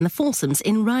the foursomes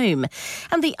in Rome.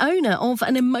 And the owner of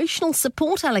an emotional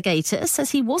support alligator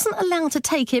says he wasn't allowed to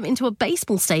take him into a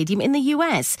baseball stadium in the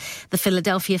US. The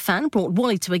Philadelphia fan brought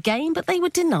Wally to a game, but they were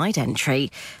denied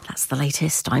entry. That's the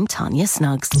latest. I'm Tanya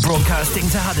Snuggs. Broadcasting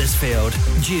to Huddersfield,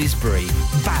 Dewsbury,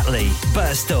 Batley,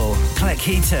 Birstall,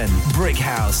 Cleckheaton,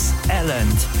 Brickhouse,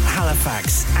 Elland,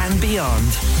 Halifax and beyond.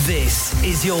 This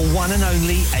is your one and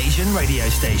only Asian radio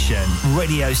station.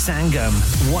 Radio Sangam,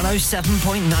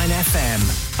 107.9 FM.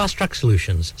 Fast Track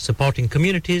Solutions, supporting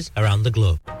communities around the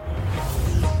globe.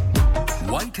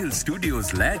 White Hill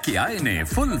Studios लेके आए ने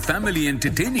full family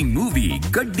entertaining movie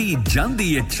गड्डी जांदी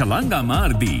ये छलांगा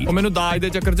मार दी ओ मैनू दाज दे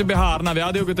चक्कर च बिहार ना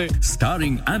ब्याह दियो किते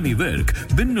starring Amy Wirk,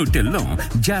 Binnu Tillon,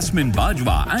 Jasmine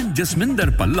Bajwa and Jasminder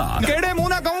Palla केड़े मुंह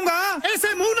ना कहूंगा ऐसे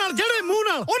मुंह नाल जड़े मुंह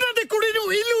नाल ओना दी कुड़ी नु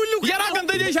इल्लू इल्लू यारा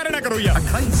गंदे जे इशारे ना करो यार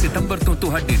 28 सितंबर तो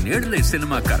ਤੁਹਾਡੇ ਨੇੜਲੇ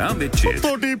ਸਿਨੇਮਾ ਘਰਾਂ ਵਿੱਚ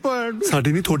ਥੋੜੀ ਭੈਣ ਸਾਡੀ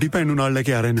ਨਹੀਂ ਥੋੜੀ ਭੈਣ ਨੂੰ ਨਾਲ ਲੈ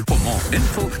ਕੇ ਆ ਰਹੇ ਨੇ For more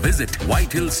info visit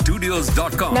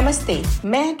whitehillstudios.com नमस्ते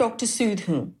मैं डॉक्टर सूद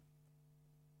हूं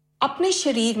अपने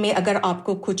शरीर में अगर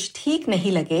आपको कुछ ठीक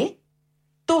नहीं लगे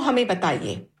तो हमें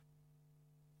बताइए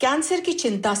कैंसर की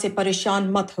चिंता से परेशान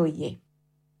मत होइए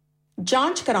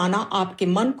जांच कराना आपके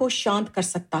मन को शांत कर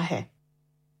सकता है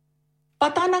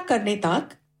पता न करने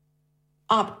तक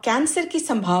आप कैंसर की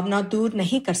संभावना दूर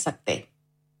नहीं कर सकते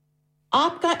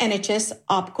आपका एनएचएस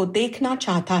आपको देखना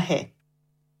चाहता है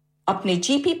अपने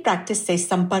जीपी प्रैक्टिस से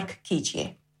संपर्क कीजिए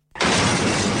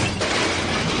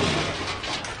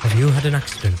Have you had an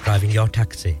accident driving your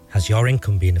taxi? Has your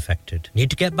income been affected? Need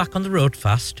to get back on the road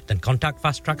fast? Then contact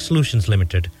Fast Track Solutions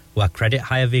Limited, who are credit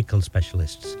hire vehicle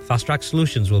specialists. Fast Track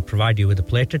Solutions will provide you with a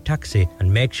plated taxi and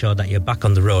make sure that you're back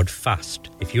on the road fast.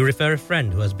 If you refer a friend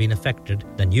who has been affected,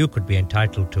 then you could be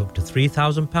entitled to up to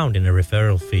 £3,000 in a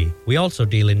referral fee. We also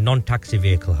deal in non-taxi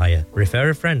vehicle hire. Refer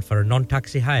a friend for a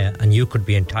non-taxi hire and you could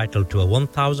be entitled to a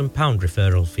 £1,000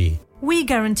 referral fee. We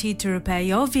guaranteed to repair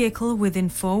your vehicle within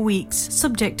 4 weeks,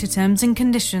 subject to terms and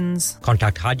conditions.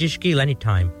 Contact Haji Shkil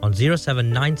anytime on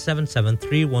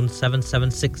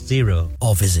 07977317760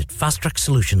 or visit Fast Track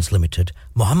Solutions Limited,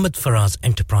 Mohammed Faraz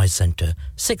Enterprise Centre,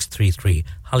 633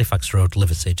 Halifax Road,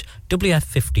 Liversedge,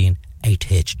 WF15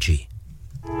 8HG.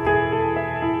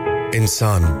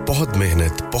 इंसान बहुत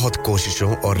मेहनत, बहुत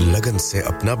कोशिशों और लगन से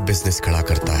अपना business खड़ा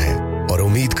करता है और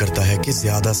उम्मीद करता है कि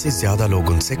ज़्यादा से ज़्यादा लोग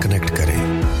उनसे कनेक्ट करें।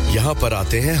 यहाँ पर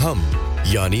आते हैं हम,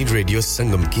 यानी रेडियो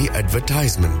संगम की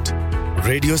एडवर्टाइजमेंट।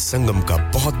 रेडियो संगम का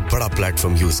बहुत बड़ा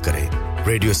प्लेटफॉर्म यूज करें।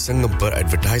 रेडियो संगम पर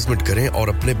एडवर्टाइजमेंट करें और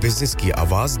अपने बिजनेस की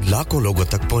आवाज लाखों लोगों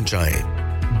तक पहुंचाएं।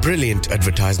 Brilliant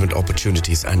advertisement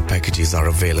opportunities and packages are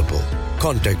available.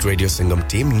 Contact Radio Sangam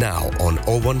team now on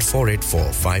 01484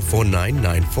 549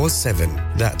 947.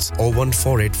 That's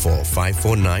 01484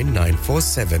 549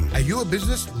 947. Are you a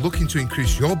business looking to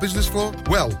increase your business flow?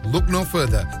 Well, look no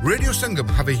further. Radio Sangam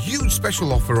have a huge special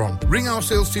offer on. Ring our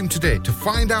sales team today to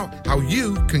find out how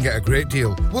you can get a great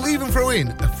deal. We'll even throw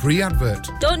in a free advert.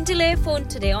 Don't delay, phone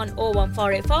today on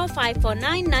 01484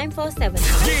 549 947.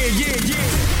 Yeah.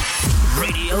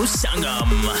 Radio Sangam.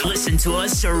 Listen to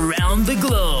us around the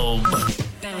globe.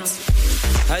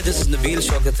 Hi, this is Nabil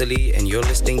Shaukat Ali and you're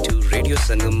listening to Radio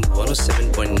Sangam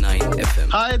 107.9 FM.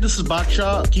 Hi, this is Baksha.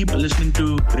 Keep listening to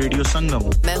Radio Sangam.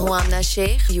 मैं हूँ आमना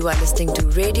Sheikh. You are listening to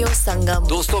Radio Sangam.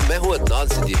 दोस्तों मैं हूँ अदनान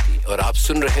सिद्दीकी और आप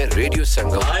सुन रहे हैं Radio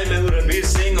Sangam. Hi, मैं हूँ रणवीर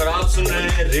सिंह और आप सुन रहे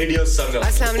हैं Radio Sangam.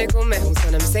 Assalamu alaikum. मैं हूँ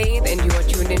सनम Saeed and you are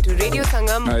tuned into Radio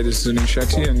Sangam. Hi, this is Zunin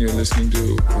Shakti and you're listening to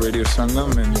Radio Sangam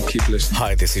and keep listening.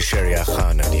 Hi, this is Sharia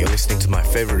Khan and you're listening to my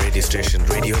favorite radio station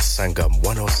Radio Sangam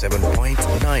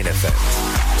 107.9 FM.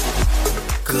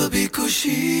 कभी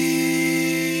खुशी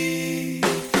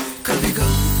कभी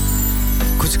गम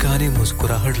कुछ गाने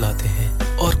मुस्कुराहट लाते हैं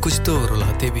और कुछ तो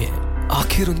रुलाते भी हैं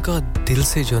आखिर उनका दिल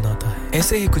से जो नाता है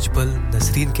ऐसे ही कुछ पल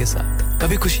नसरीन के साथ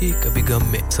कभी खुशी कभी गम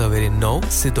में सवेरे 9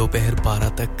 से दोपहर 12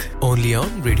 तक ओनली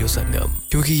ऑन रेडियो संगम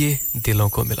क्योंकि ये दिलों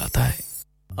को मिलाता है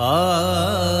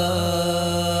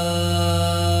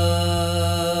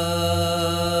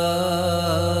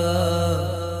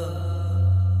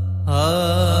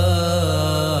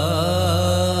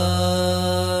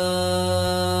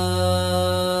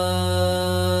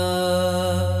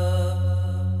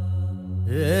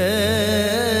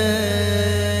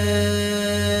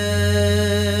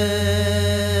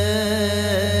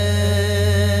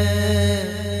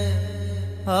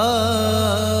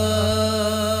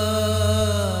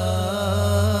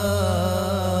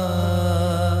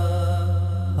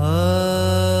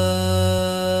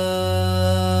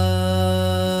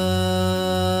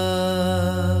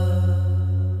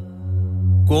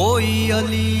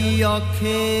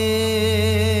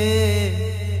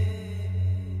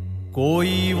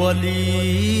कोई वली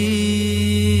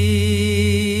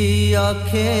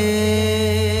आखे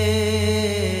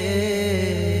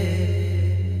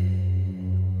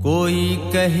कोई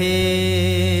कहे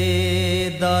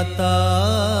दाता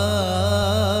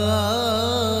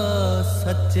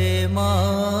सच्चे मालकानू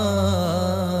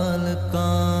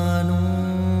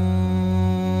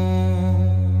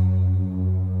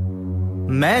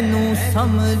मैनू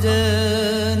समझ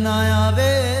ना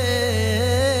आवे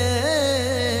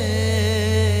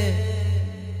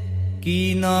की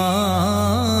नाम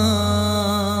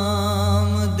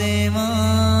देवा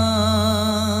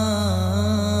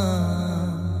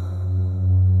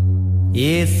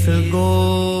इस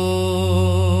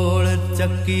गोल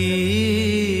चक्की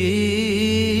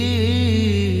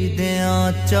दिया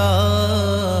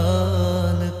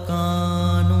चाल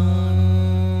कानू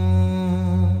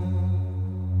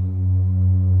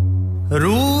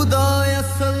रूदा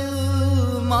असल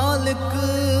मालिक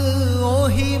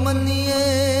ओही मनिए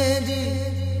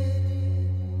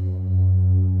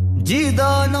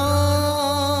जिदा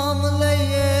नाम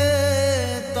लइए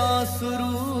ता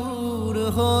सुरूर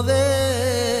होवे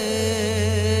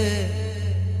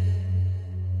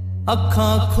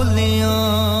अखां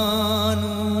खुलियां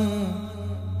नू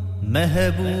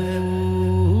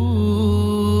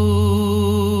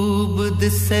महबूब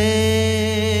दिसे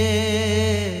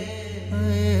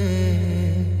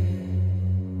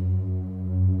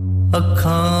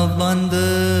अखां बंद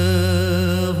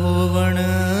होवण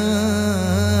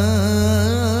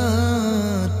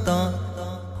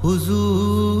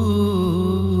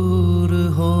हुजूर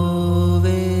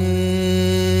होवे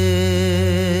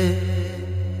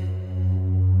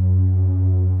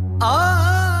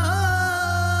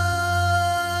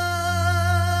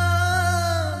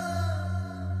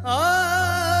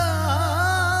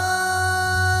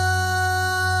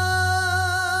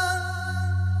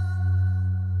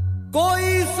कोई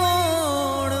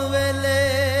सोण वेले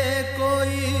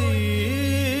कोई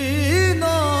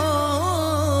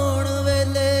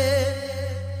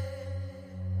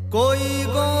कोई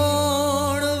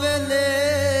गौण वेले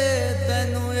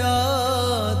तैनू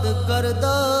याद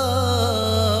करदा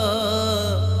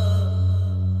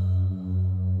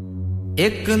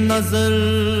एक नजर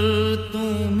तू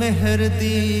मेहर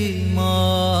दी मार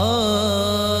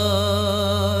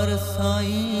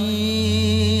साईं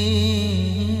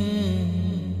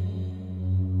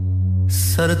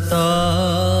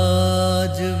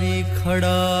सरताज भी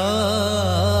खड़ा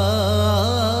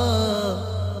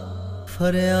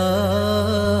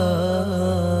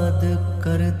फरियाद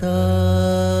करदा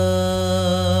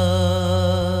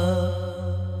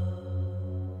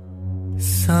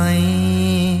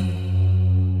साईं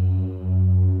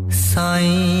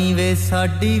साईं वे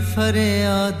साडी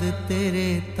फरियाद तेरे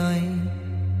ताईं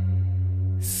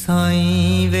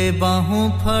साईं वे बाहों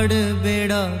फड़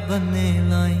बेड़ा बन्ने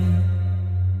लाई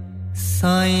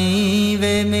साईं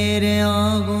वे मेरे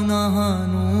गुनाहां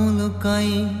नू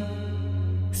लुकाई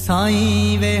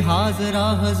साईं वे हाज़रा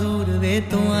हजूर वे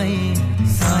तू आई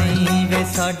साईं वे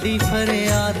साडी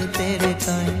फरियाद तेरे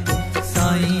ताईं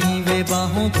साईं वे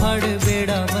बाहों फड़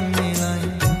बेड़ा बन्ने लाई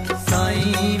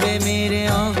साईं वे मेरे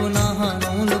गुनाहां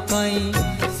नू लुकाई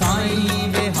साईं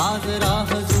वे हाज़रा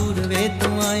हजूर वे तू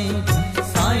आई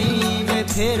साईं वे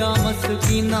फेरा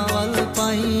मस्कीना वल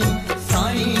पाई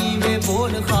साईं वे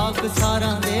बोल खाक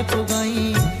सारा दे पुगाई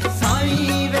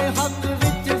साईं वे हक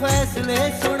विच फैसले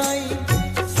सुनाई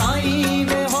साईं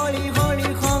वे हौली हौली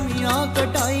खामियां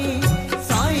कटाई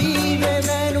साईं वे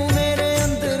मैनू मेरे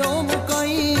अंदरों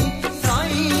मुकाई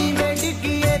साईं वे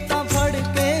डिगिए तां फड़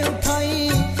के उठाई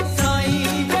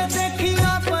साईं वे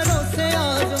देखिया परोसे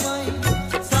आजमाई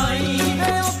साईं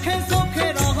वे औखे सौखे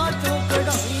राह चों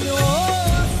कढाई ओ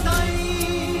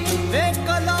साईं वे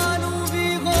कला नू भी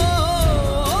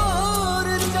गौर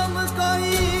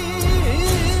चमकाई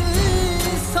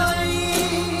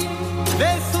साईं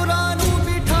वे सुरा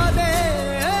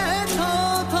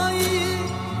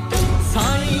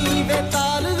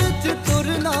ताल विच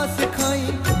तुरना सिखाई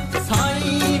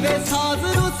साईं वे साज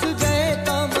रुस गए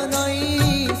तां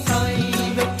मनाई साईं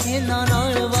वे खेना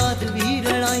नाल वाद भी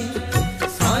रणाई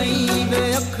साईं वे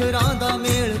अखरां दा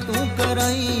मेल तू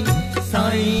कराई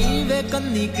साईं वे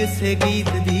कन्नी किसे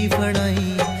गीत दी फड़ाई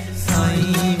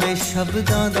साईं वे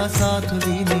शब्दां दा साथ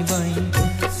भी निभाई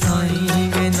साईं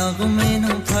वे नगमे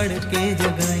नू फड़ के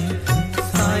जगाई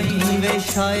साईं वे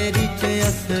शायरी च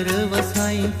असर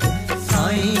वसाई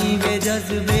साईं वे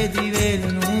जज्बे दी वेल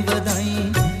नू बधाई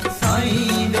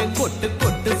साईं वे घुट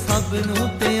घुट सब नू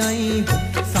पियाई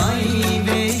साईं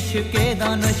वे इश्के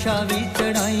दा नशा भी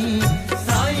चढ़ाई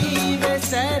साईं वे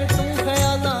सैर तू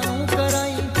ख्यालां नू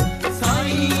कराई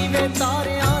साईं वे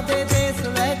तारियां दे देस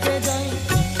लेके जाई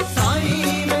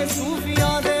साईं वे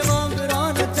सूफियां दे वांगरां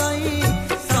नचाई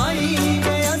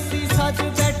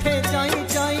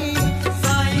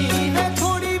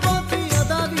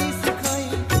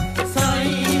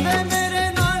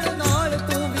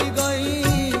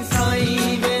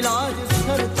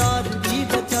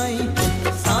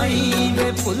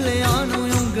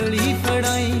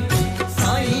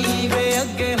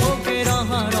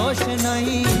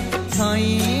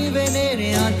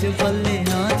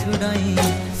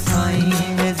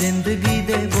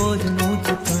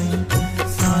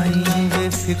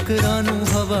फिकरां नु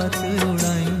हवा च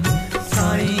उड़ाई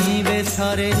साईं वे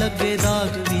सारे लगे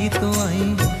दाग भी तो आई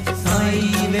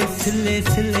साईं वे सिले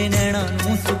सिले नैना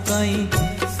नु सुकाई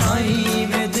साईं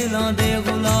वे दिलां दे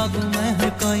गुलाब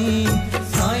महकाई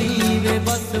साईं वे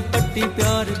बस पट्टी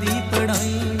प्यार दी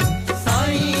पढ़ाई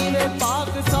साईं वे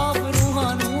पाक साफ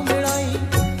रूहां नु मिलाई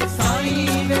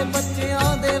साईं वे बच्चियां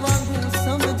दे वांगू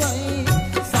समझाई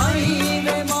साईं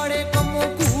वे माड़े कम्मों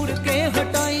कूड़ के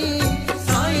हटाई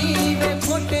साईं वे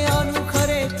खोटियां नु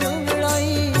खरे च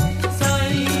मिलाई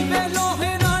साईं वे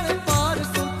लोहे नाल पार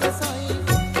सुख साईं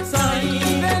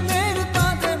साईं वे मेरे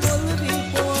तां दे मुल दी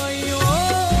पवाई ओ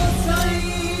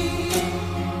साईं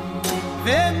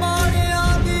वे माड़ियां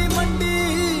दी मंडी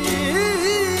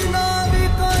ना भी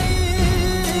कोई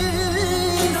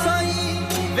साईं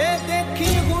वे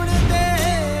देखी हुण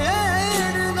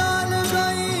देर नाल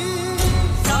गई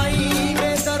साईं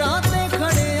वे दरां ते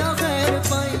खड़े आ खैर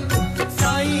पाई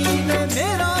साईं वे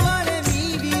मेरा वाले वी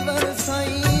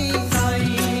वरसाई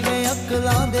साईं वे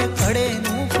अकलां दे खड़े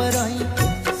नू पराई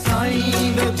साईं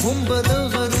वे गुंबद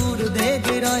गरूर दे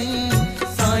गिराई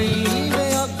साईं वे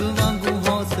अग वांगू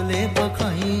हौसले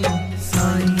बखाई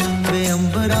साईं वे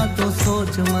अंबरा तो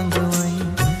सोच मंगवाई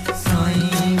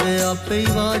साईं वे आपे ही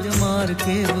आवाज मार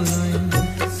के बुलाई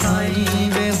साईं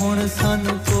वे हुण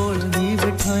सानू कोल दी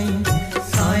बिठाई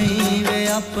साईं वे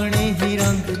अपने ही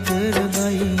रंग च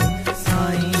रगाई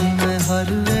साईं मैं हर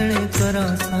वेले करा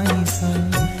साईं साईं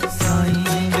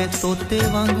साईं वे तोते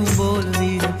वांगू बोल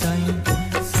दी रटाई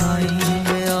साईं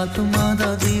वे आत्मा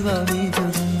दा दीवा भी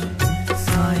जगाई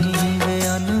साईं वे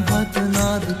अनहद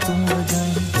नाद तू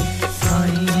बजाई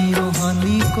साईं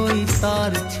रूहानी कोई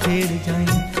तार छेड़ जाई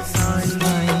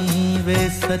साईं वे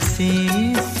सच्ची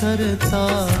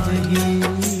सरताज ही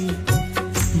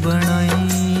बनाई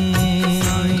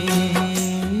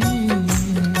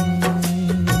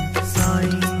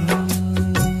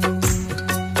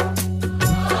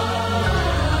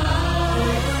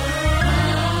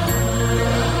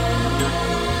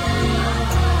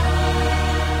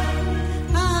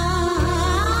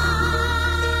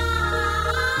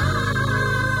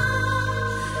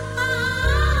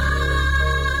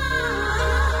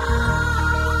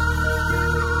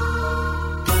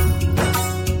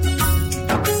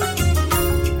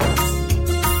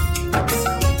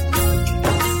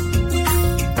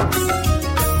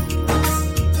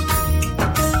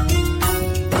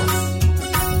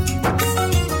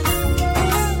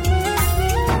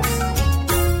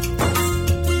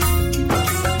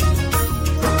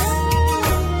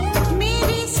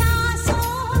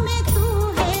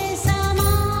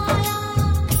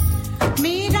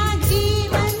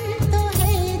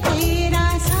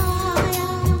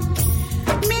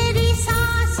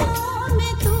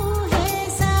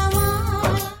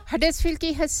हडर्सफील्ड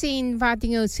की हसीन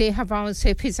वादियों से हवाओं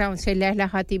से फिजाओं से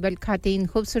लहलहाती बलखातीन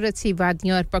खूबसूरत सी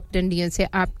वादियों और पगडंडियों से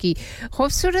आपकी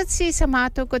खूबसूरत सी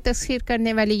समातों को तस्वीर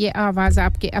करने वाली ये आवाज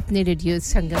आपके अपने रेडियो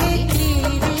संगम की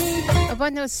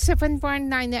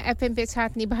 107.9 एफएम पे साथ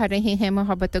निभा रहे हैं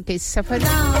मोहब्बतों के सफर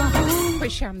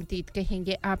खुशामदीद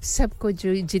कहेंगे आप सबको जो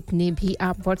जितने भी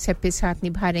आप व्हाट्सएप पे साथ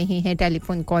निभा रहे हैं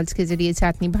टेलीफोन कॉल्स के जरिए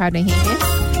साथ निभा रहे हैं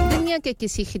दुनिया के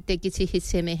किसी खित्ते किसी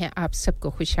हिस्से में हैं आप सबको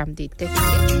खुशामदीद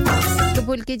कहेंगे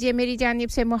कबूल कीजिए मेरी जानिब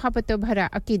से मोहब्बतों भरा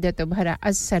अकीदतों भरा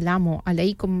अस्सलामु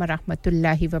अलैकुम व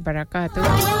रहमतुल्लाहि व बरकातहू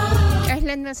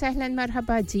अहलन व सहलन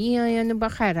मरहबा जी आयन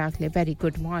बखैर आखले very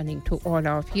good morning to all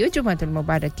of you जुमातुल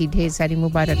मुबारक की ढेर सारी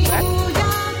मुबारकबाद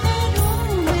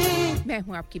मैं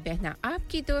हूं आपकी बहना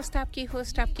आपकी दोस्त आपकी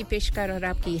होस्ट आपकी पेशकार और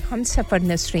आपकी हमसफर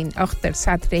नसरीन अख्तर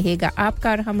साथ रहेगा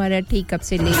आपका और हमारा ठीक अब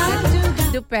से लेकर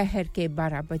दोपहर के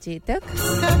 12 बजे तक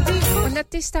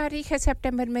 29 तारीख है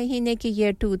सितंबर महीने की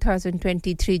ये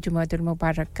 2023 जुमातुल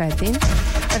मुबारक का दिन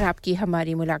और आपकी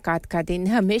हमारी मुलाकात का दिन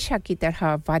हमेशा की तरह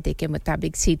वादे के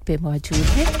मुताबिक सीट पे मौजूद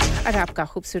है और आपका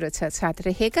खूबसूरत सा साथ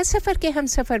रहेगा सफर के हम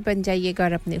सफर बन जाइएगा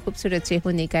और अपने खूबसूरत से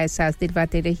होने का एहसास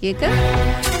दिलवाते रहिएगा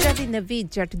जब नवीद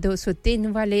जट 203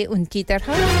 वाले उनकी तरह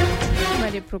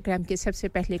हमारे प्रोग्राम के सबसे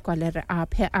पहले कॉलर आप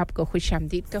है आपको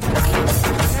खुशामदीद कहूंगी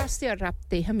रास्ते और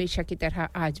राब्ते हमेशा की तरह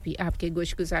आज भी आपके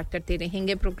गोशगुजार करते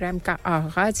रहेंगे प्रोग्राम का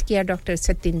आगाज किया डॉक्टर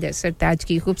सतिंदर सरताज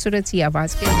की खूबसूरत सी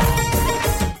आवाज के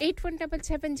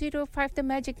 817705 the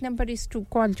magic number is to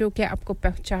call जो कि आपको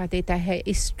पहुंचा देता है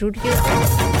इस स्टूडियो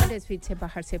तस्वीर से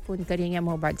बाहर से फोन करें या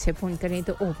मोबाइल से फोन करें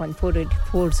तो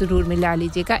 01484 जरूर मिला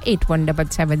लीजिएगा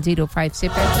 817705 से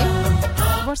पहले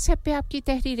व्हाट्सएप पे आपकी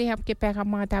तहरीरें आपके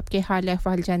पैगामात आपके हाल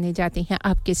अहवाल जाने जाते हैं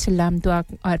आपके सलाम दुआ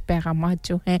और पैगामात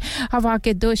जो हैं हवा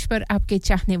के दोष पर आपके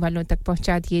चाहने वालों तक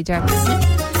पहुंचा दिए जाते हैं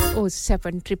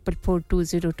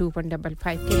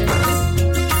 07442022155 के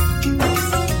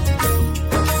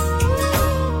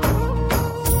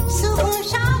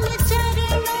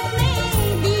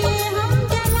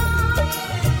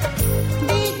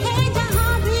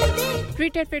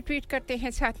ट्विटर पे ट्वीट करते हैं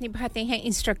साथ निभाते हैं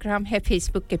इंस्टाग्राम है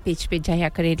फेसबुक के पेज पे जाया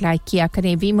करें लाइक किया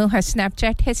करें वीमो है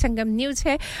स्नैपचैट है संगम न्यूज़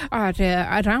है और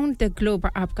अराउंड द ग्लोब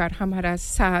आपका हमारा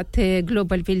साथ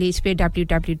ग्लोबल विलेज पे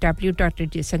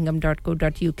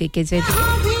www.radiosangam.co.uk के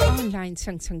जरिए ऑनलाइन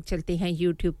संग चलते हैं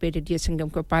YouTube पे रेडियो संगम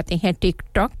को पाते हैं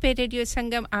TikTok पे रेडियो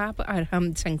संगम आप और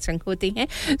हम संग होते हैं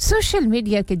सोशल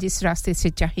मीडिया के जिस रास्ते से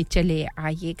चाहे चले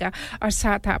आइएगा और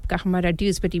साथ आपका हमारा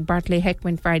Dewsbury Batley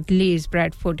Heckmondwike Leeds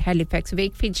Bradford Halifax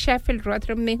Wakefield Sheffield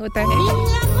Rotherham में होता है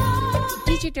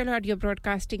डिजिटल ऑडियो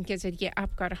ब्रॉडकास्टिंग के जरिए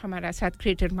आपका और हमारा साथ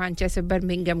ग्रेटर मैनचेस्टर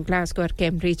बर्मिंघम ग्लासगो और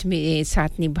कैम्ब्रिज में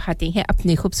साथ निभाते हैं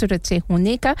अपने खूबसूरत से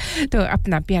होने का तो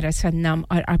अपना प्यारा सा नाम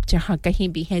और आप जहां कहीं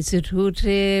भी हैं जरूर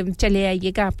चले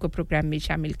आइएगा आपको प्रोग्राम में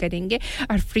शामिल करेंगे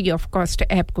और फ्री ऑफ कॉस्ट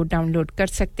ऐप को डाउनलोड कर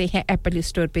सकते हैं एप्पल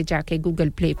स्टोर पे जाके गूगल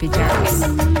प्ले पे जाके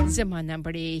ज़माना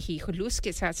बड़े ही खुलूस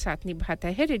के साथ निभाता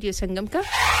है रेडियो संगम का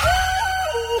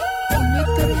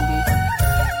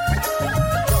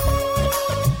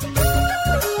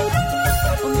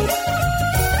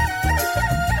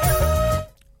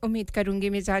उम्मीद करूंगी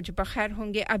मिजाज बखैर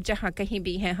होंगे अब जहां कहीं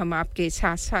भी हैं हम आपके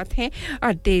साथ हैं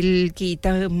और दिल की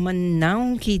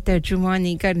तमन्नाओं की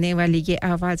तर्जुमानी करने वाली ये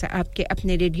आवाज आपके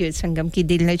अपने रेडियो संगम की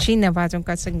दिलनशीन आवाजों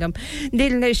का संगम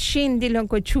दिलनशीन दिलों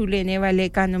को छू लेने वाले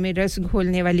कानों में रस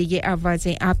घोलने वाली ये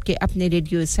आवाजें आपके अपने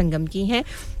रेडियो संगम की हैं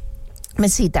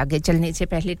मज़ीद आगे चलने से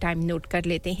पहले टाइम नोट कर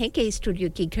लेते हैं कि स्टूडियो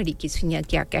की घड़ी की सुइयां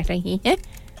क्या कह रही हैं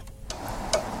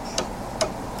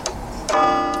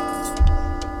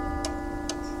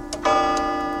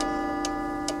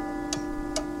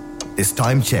This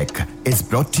time check is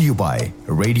brought to you by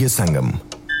Radio Sangam.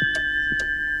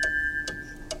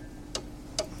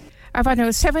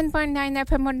 107.9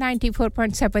 FM और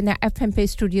 94.7 FM पे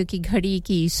स्टूडियो की घड़ी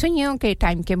की सुइयों के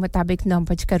टाइम के मुताबिक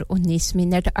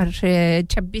 9:19 और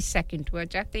 26 सेकंड हुआ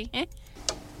जाते हैं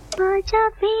आजा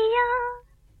पिया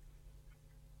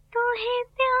तो है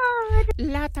प्यार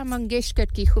लता मंगेशकर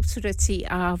की खूबसूरत सी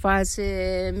आवाज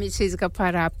मिसेस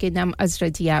गफार आपके नाम अजरा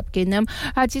जी आपके नाम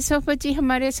हाजी सोफत जी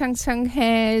हमारे संग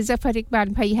हैं जफर इकबाल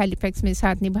भाई हैलिफैक्स में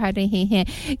साथ निभा रहे हैं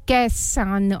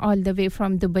कैसान all the way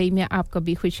from Dubai में आपको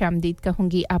भी खुशामदीद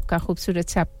कहूंगी आपका खूबसूरत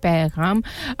सा पैगाम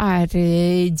और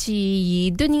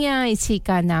जी दुनिया इसी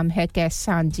का नाम है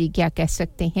कैसान जी क्या कह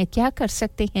सकते हैं क्या कर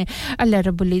सकते हैं अल्लाह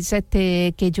रब्बुल इज्जत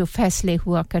के जो फैसले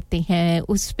हुआ करते हैं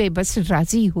उस पे बस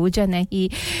राजी हो जाना ही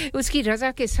उसकी रज़ा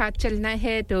के साथ चलना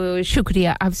है तो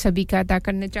शुक्रिया आप सभी का अदा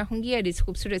करना चाहूंगी और इस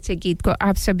खूबसूरत से गीत को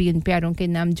आप सभी उन प्यारों के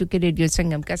नाम जो कि रेडियो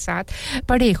संगम का साथ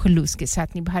बड़े खुलूस के साथ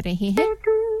निभा रहे हैं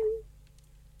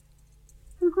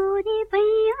गोरी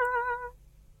भैया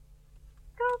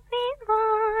तो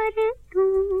बेवार तू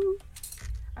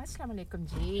अस्सलाम वालेकुम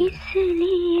जी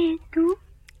इसलिए तू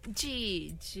जी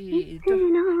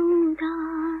इतना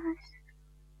उदास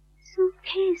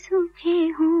सूखे सूखे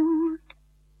होंठ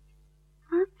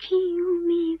आँखियों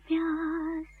में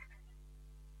प्यास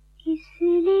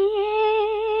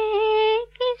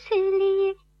किसलिए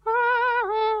ओ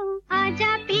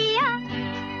आजा पिया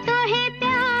तो है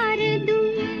प्यार दूं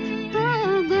ओ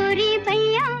गोरी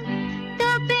भैया तो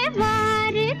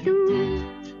बेवार दूं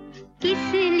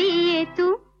किसलिए तू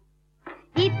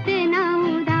इतना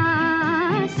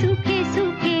उदास सूखे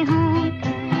सूखे होंठ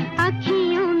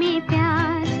आँखियों में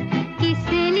प्यास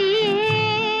किसलिए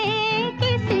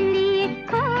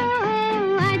ओ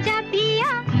आजा पिया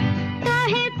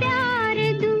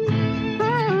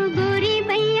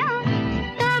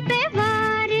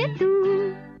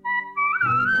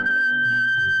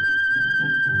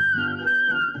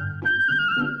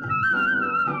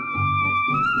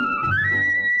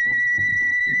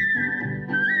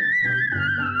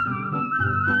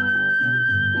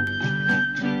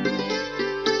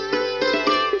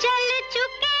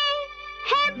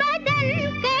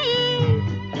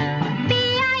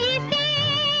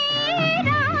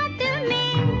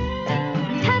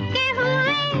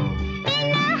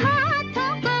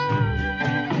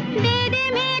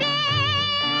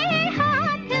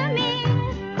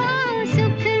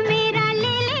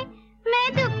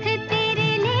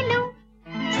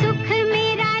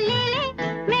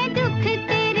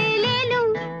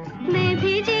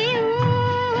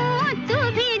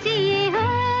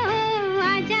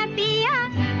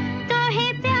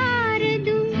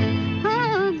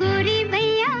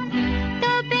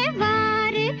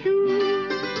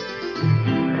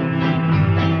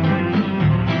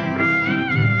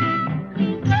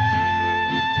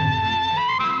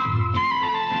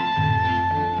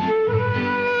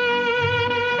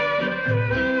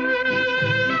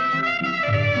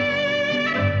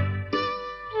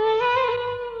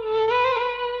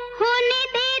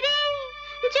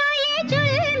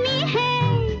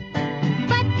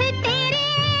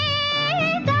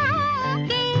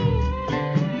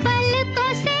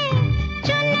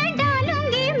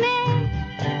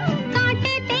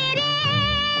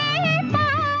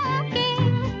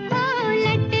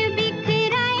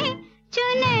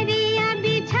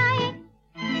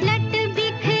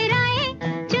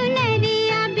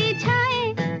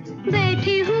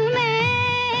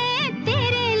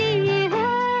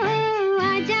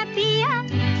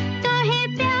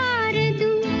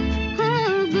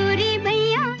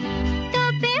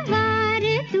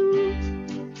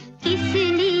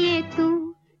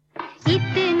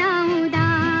इतना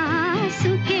उदास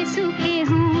सूखे सूखे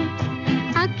हूँ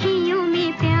अखियों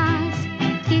में प्यास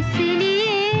किस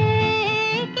लिए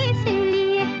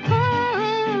हो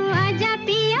आजा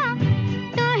पिया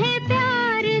तो है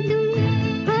प्यार दूँ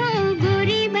हो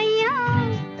गोरी भैया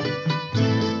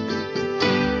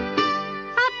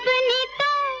अपनी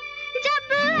तो जब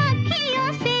अखियों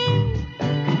से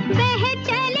बह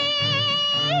चले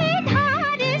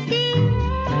धार सी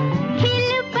खिल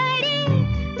पड़ी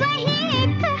वही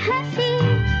एक हंसी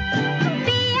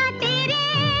पिया तेरे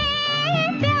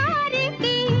प्यार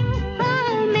की ओ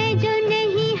मैं जो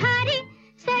नहीं हारी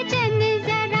सजन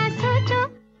जरा सोचो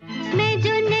मैं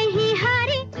जो नहीं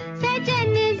हारी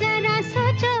सजन जरा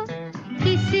सोचो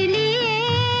किस लिए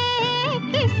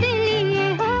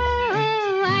हो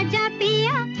आजा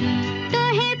पिया तो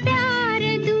है प्यार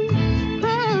दूँ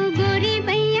हो गोरी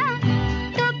भैया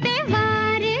तो पे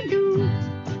वार दूँ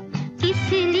किस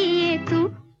लिए तू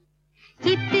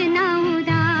इतना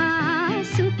उदास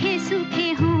सूखे सूखे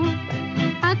हो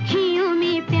अखियों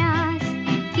में प्यास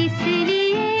किस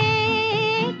लिए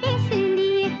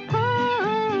हो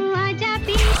आजा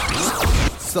पिया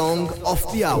Song of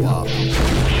the Hour.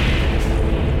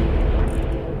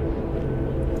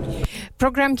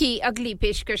 Programme की अगली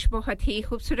पेशकश बहुत ही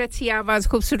खूबसूरत सी आवाज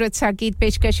खूबसूरत सा गीत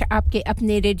पेशकश आपके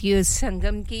अपने रेडियो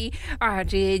संगम की और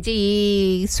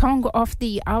जी song of the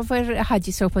our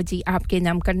Haji sofa जी आपके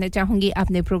नाम करना चाहूंगी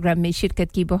आपने प्रोग्राम में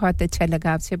शिरकत की बहुत अच्छा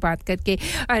लगा आपसे बात करके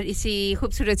और इसी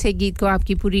खूबसूरत से गीत को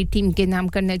आपकी पूरी टीम के नाम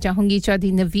करना चाहूंगी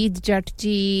चौधरी नवीद जट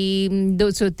जी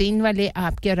 203 वाले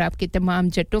आपके और आपके तमाम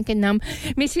जट्टों के नाम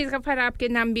मिसेस गफर आपके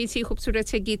नाम भी इसी खूबसूरत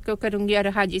से गीत को करूंगी और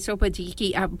हाजी सोफा जी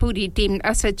की आप पूरी टीम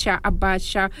असद शाह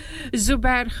बादशाह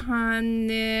जुबैर खान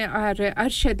और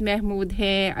अरशद महमूद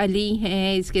है अली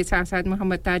हैं इसके साथ-साथ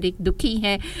मोहम्मद तारिक दुखी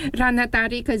हैं राना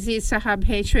तारिक अजीज साहब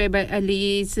हैं शुएब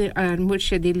अली और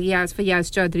मुर्शिद इलियास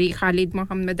फयाज चौधरी खालिद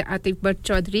मोहम्मद आतिफ भट्ट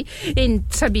चौधरी इन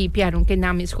सभी प्यारों के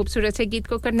नाम इस खूबसूरत से गीत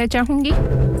को करना चाहूंगी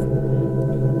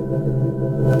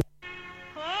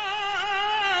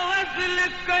वज़ल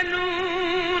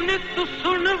कानून तू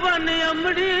सुन वन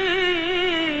अमड़ी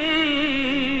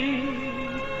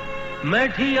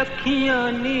मैठी अखियां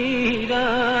नीरा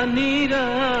नीरा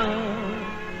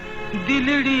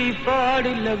दिलड़ी पाड़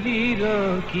लवीरा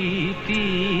कीती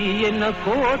न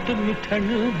कोट मिठन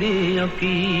दे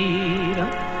पीरा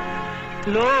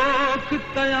लोक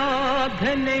तया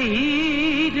धन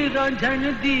हीर रांझण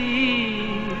दी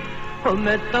ओ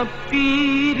मैं ता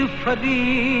पीर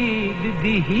फरीद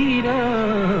दी हीरा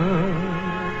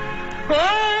ओ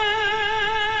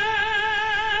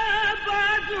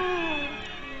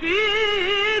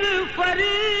पीर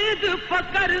फरीद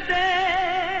पकड़ दे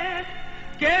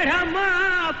केड़ा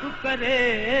माफ करे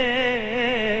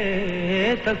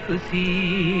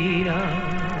तकसीरा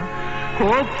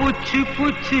को पुछ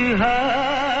पुछ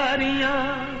हारियां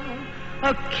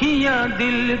अखियां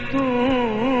दिल तू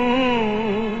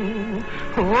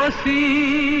होसी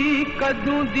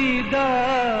कदू दीदार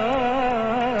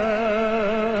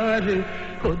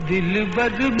को दिल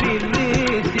बर मिले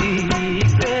सी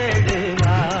केड़े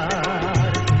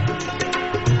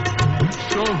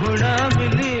सोहना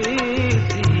मिले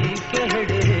सी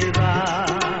केड़े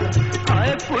बार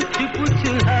आए पुछ पुछ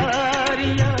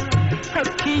हारियां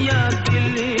अखियां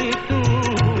दिल तू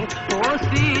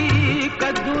ओसी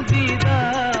कदू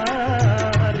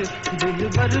दीदार दिल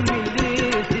भर मिले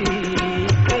सी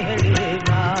केड़े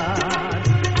बार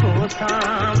ओ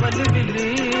सांवल मिले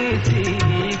सी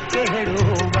केड़ो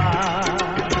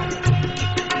बार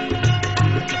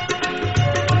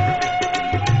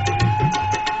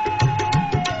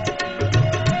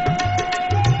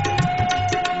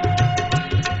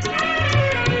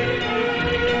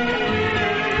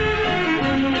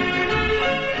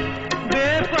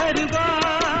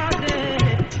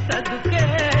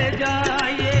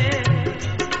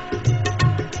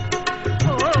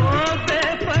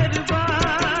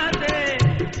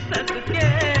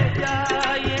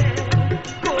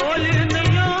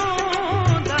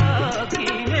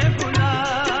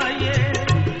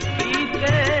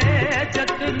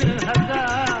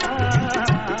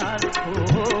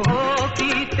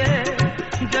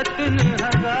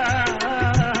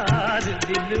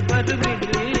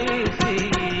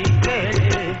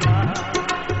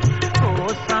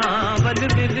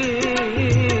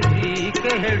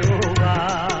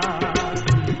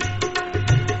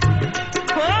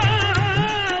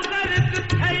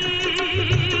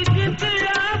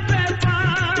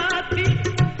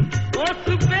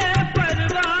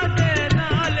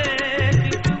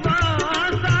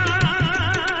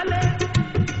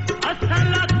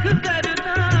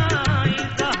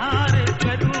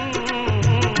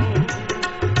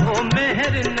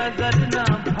अगर ना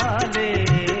भाले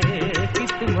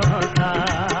कितना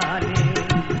साले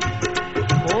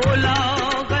ओला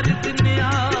गर्द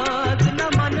नियाज न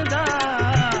मनदा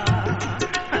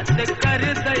हद कर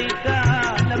दई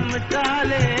कालम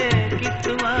टाले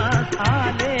कितना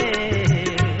साले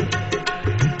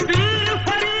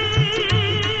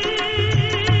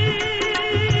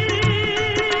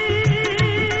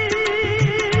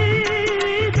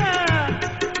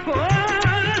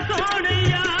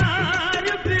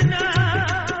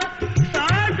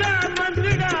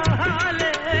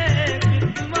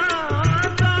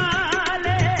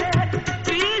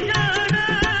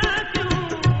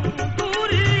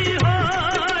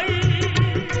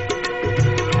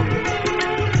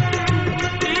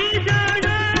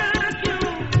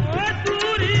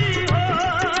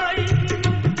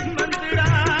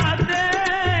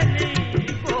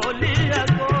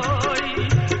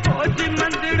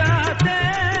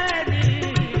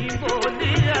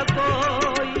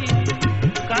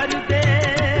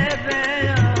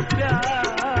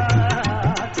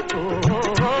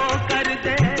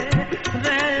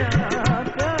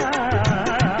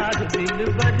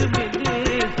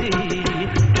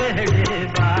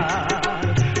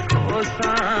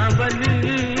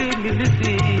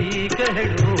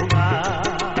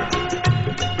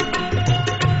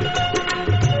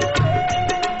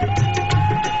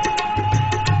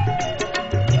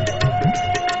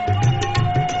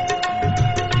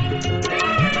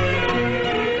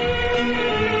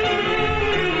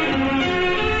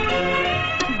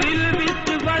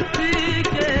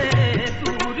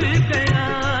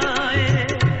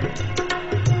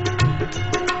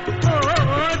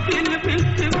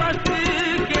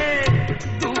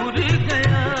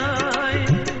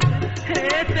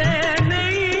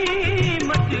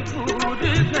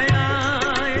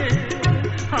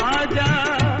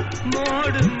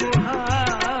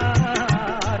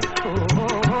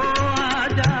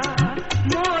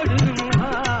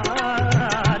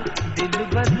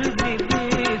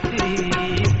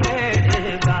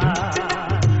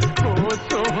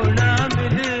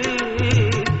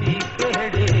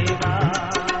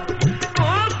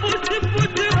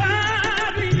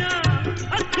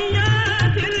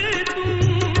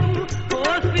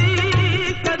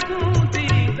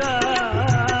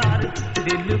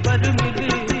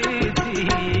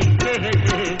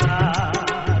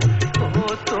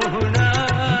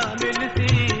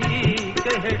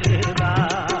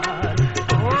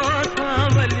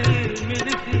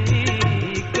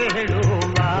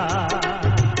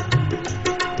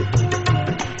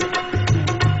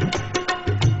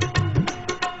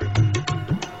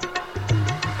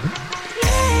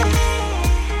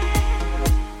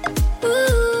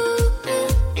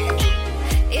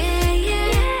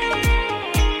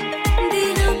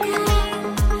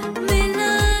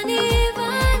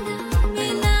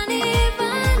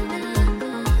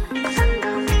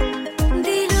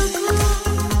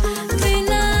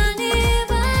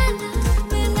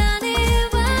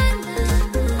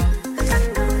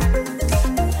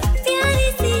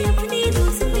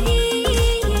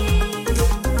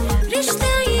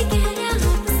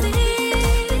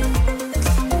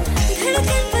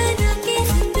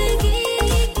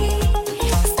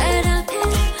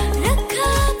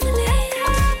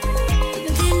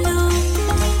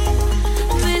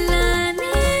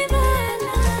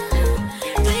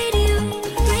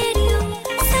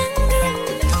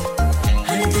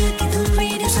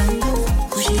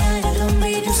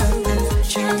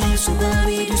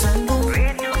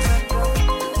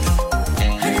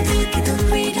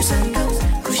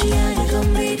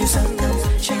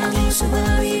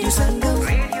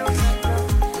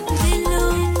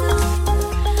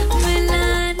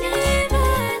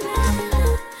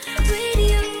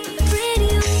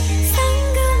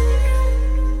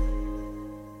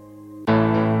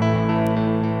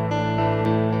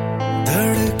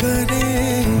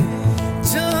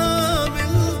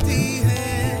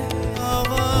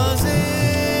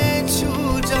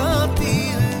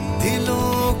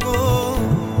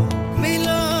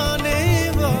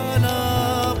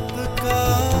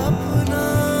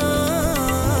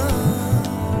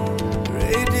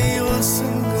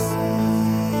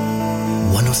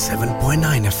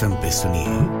FM पे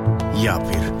सुनिए या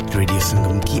फिर रेडियो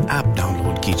संगम की ऐप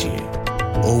डाउनलोड कीजिए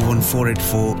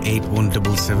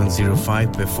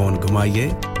 01484817705 पे फोन घुमाइए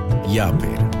या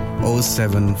फिर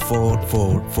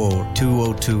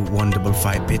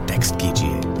 07444202155 पे टेक्स्ट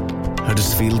कीजिए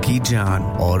हडर्सफील्ड की जान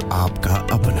और आपका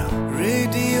अपना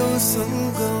radio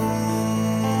Sangam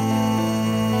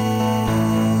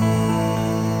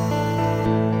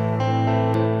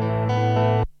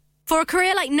For a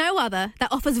career like no other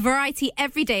that offers variety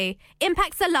every day,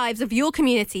 impacts the lives of your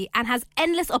community and has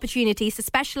endless opportunities to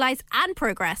specialise and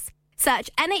progress, search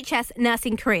NHS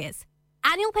Nursing Careers.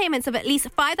 Annual payments of at least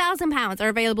 £5,000 are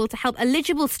available to help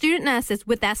eligible student nurses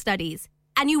with their studies.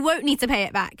 And you won't need to pay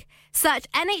it back. Search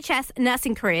NHS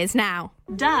Nursing Careers now.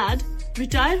 Dad,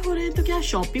 retire हो रहे हैं तो क्या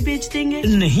shop भी बेच देंगे?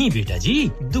 नहीं बेटा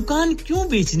जी, दुकान क्यों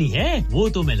बेचनी है? वो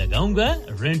तो मैं लगाऊंगा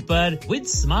रेंट पर with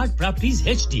smart properties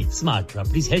HD. Smart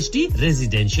properties HD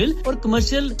residential और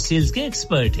कमर्शियल सेल्स के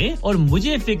एक्सपर्ट हैं और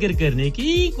मुझे फिक्र करने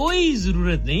की कोई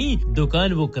जरूरत नहीं।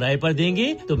 दुकान वो किराए पर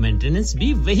देंगे तो मेंटेनेंस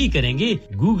भी वही करेंगे।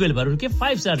 गूगल पर उनके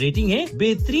 5 स्टार रेटिंग है,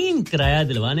 बेहतरीन किराया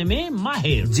दिलवाने में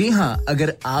माहिर। जी हां,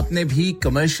 अगर आपने भी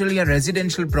कमर्शियल या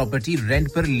रेजिडेंशियल प्रॉपर्टी रेंट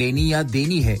पर लेनी या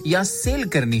देनी है या सेल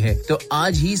करनी है तो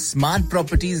आज ही स्मार्ट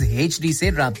प्रॉपर्टीज एचडी से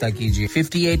राब्ता कीजिए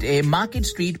 58A market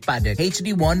street Paddock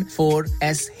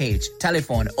HD14SH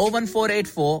telephone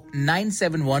 01484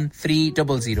 971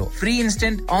 300 free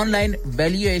instant online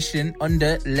valuation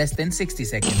under less than 60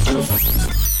 seconds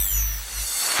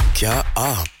क्या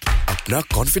आप अपना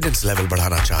कॉन्फिडेंस लेवल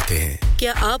बढ़ाना चाहते हैं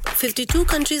क्या आप 52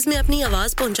 कंट्रीज में अपनी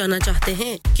आवाज पहुंचाना चाहते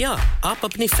हैं क्या आप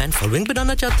अपनी फैन फॉलोइंग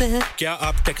बढ़ाना चाहते हैं क्या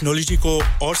आप टेक्नोलॉजी को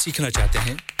और सीखना चाहते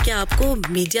हैं क्या आपको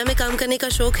मीडिया में काम करने का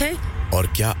शौक है और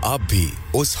क्या आप भी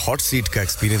उस हॉट सीट का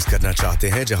एक्सपीरियंस करना चाहते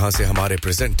हैं जहां से हमारे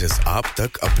प्रेजेंटर्स आप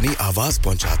तक अपनी आवाज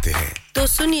पहुंचाते हैं तो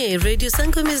सुनिए radio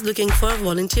Sangam is looking for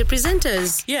volunteer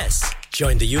presenters yes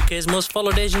join the UK's most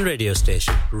followed Asian radio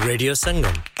station Radio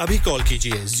Sangam अभी कॉल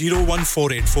कीजिए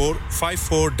 01484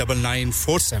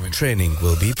 549947 training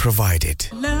will be provided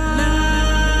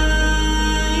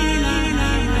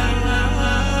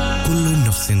Kullu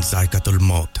नफ्सिन जायकातुल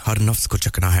मौत हर नफ्स को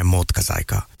चखना है मौत का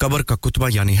जायका कब्र का कुतबा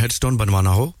यानी हेडस्टोन बनवाना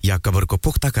हो या कब्र को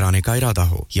पुख्ता कराने का इरादा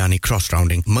हो यानी cross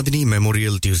rounding Madni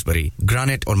memorial Dewsbury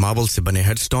granite और मार्बल से बने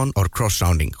हेडस्टोन और क्रॉस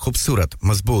राउंडिंग खूबसूरत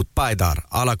मजबूत पायदार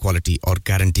आला क्वालिटी और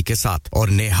गारंटी के साथ और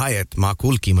निहायत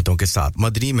माकूल कीमतों के साथ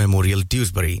मदनी मेमोरियल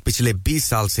ड्यूसबरी पिछले 20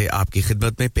 साल से आपकी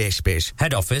खिदमत में पेश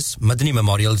head office Madni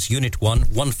memorials unit 1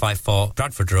 154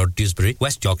 Bradford road Dewsbury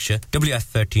waste Yorkshire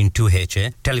WF13 2HA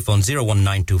telephone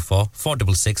 01924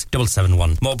 466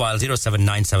 771 mobile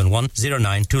 07971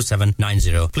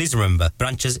 092790 please remember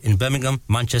branches in Birmingham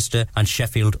Manchester and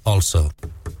Sheffield also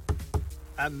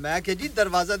मैं के जी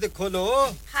दरवाजा दे खोलो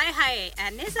हाय हाय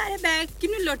एने सारे बैग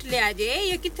किनु लुट ले आजे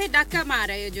ये किथे डाका मार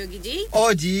रहे हो जोगी जी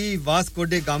ओ जी वास्को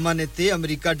डे गामा ने ते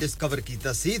अमेरिका डिस्कवर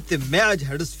कीता सी ते मैं आज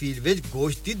हडर्सफील्ड विच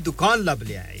गोश्त दी दुकान लब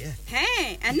ले आया है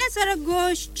एने सारा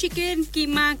गोश्त चिकन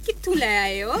कीमा किथु ले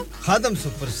आए हो खादम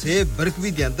सुपर से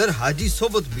बरकवी दे अंदर हाजी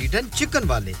सोबत मीट एंड चिकन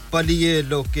वाले पलिए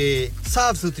लोके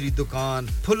साफ सुथरी दुकान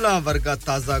फुल्ला वर्गा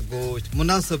ताजा गोश्त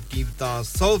मुनासिब कीमतां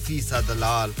 100%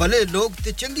 दलाल भले लोग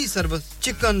ते चंगी service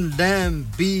chicken lamb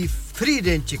beef free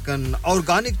range chicken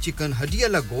organic chicken हड्डी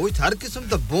वाला गोश्त हर किस्म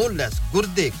दा बोनलेस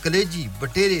गुर्दे कलेजी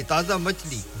बटेरे ताजा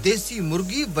मछली देसी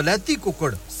मुर्गी बलाती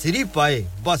कुकड़ सिरी पाए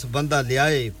बस बंदा ले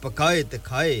आए पकाए ते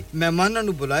खाए मेहमानां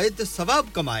नु बुलाए ते सवाब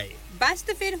कमाए बस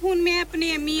तो फिर हुन मैं अपने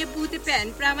अम्मी अब्बू ते भैन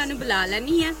भरावां नु बुला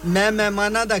लेनी है मैं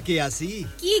मेहमानां दा किया सी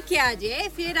की क्या जे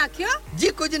फिर आखियो जी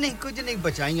कुछ नहीं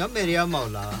बचाइयो मेरे या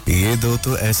मौला ये दो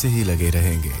तो ऐसे ही लगे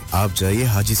रहेंगे आप जाइए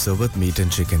Haji Sobat meat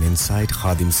and chicken inside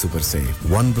Khadim super से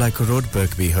 1 Black Road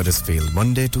Birkby Huddersfield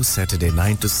Monday to Saturday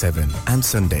 9 to 7 and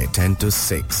Sunday 10 to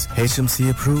 6 HMC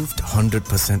approved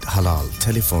 100% halal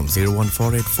telephone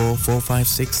 01484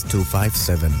 456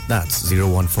 257 that's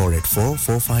 01484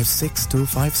 456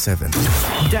 257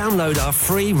 Download our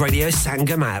free Radio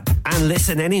Sangam app and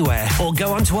listen anywhere or go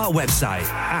onto our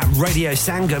website at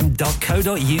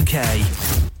radiosangam.co.uk.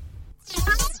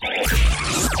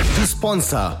 To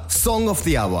sponsor Song of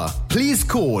the Hour, please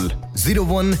call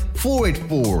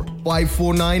 01484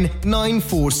 549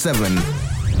 947.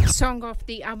 Song of the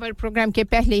hour programme के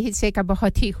पहले हिस्से का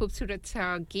बहुत ही खूबसूरत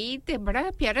सा गीत बड़ा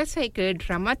प्यारा सा एक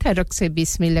ड्रामा था रक्स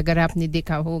बिस्मिल अगर आपने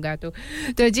देखा होगा तो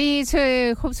जी इस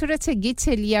खूबसूरत से गीत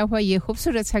से लिया हुआ ये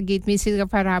खूबसूरत सा गीत मिसेस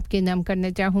गफार आपके नाम करना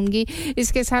चाहूंगी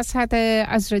इसके साथ-साथ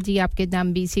अजरा जी आपके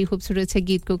नाम भी इसी खूबसूरत से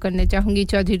गीत को करना चाहूंगी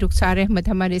चौधरी रुखसार अहमद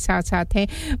हमारे साथ हैं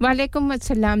वालेकुम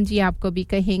अस्सलाम जी आपको भी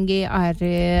कहेंगे और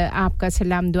आपका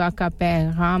सलाम दुआ का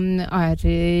पैगाम और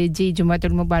जी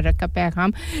जुमातुल मुबारक का पैगाम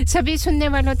सभी सुनने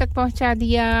वालों तक पहुंचा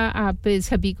दिया आप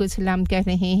सभी को सलाम कह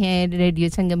रहे हैं रेडियो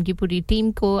संगम की पूरी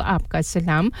टीम को आपका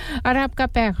सलाम और आपका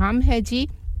पैगाम है जी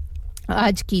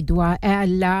आज की दुआ ऐ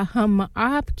अल्लाह हम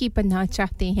आपकी पनाह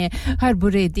चाहते हैं हर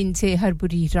बुरे दिन से हर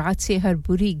बुरी रात से हर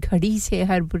बुरी घड़ी से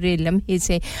हर बुरे लम्हे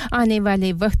से आने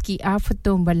वाले वक्त की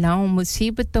आफतों बलाओं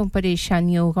मुसीबतों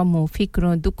परेशानियों गमों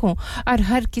फिक्रों दुखों और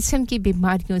हर किस्म की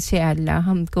बीमारियों से अल्लाह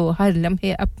हमको हर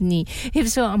लम्हे अपनी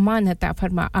हिफ्ज़ व अमान अता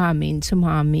फरमा आमीन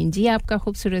सुमा आमीन जी आपका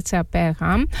खूबसूरत सा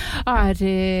पैगाम और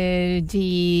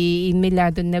जी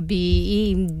मिलादुन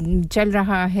नबी चल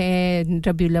रहा है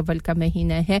रबीउल अव्वल का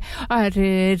महीना है और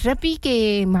रबी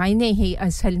के मायने ही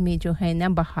असल में जो है ना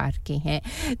बहार के हैं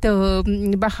तो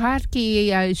बहार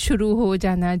की शुरू हो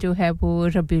जाना जो है वो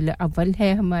रबीउल अव्वल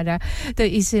है हमारा तो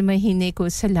इस महीने को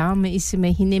सलाम इस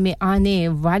महीने में आने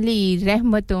वाली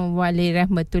रहमतों वाले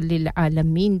रहमतुल लिल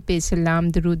आलमीन पे सलाम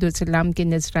दरूद व सलाम के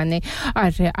नजराने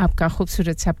और आपका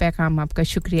खूबसूरत सा पैगाम आपका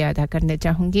शुक्रिया अदा करना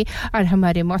चाहूंगी और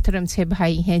हमारे मोहतरम से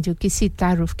भाई हैं जो किसी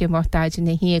तारुफ के मोहताज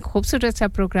नहीं एक खूबसूरत सा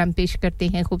प्रोग्राम पेश करते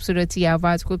हैं खूबसूरत सी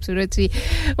आवाज खूबसूरत सी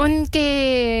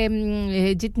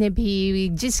उनके जितने भी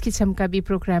जिस किस्म का भी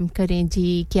प्रोग्राम करें जी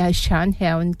क्या शान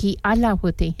है उनकी आला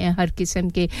होते हैं हर किस्म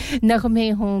के नगमे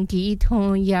हों गीत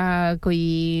हों या कोई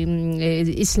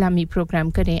इस्लामी प्रोग्राम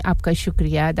करें आपका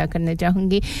शुक्रिया अदा करना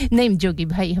चाहूंगी नईम जोगी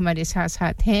भाई हमारे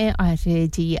साथ हैं और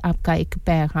जी आपका एक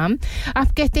पैगाम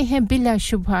आप कहते हैं बिला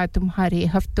शुबहा तुम्हारे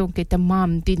हफ्तों के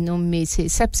तमाम दिनों में से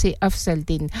सबसे अफजल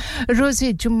दिन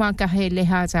रोज़े जुम्मा का है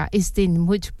लिहाजा इस दिन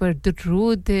मुझ पर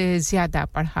दुरूद ज़्यादा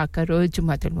पढ़ा करो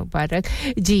जुम्मतुल मुबारक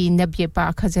जी नबी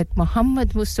पाक हज़रत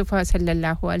मोहम्मद मुस्तफ़ा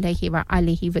सल्लल्लाहु अलैहि व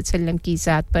आलिहि वसल्लम की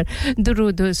ज़ात पर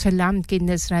दुरूद व सलाम के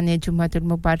नज़राने जुम्मतुल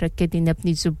मुबारक के दिन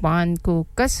अपनी ज़ुबान को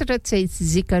कसरत से इस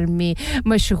ज़िक्र में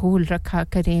मशगूल रखा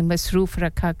करें मसरूफ़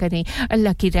रखा करें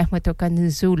अल्लाह की रहमतों का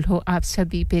नुज़ूल हो आप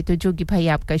सभी पे तो जोगी भाई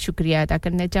आपका शुक्रिया अदा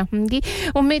करना चाहूँगी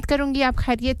उम्मीद करूँगी आप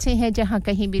खैरियत से हैं जहाँ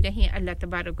कहीं भी रहें अल्लाह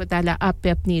तबारक व तआला आप पे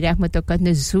अपनी रहमतों का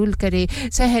नुज़ूल करे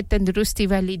सेहत तंदुरुस्ती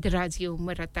वाली दराज़ी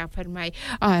उम्र अता फरमाए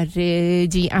और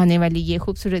जी आने वाली ये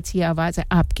खूबसूरत सी आवाज़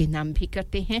आपके नाम भी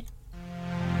करते हैं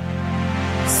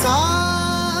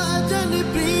साजन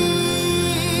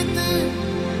प्रीत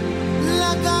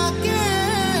लगा के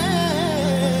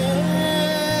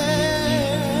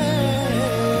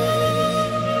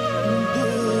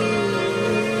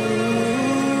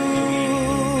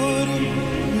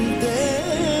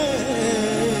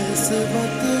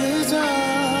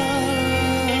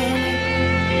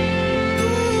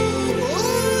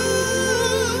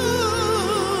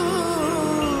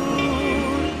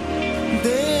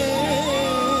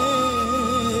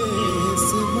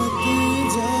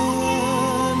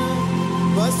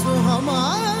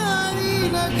हमारी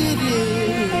नगरी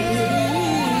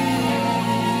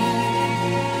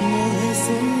मोहे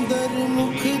सुंदर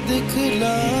मुख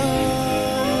दिखला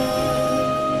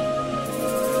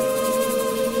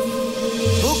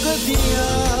वो कदिया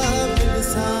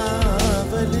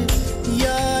बिलसावल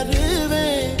यार वे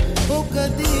वो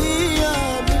कदिया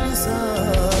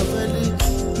बिलसावल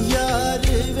यार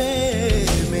वे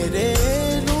मेरे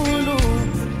लूलू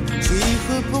चीख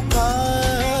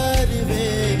पुकार वे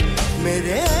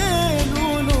मेरे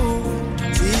लूलू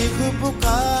चीख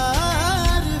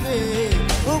पुकार वे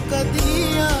ओ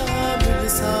कदिया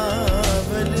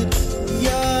बिलसावल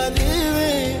यार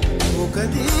वे ओ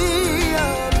कदिया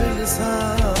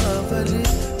बिलसावल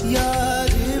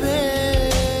यार वे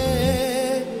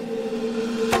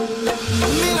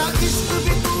मेरा इश्क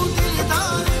भी तू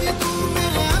दिलदार भी तू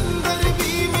मेरे अंदर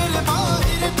भी मेरे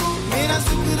बाहर तू मेरा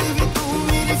जिक्र भी तू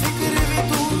मेरी फिक्र भी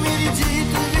तू मेरी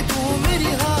जीत भी तू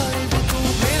मेरी हार भी तू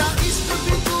मेरा इश्क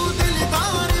भी तू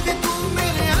दिलदार भी तू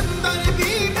मेरे अंदर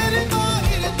भी मेरे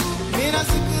बाहर तू मेरा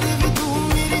जिक्र भी तू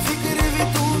मेरी फिक्र भी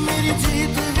तू मेरी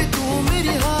जीत भी तू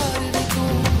मेरी हार भी तू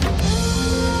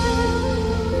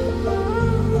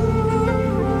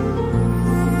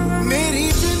मेरी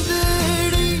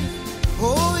जिंदड़ी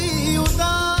होई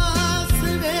उदास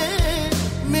वे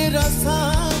मेरा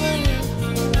सावन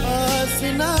आस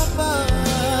ना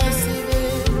पास वे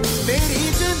मेरी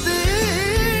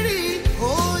जिंदड़ी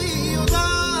होई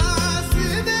उदास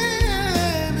वे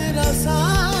मेरा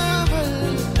सावन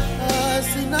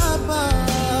आस ना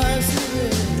पास वे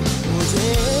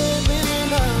मुझे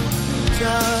मिलना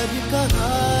चार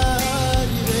कहार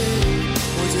वे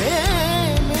मुझे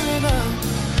मिलना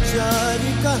चार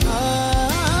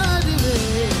कहार वे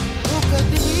वो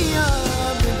कदिया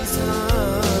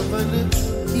बिलसावल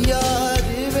यार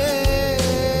वे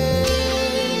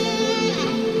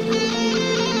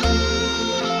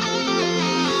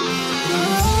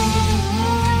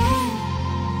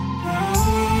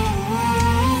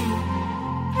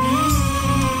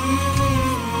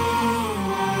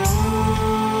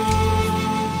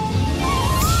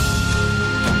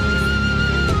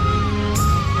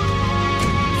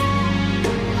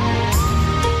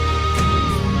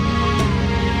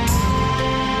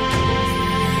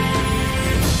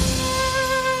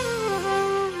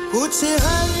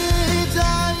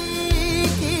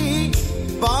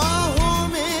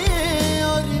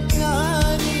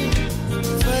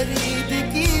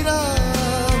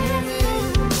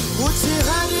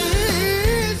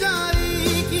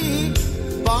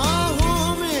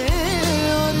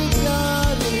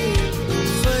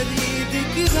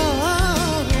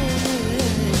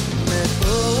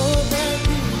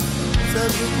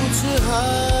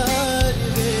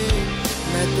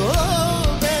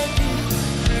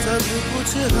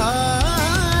कुछ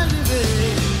हाल वे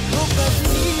हो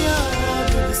कदिया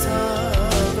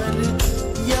सावन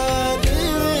यार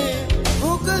वे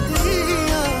हो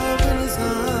कदिया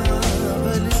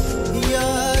सावन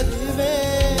यार वे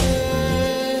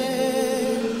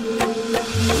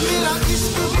मेरा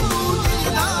इश्क भी तू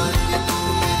दिलदार भी तू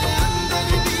मेरे अंदर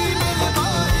भी मेरे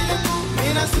बाहर तू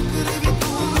मेरा जिक्र भी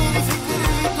तू मेरी फिक्र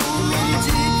भी तू मेरी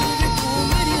जीत भी तू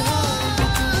मेरी हार भी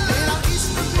तू मेरा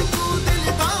इश्क भी तू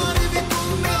दिलदार भी तू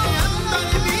मेरे अंदर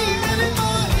भी मेरे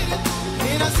बाहर तू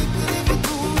मेरा जिक्र भी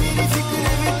तू मेरी फिक्र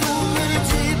भी तू मेरी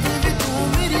जीत भी तू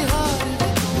मेरी हार भी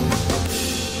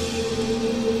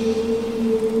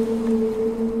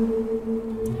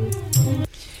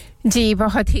जी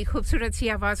बहुत ही खूबसूरत सी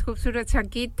आवाज खूबसूरत सा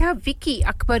गीत था विकी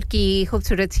अकबर की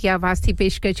खूबसूरत सी आवाज थी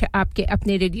पेशकश आपके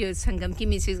अपने रेडियो संगम की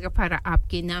मिसेस गफारा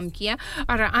आपके नाम किया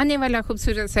और आने वाला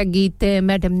खूबसूरत सा गीत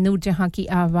मैडम नूर जहां की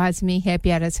आवाज में है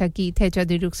प्यारा सा गीत है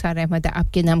चौधरी रुखसार अहमद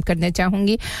आपके नाम करना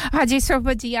चाहूंगी हाजी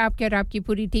सोहबत जी आपके और आपकी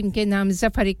पूरी टीम के नाम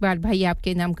जफर इकबाल भाई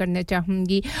आपके नाम करना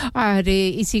चाहूंगी और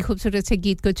इसी खूबसूरत से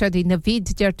गीत को चौधरी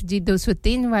नवीद जट जी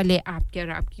 203 वाले आपके और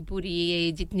आपकी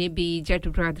पूरी जितने भी जट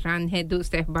ब्रदरान हैं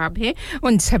दोस्त अहबाब है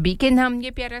उन सभी के नाम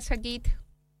ये प्यारा सा गीत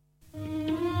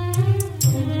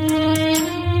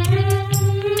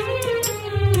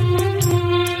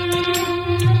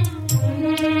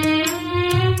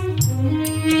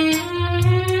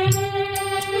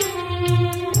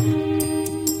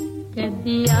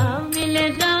कदिया मिले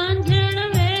जांझण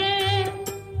में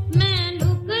मैं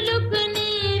लुक लुक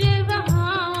नीर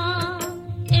वहां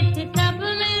इत्थे तब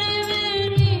मेरे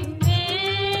वेरी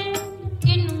में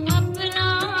किनु अपना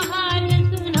हाल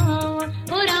सुनावा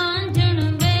उरांझण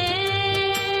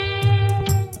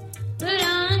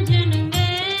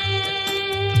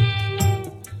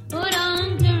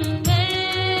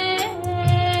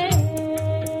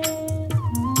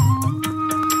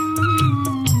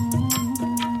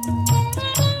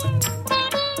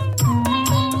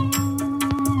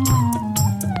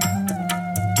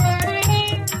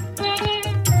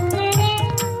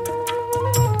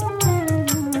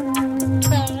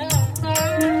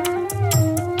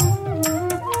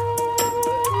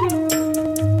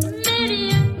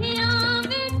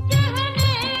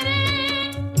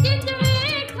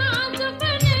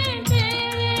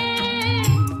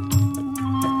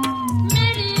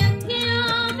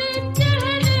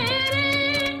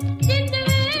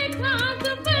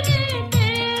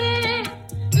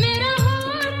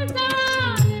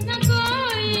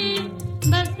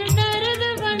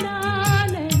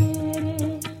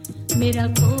मेरा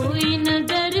कोई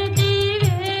नजर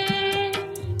दीवे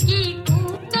की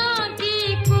कूका की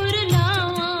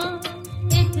कुरलावा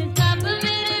इस सब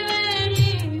मेरे वेरी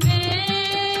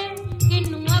में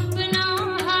किन्नु अपना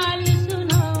हाल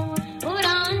सुनाओ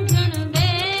उरांझण दे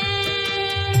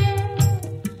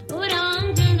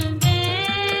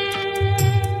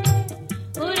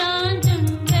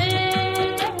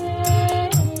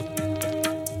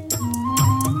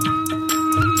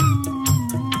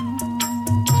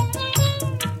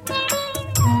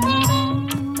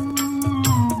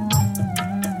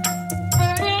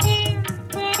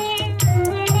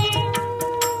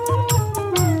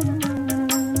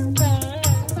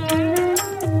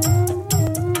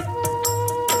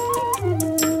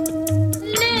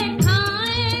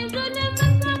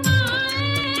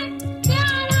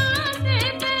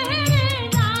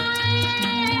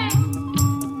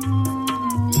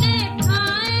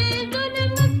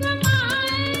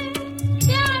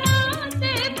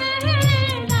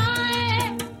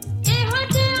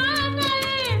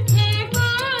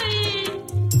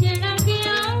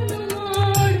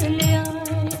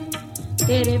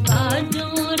तेरे बाजों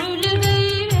रुल गई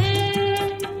रे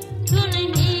सुन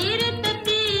नीर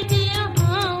तती दिया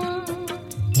हाँ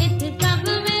इत सब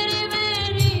मेरे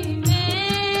वेरी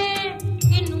में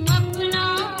किन्नु अपना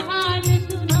हाल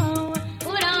सुनाओ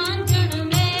उरांझण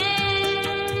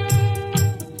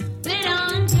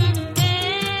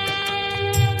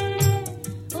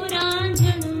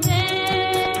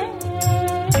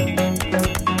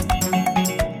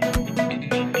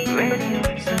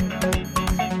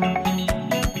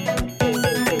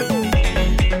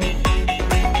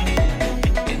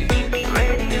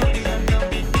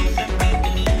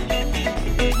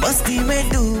मस्ती में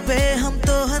डूबे हम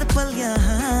तो हर पल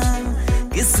यहाँ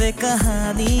किस्से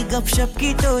कहानी गपशप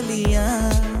की टोलियाँ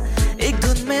एक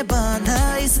धुन में बांधा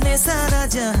इसने सारा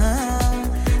जहां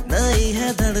नई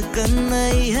है धड़कन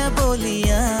नई है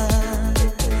बोलियां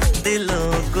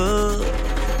दिलों को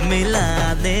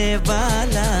मिलाने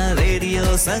वाला रेडियो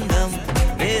संगम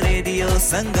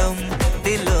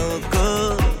दिलों को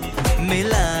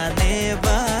मिलाने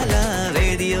वाला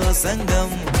रेडियो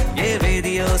संगम ये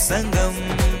रेडियो संगम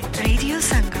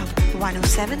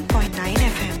 107.9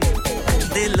 FM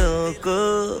दिलों को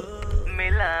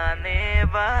मिलाने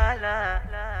वाला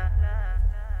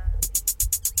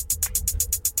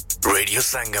Radio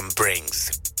Sangam brings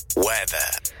weather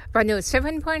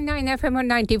 107.9 FM और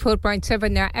 94.7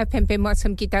 FM पे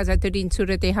मौसम की ताज़ा तरीन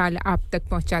सूरत हाल आप तक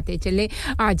पहुंचाते चले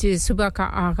आज सुबह का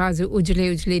आगाज़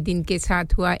उजले दिन के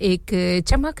साथ हुआ एक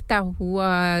चमकता हुआ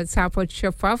साफ और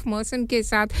शफाफ मौसम के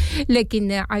साथ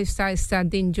लेकिन आहिस्ता-आहिस्ता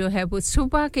दिन जो है वो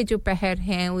सुबह के जो पहर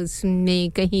हैं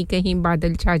उसमें कहीं-कहीं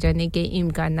बादल छा जाने के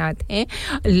इम्कानात हैं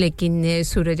लेकिन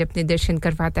सूरज अपने दर्शन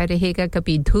करवाता रहेगा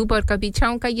कभी धूप और कभी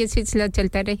छाँव का ये सिलसिला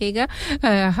चलता रहेगा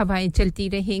हवाएं चलती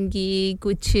रहेंगी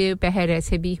कुछ पहर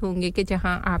ऐसे भी होंगे कि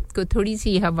जहां आपको थोड़ी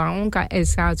सी हवाओं का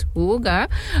एहसास होगा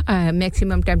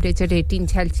मैक्सिमम टेंपरेचर 18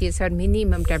 सेल्सियस और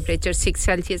मिनिमम टेंपरेचर 6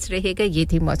 सेल्सियस रहेगा ये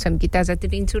थी मौसम की ताजा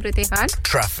तरीन सूरत हाल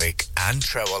Traffic and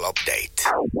travel update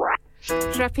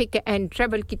traffic and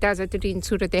travel की ताज़ा तरीन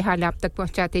सूरत हाल आप तक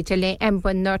पहुंचाते चलें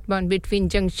M1 northbound between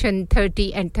junction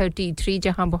 30 and 33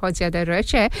 जहां बहुत ज़्यादा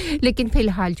रश है लेकिन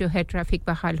फिलहाल जो है ट्रैफिक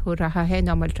बहाल हो रहा है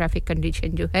नॉर्मल ट्रैफिक कंडीशन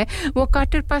जो है वो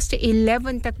क्वार्टर पास्ट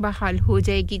 11 तक बहाल हो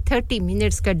जाएगी 30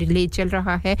 मिनट्स का डिले चल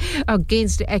रहा है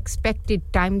अगेंस्ट एक्सपेक्टेड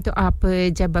टाइम तो आप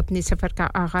जब अपने सफ़र का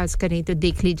आगाज़ करें तो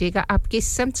देख लीजिएगा आप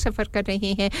किस समत सफ़र कर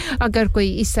रहे हैं अगर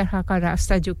कोई इस तरह का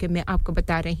रास्ता जो कि मैं आपको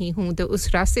बता रही हूं तो उस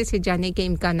रास्ते से जाने के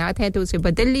इम्कानात हैं तो उसे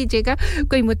बदल लीजिएगा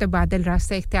कोई मुतबादल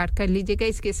रास्ता इख्तियार कर लीजिएगा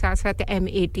इसके साथ-साथ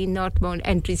M18 northbound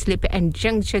entry slip and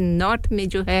junction north में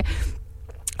जो है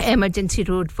इमरजेंसी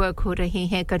रोड वर्क हो रहे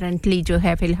हैं करंटली जो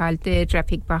है फिलहाल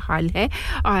ट्रैफिक बहाल है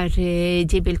और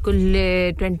जी बिल्कुल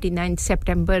 29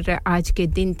 सितंबर आज के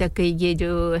दिन तक ये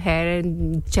जो है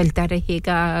चलता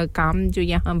रहेगा काम जो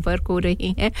यहां वर्क हो रहे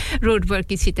हैं रोड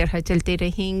वर्क इसी तरह चलते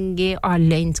रहेंगे और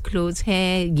लेन्स क्लोज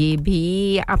हैं ये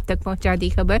भी आप तक पहुंचा दी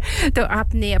खबर तो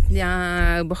आपने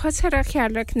अपना बहुत सारा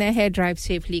ख्याल रखना है ड्राइव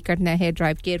सेफली करना है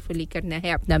ड्राइव केयरफुली करना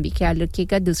है अपना भी ख्याल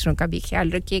रखिएगा दूसरों का भी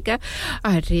ख्याल रखिएगा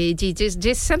और जी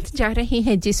जिस समत जा रहे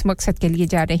हैं जिस मकसद के लिए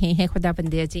जा रहे हैं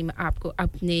खुदाबंद अजीम आपको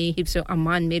अपने हिफ्ज़ व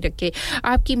अमान में रखे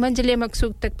आपकी मंजिल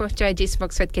मकसूद तक पहुंचाए जिस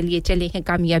मकसद के लिए चले हैं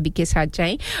कामयाबी के साथ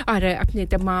जाएं और अपने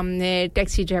तमाम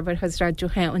टैक्सी ड्राइवर हजरात जो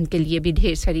हैं उनके लिए भी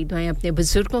ढेर सारी दुआएं अपने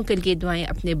बुजुर्गों के लिए दुआएं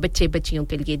अपने बच्चे बच्चियों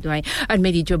के लिए दुआएं और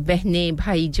मेरी जो बहनें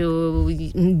भाई जो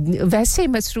वैसे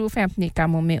मसरूफ हैं अपने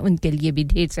कामों में उनके लिए भी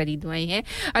ढेर सारी दुआएं हैं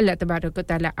अल्लाह तबारक व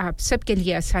तआला आप सब के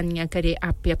लिए आसानियां करे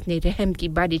आप पे अपने रहम की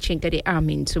बारिशें करे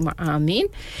आमीन सुमा आमीन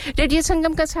रेडियो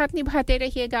संगम का साथ निभाते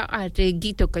रहिएगा और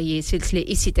गीतों का ये सिलसिले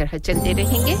इसी तरह चलते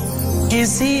रहेंगे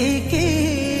किसी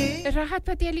की राहत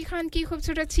फतेह अली खान की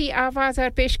खूबसूरत सी आवाज और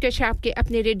पेशकश आपके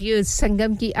अपने रेडियो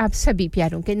संगम की आप सभी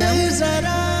प्यारों के नाम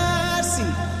जरा सी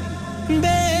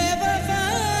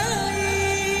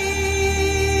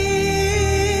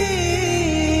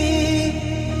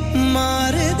बेवफाई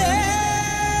मार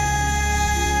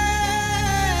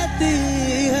देती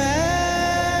है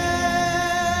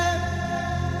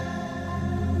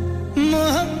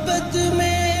मोहब्बत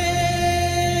में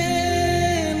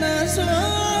न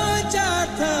सोचा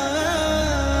था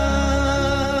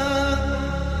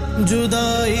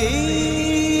जुदाई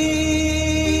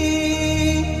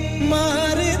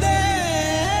मार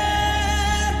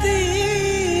देती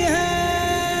है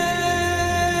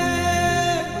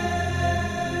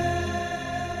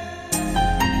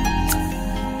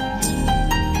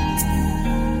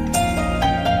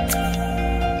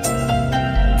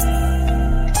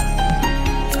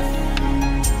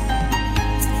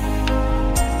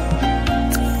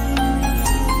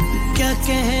क्या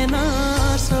कहना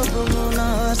सब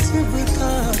मुनासिब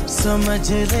था समझ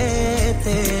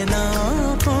लेते ना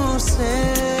आँखों से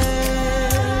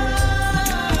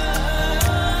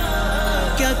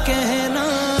क्या कहना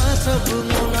सब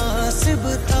मुनासिब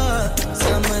था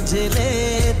समझ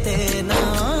लेते ना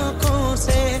आँखों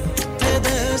से थे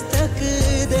दस्तक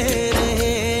दे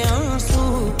रहे आंसू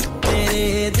तेरे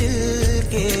दिल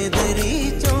के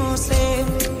दरीचों से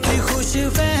थी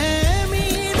खुशफहमी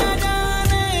न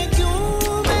जाने क्यों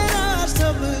मेरा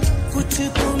सब कुछ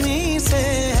तुम्हीं से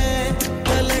है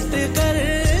पलट कर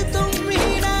तुम ही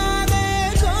ना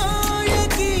देखो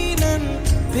यकीनन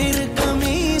फिर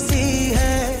कमी सी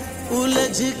है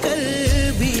उलझ कर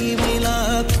भी मिला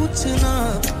कुछ ना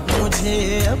मुझे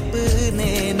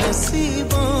अपने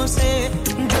नसीबों से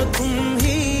जो तुम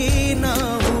ही ना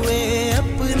हुए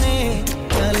अपने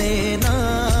चले ना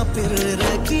फिर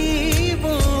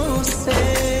रकीबों से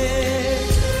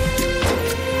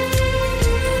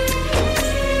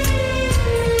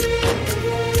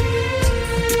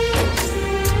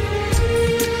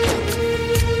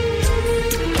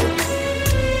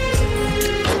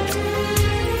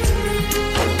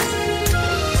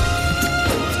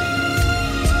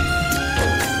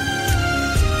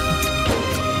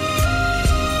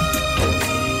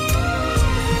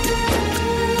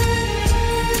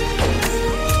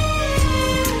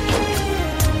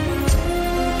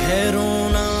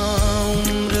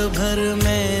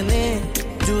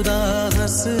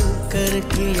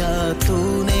किया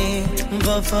तूने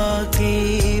वफा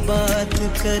की बात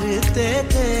करते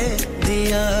थे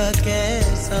दिया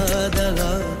कैसा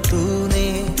दगा तूने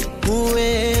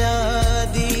हुए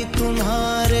आदि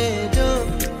तुम्हारे जो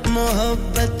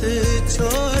मोहब्बत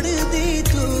छोड़ दी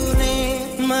तूने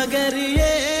मगर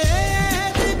ये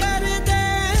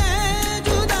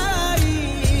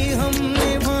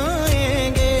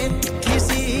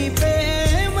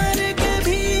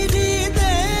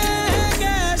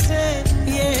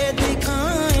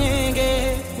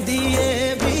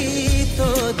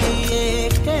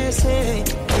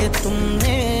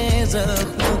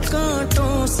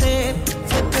कांटों से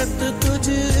फकत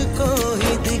तुझको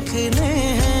ही दिखने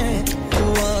हैं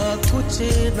हुआ कुछ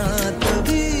ना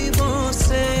तबीबों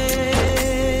से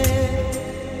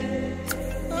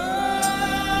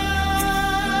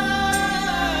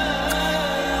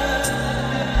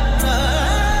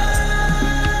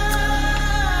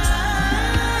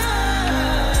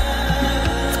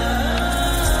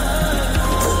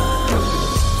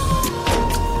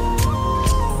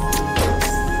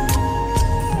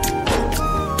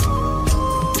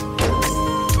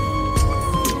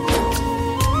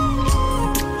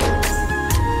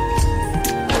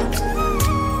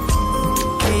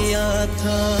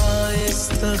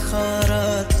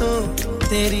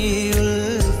तेरी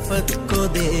उल्फत को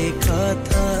देखा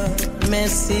था मैं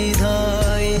सीधा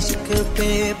इश्क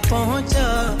पे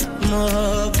पहुंचा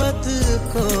मोहब्बत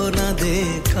को न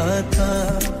देखा था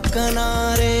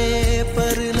किनारे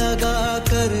पर लगा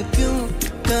कर क्यों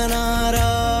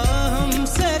किनारा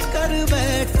हमसे कर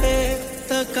बैठे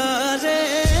तकाजे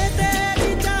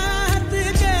तेरी जात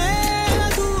के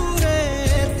अधूरे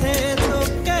थे तो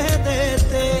कह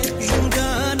देते यूं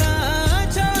जाना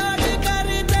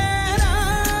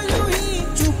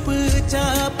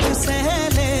चाप सह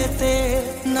लेते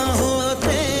न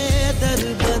होते दर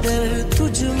बदर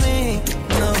तुझ में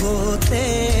न होते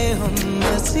हम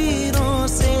नसीरों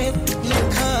से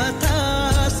लिखा था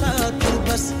साथ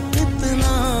बस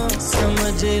इतना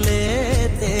समझ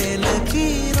लेते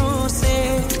लकीरों से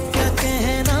क्या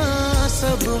कहना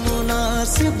सब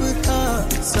मुनासिब था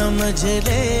समझ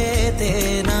लेते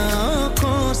ना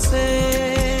आँखों से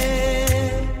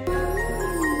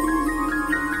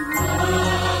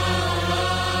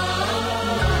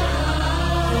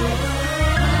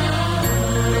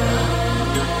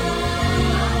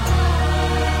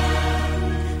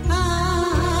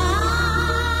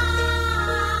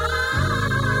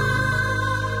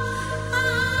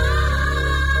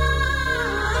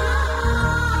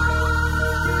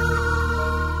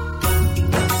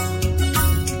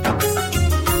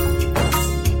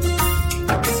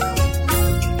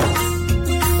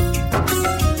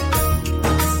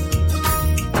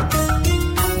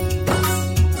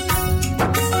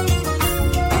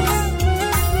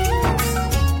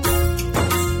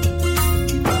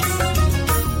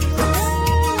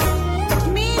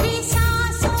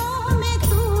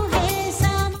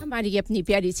हमारी अपनी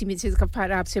प्यारी सी मिसेस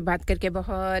गफ्फार आपसे बात करके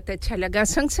बहुत अच्छा लगा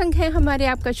संग है हमारे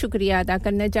आपका शुक्रिया अदा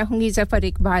करना चाहूंगी Zafar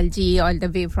Iqbal ji all the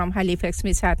way from Halifax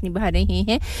में साथ निभा रहे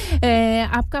हैं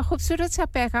आपका खूबसूरत सा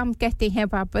पैगाम कहते हैं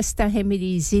वाबस्ता है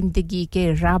मेरी जिंदगी के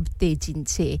राब्ते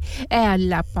जिनसे ए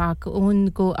अल्लाह पाक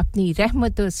उनको अपनी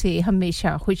रहमतों से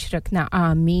हमेशा खुश रखना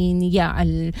आमीन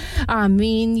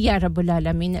या रब्बुल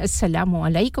आलमीन अस्सलामु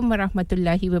अलैकुम व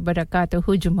रहमतुल्लाहि व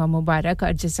बरकातहू जुमा मुबारक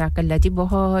और जज़ाकल्लाह जी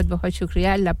बहुत बहुत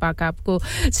शुक्रिया अल्लाह पाक आपको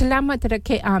सलामत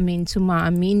रखे आमीन सुमा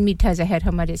आमीन मीठा जहर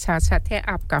हमारे साथ-साथ है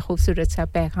आपका खूबसूरत सा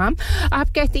पैगाम आप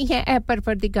कहती हैं ऐ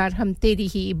परवरदिगार हम तेरी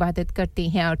ही इबादत करते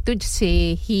हैं और तुझसे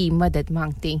ही मदद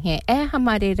मांगते हैं ऐ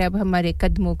हमारे रब हमारे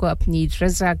कदमों को अपनी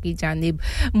रज़ा की जानिब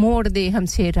मोड़ दे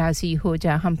हमसे राजी हो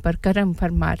जा हम पर करम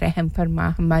फरमा रहम फरमा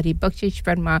हमारी बख्शिश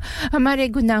फरमा हमारे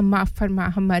गुनाह माफ फरमा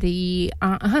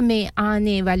हमें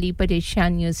आने वाली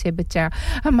परेशानियों से बचा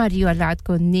हमारी औलाद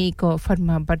को नेक और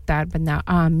फरमा बरदार बना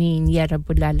आमीन या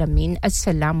रब्बुल आलमीन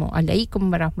अस्सलामु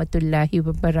अलैकुम व रहमतुल्लाहि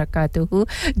व बरकातहू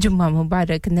जुम्मा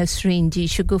मुबारक नसरीन जी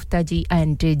शगुफ्ता जी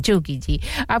एंड जोगी जी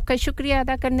आपका शुक्रिया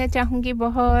अदा करना चाहूंगी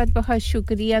बहुत बहुत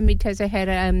शुक्रिया मीठा जहर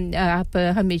आप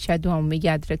हमेशा दुआओं में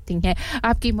याद रखती हैं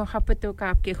आपकी मोहब्बतों का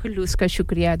आपके खुलूस का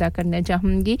शुक्रिया अदा करना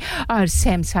चाहूंगी और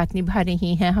सैम साथ निभा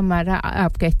रही हैं हमारा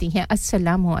आप कहती हैं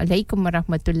अस्सलामु अलैकुम व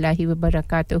रहमतुल्लाहि व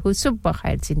बरकातहू सुबह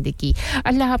खैर जिंदगी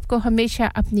अल्लाह आपको हमेशा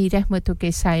अपनी रहमतों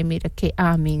के साए में रखे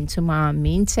आमीन आमीन सुमा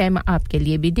आमीन सैम आपके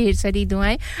लिए भी ढेर सारी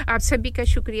दुआएं आप सभी का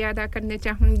शुक्रिया अदा करना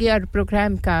चाहूंगी और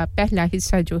प्रोग्राम का पहला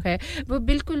हिस्सा जो है वो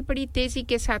बिल्कुल बड़ी तेजी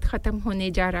के साथ खत्म होने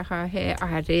जा रहा है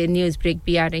और न्यूज़ ब्रेक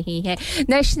भी आ रही है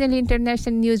नेशनल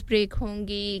इंटरनेशनल न्यूज़ ब्रेक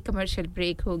होंगी कमर्शियल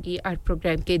ब्रेक होगी और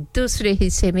प्रोग्राम के दूसरे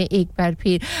हिस्से में एक बार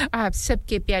फिर आप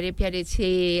सबके प्यारे-प्यारे से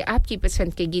आपकी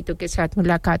पसंद के गीतों के साथ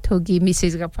मुलाकात होगी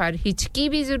मिसेस गफार हिचकी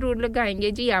भी जरूर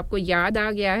लगाएंगे जी आपको याद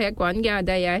आ गया है कौन याद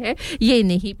आया है ये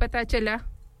नहीं पता चला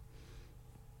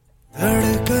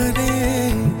धड़कने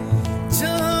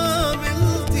जहाँ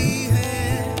मिलती है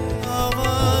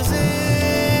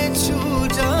आवाजें छू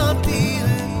जाती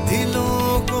है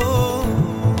दिलों को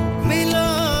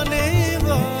मिलाने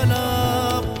वाला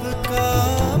आपका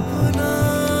अपना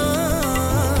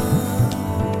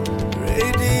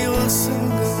रेडियो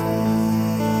संगम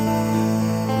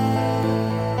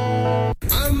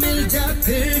मिल जा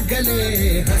फिर गले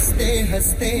हंसते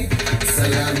हंसते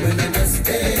सलाम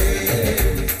नमस्ते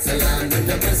सलाम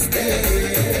नमस्ते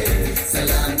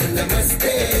सलाम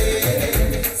नमस्ते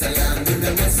सलाम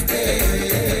नमस्ते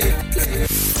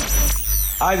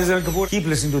Hi, this is Roy Kapoor. Keep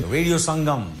listening to Radio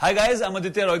Sangam. Hi guys, I'm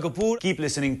Aditya Roy Kapoor. Keep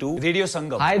listening to Radio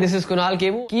Sangam. Hi, this is Kunal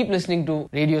Kebu. Keep listening to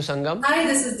Radio Sangam. Hi,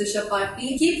 this is Disha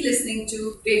Patni. Keep listening to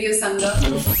Radio Sangam.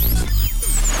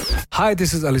 Hi,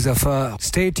 this is Ali Zafar.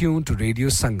 Stay tuned to Radio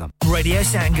Sangam. Radio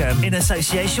Sangam in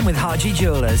association with Haji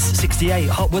Jewellers, 68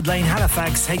 Hotwood Lane,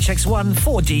 Halifax, HX1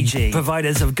 4DG.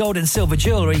 Providers of gold and silver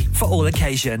jewellery for all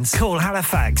occasions. Call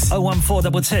Halifax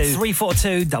 01422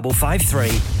 342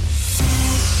 553.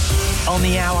 On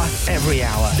the hour, every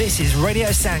hour. This is Radio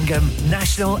Sangam,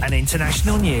 national and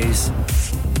international news.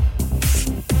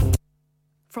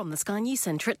 From the Sky News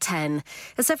Centre at 10.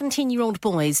 A 17-year-old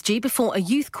boy is due before a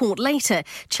youth court later,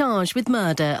 charged with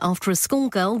murder after a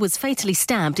schoolgirl was fatally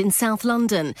stabbed in South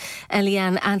London.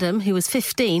 Eliane Adam, who was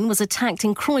 15, was attacked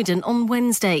in Croydon on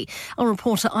Wednesday. Our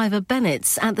reporter Ivor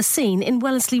Bennett's at the scene in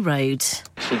Wellesley Road.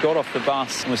 She got off the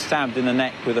bus and was stabbed in the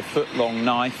neck with a foot-long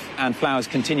knife, and flowers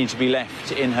continue to be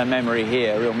left in her memory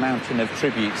here, a real mountain of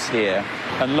tributes here.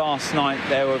 And last night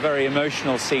there were very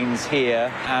emotional scenes here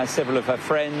as several of her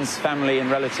friends, family and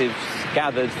relatives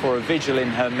gathered for a vigil in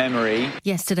her memory.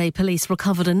 Yesterday, police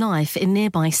recovered a knife in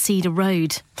nearby Cedar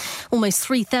Road. Almost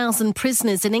 3,000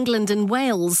 prisoners in England and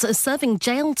Wales are serving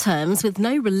jail terms with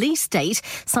no release date,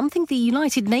 something the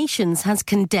United Nations has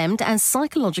condemned as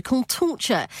psychological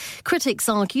torture. Critics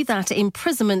argue that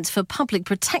imprisonment for public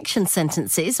protection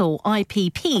sentences, or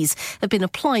IPPs, have been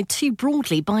applied too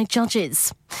broadly by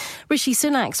judges. Rishi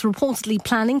Sunak's reportedly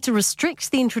planning to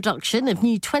restrict the introduction of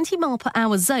new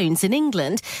 20-mile-per-hour zones in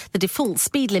England. The default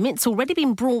speed limit's already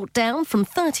been brought down from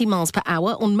 30 miles per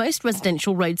hour on most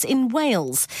residential roads in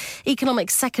Wales.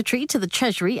 Economic Secretary to the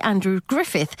Treasury, Andrew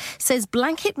Griffith, says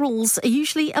blanket rules are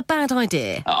usually a bad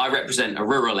idea. I represent a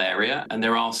rural area, and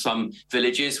there are some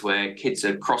villages where kids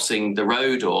are crossing the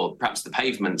road, or perhaps the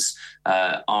pavements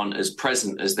aren't as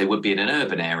present as they would be in an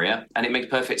urban area, and it makes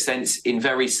perfect sense in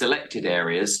very selected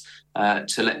areas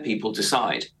to let people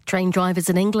decide. Train drivers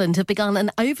in England have begun an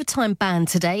overtime ban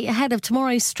today ahead of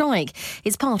tomorrow's strike.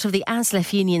 It's part of the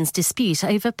ASLEF union's dispute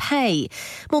over pay.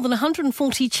 More than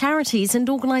 140 charities and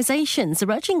organisations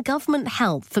are urging government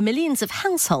help for millions of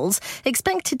households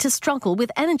expected to struggle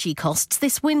with energy costs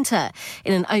this winter.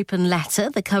 In an open letter,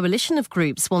 the coalition of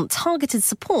groups want targeted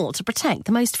support to protect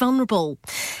the most vulnerable.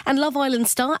 And Love Island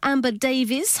star Amber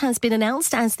Davies has been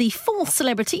announced as the fourth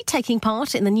celebrity taking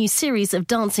part in the new series of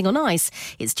Dancing on Ice.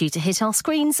 It's due to hit our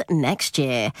screens next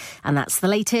year. And that's the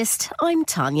latest. I'm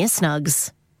Tanya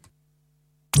Snuggs.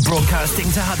 Broadcasting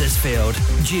to Huddersfield,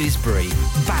 Dewsbury,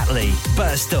 Batley,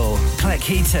 Birstall,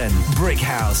 Cleckheaton,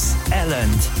 Brickhouse,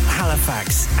 Elland,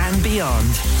 Halifax and beyond.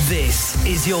 This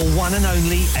is your one and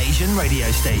only Asian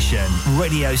radio station.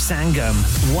 Radio Sangam,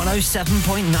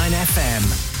 107.9 FM.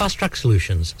 Fast Track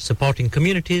Solutions, supporting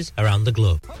communities around the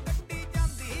globe.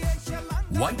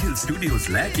 White Hill Studios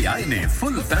लेके आए ने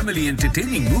full family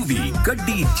entertaining movie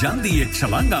गड्डी जांदी एक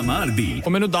छलांगा मार दी। ओ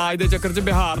मेनू दाज दे चक्कर च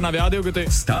बिहार ना ब्याह दियो किते।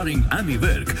 Starring Amy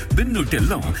Virk, Binnu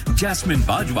टिल्लों, Jasmine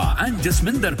Bajwa and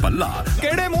Jasminder Palla.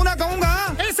 केड़े मुंह ना कहूंगा?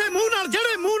 ऐसे मुंह नाल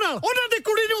जेड़े मुंह नाल ओना दी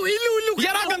कुड़ी नु इल्लू इल्लू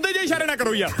यारा गंदे जे इशारे ना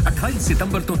करो यार। 28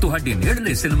 सितंबर तो तुहाडे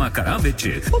नेड़ले सिनेमा घरां विच।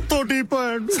 ओ तोडी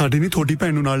भैन। साडी नहीं थोड़ी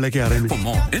भैन नु नाल लेके आ रहे ने। For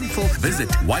more info visit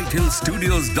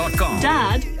whitehillstudios.com.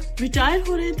 Dad retire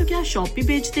हो रहे हैं तो क्या शॉप भी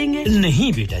बेच देंगे?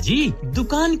 नहीं बेटा जी,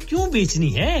 दुकान क्यों बेचनी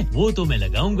है? वो तो मैं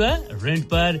लगाऊंगा रेंट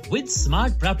पर with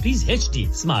smart properties HD.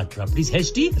 Smart properties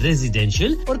HD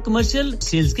residential और कमर्शियल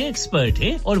सेल्स के एक्सपर्ट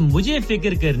हैं और मुझे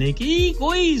फिक्र करने की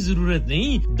कोई जरूरत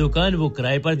नहीं। दुकान वो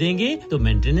किराए पर देंगे तो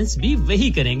मेंटेनेंस भी वही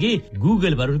करेंगे।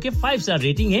 गूगल पर उनके 5 स्टार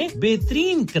रेटिंग है,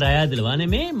 बेहतरीन किराया दिलवाने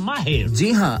में माहिर।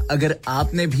 जी हां, अगर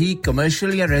आपने भी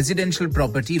कमर्शियल या रेजिडेंशियल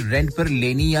प्रॉपर्टी रेंट पर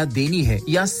लेनी या देनी है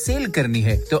या सेल करनी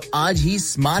है तो आज ही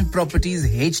स्मार्ट प्रॉपर्टीज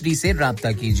एचडी से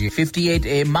राब्ता कीजिए।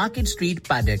 58A market street,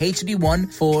 Paddock,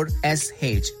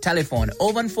 HD14SH। Telephone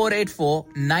 01484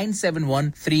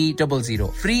 971 300।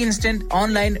 Free instant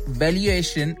online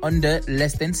valuation under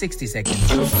less than 60 seconds.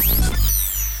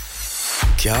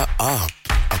 क्या आप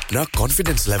अपना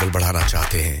कॉन्फिडेंस लेवल बढ़ाना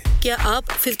चाहते हैं? क्या आप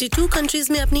 52 कंट्रीज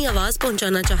में अपनी आवाज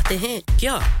पहुंचाना चाहते हैं?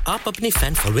 क्या आप अपनी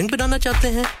फैन फॉलोइंग बनाना चाहते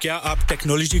हैं? क्या आप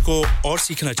टेक्नोलॉजी को और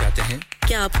सीखना चाहते हैं?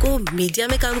 क्या आपको मीडिया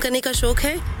में काम करने का शौक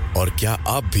है? और क्या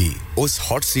आप भी उस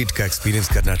हॉट सीट का एक्सपीरियंस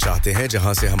करना चाहते हैं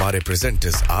जहां से हमारे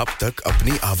प्रेजेंटर्स आप तक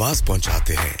अपनी आवाज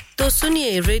पहुंचाते हैं? तो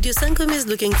सुनिए, radio Sangam is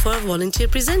looking for volunteer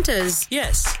presenters.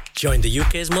 Yes, join the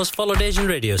UK's most followed Asian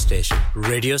radio station,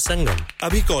 Radio Sangam.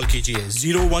 अभी कॉल कीजिए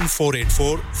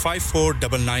 01484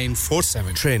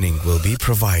 549947. Training will be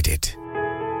provided.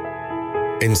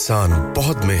 इंसान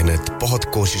बहुत मेहनत, बहुत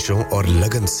कोशिशों और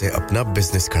लगन से अपना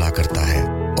बिजनेस खड़ा करता है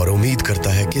और उम्मीद करता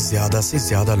है कि ज्यादा से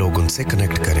ज्यादा लोग उनसे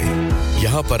कनेक्ट करें।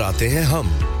 यहाँ पर आते हैं हम,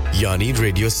 यानी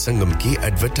रेडियो संगम की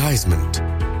एडवर्टाइजमेंट।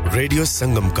 रेडियो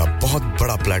संगम का बहुत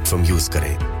बड़ा प्लेटफॉर्म यूज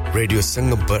करें। रेडियो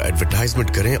संगम पर एडवर्टाइजमेंट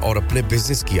करें और अपने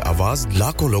बिजनेस की आवाज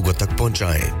लाखों लोगों तक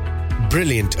पहुंचाएं।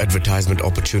 Brilliant advertisement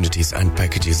opportunities and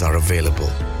packages are available.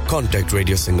 Contact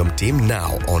Radio Sangam team now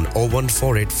on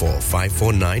 01484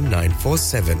 549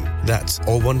 947. That's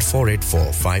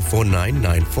 01484 549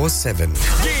 947.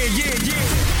 Yeah.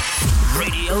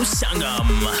 Radio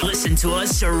Sangam. Listen to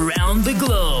us around the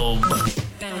globe.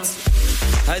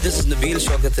 Hi, this is Nabil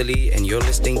Shaukat Ali and you're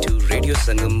listening to Radio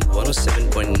Sangam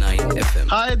 107.9 FM.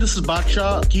 Hi, this is Baksha.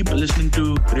 Keep listening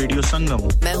to Radio Sangam.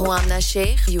 मैं हूँ आमना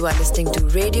Sheikh. You are listening to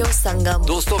Radio Sangam.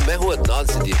 दोस्तों, मैं हूँ अदनान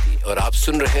सिद्दीकी और आप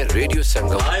सुन रहे हैं radio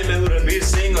संगम। Hi, मैं हूँ रणवीर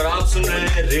सिंह और आप सुन रहे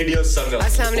हैं रेडियो संगम।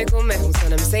 अस्सलाम वालेकुम, मैं हूँ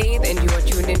सनम Saeed and you are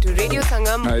tuned into Radio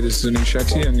Sangam. Hi, this is Zunin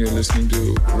Shakti and you're listening to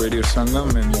Radio Sangam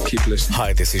and keep listening.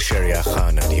 Hi, this is Sharia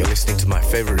Khan and you're listening to my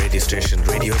favorite radio station,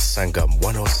 Radio Sangam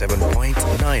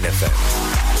 107.9 FM.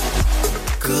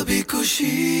 कभी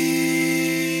खुशी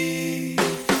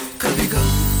कभी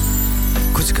गम,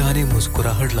 कुछ गाने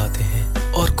मुस्कुराहट लाते हैं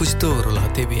और कुछ तो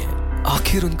रुलाते भी हैं।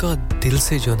 आखिर उनका दिल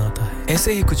से जो नाता है।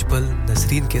 ऐसे ही कुछ पल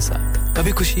नसरीन के साथ,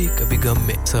 कभी खुशी कभी गम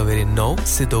में, सवेरे 9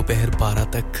 से दोपहर 12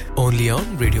 तक, ओनली ऑन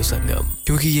रेडियो संगम,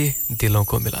 क्योंकि ये दिलों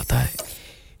को मिलाता है।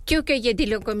 क्योंकि ये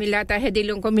दिलों को मिलाता है,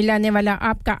 दिलों को मिलाने वाला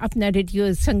आपका अपना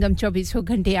रेडियो संगम 24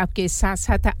 घंटे आपके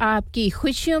साथ-साथ, आपकी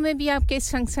खुशियों में भी आपके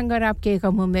संग और आपके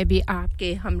गमों में भी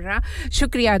आपके हमरा।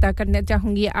 शुक्रिया अदा करना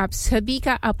चाहूंगी आप सभी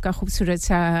का। आपका खूबसूरत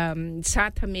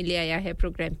साथ हमें ले आया है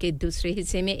प्रोग्राम के दूसरे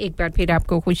हिस्से में। एक बार फिर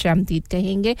आपको खुशामदीद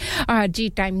कहेंगे। जी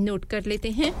टाइम नोट कर लेते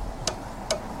हैं।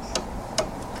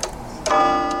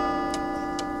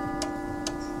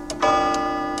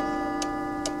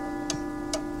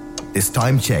 This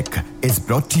time check is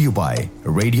brought to you by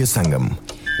Radio Sangam.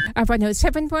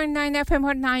 107.9 FM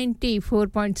और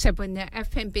 94.7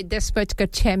 FM पे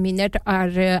 10:06 और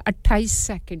 28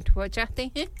 सेकंड हो जाते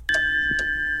हैं।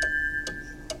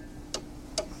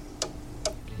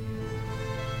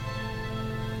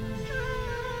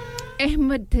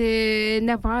 अहमद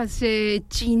नवाज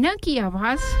चीना की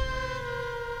आवाज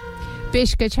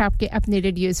पेशकश आपके अपने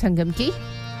रेडियो संगम की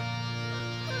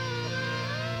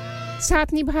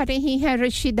साथ निभा रही हैं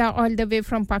Rashida all the way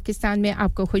from Pakistan में।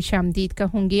 आपको खुशामदीद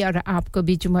कहूंगी और आपको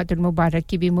भी जुमातुल मुबारक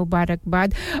की भी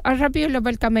मुबारकबाद। और रबीउल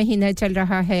अव्वल का महीना चल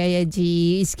रहा है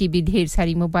जी, इसकी भी ढेर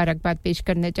सारी मुबारकबाद पेश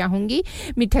करना चाहूंगी।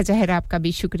 मीठा जहर आपका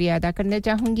भी शुक्रिया अदा करना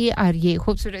चाहूंगी और ये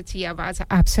खूबसूरत सी आवाज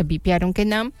आप सभी प्यारों के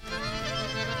नाम।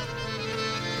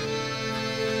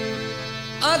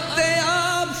 अते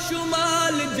आप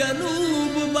शुमाल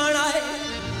जनूब बनाए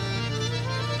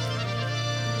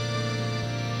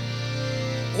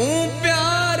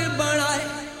प्यार बनाए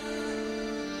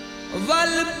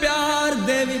वल प्यार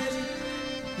दे विच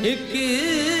एक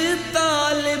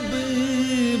तालिब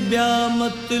ब्या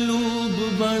मतलूब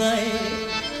बनाए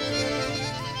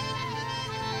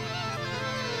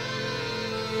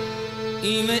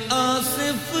इवें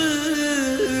आसिफ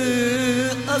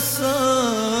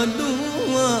असानुआनु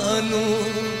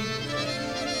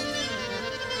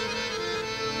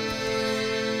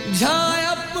झाय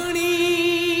अपनी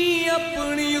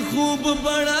खूब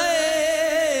बनाए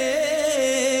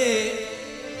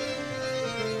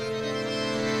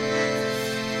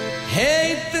है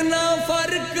इतना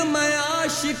फर्क मैं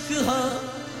आशिक हां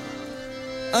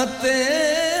अते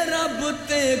रब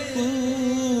ते को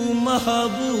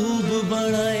महबूब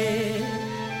बनाए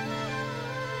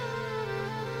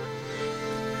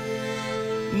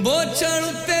बोचण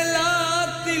ते ला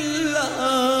तिल्ला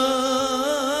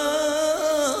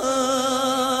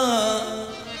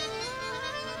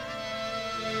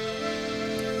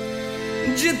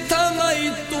जिथा मई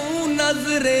तू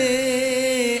नजरे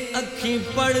अखी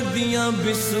पढ़ दियां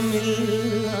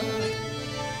बिस्मिल्लाह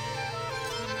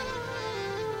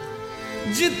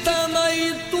जिथा मई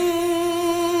तू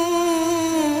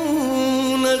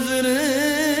नजरे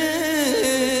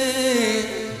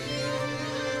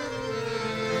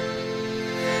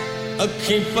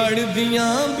अखी पढ़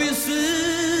दियां बिस्मिल्लाह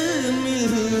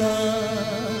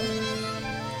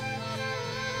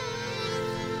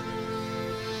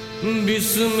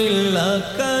बिस्मिल्लाह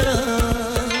करा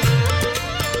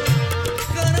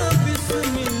करा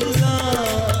बिस्मिल्लाह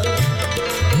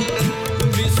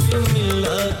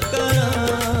बिस्मिल्लाह करा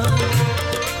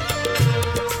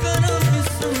करा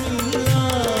बिस्मिल्लाह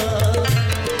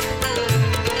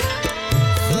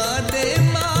सादे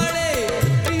माड़े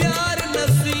यार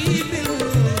नसीब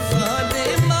सादे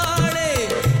माड़े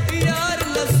यार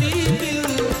नसीब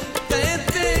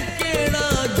कहते केड़ा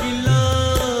गिला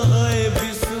है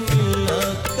बिस्मिल्लाह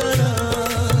करा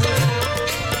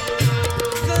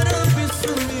करा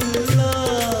बिस्मिल्लाह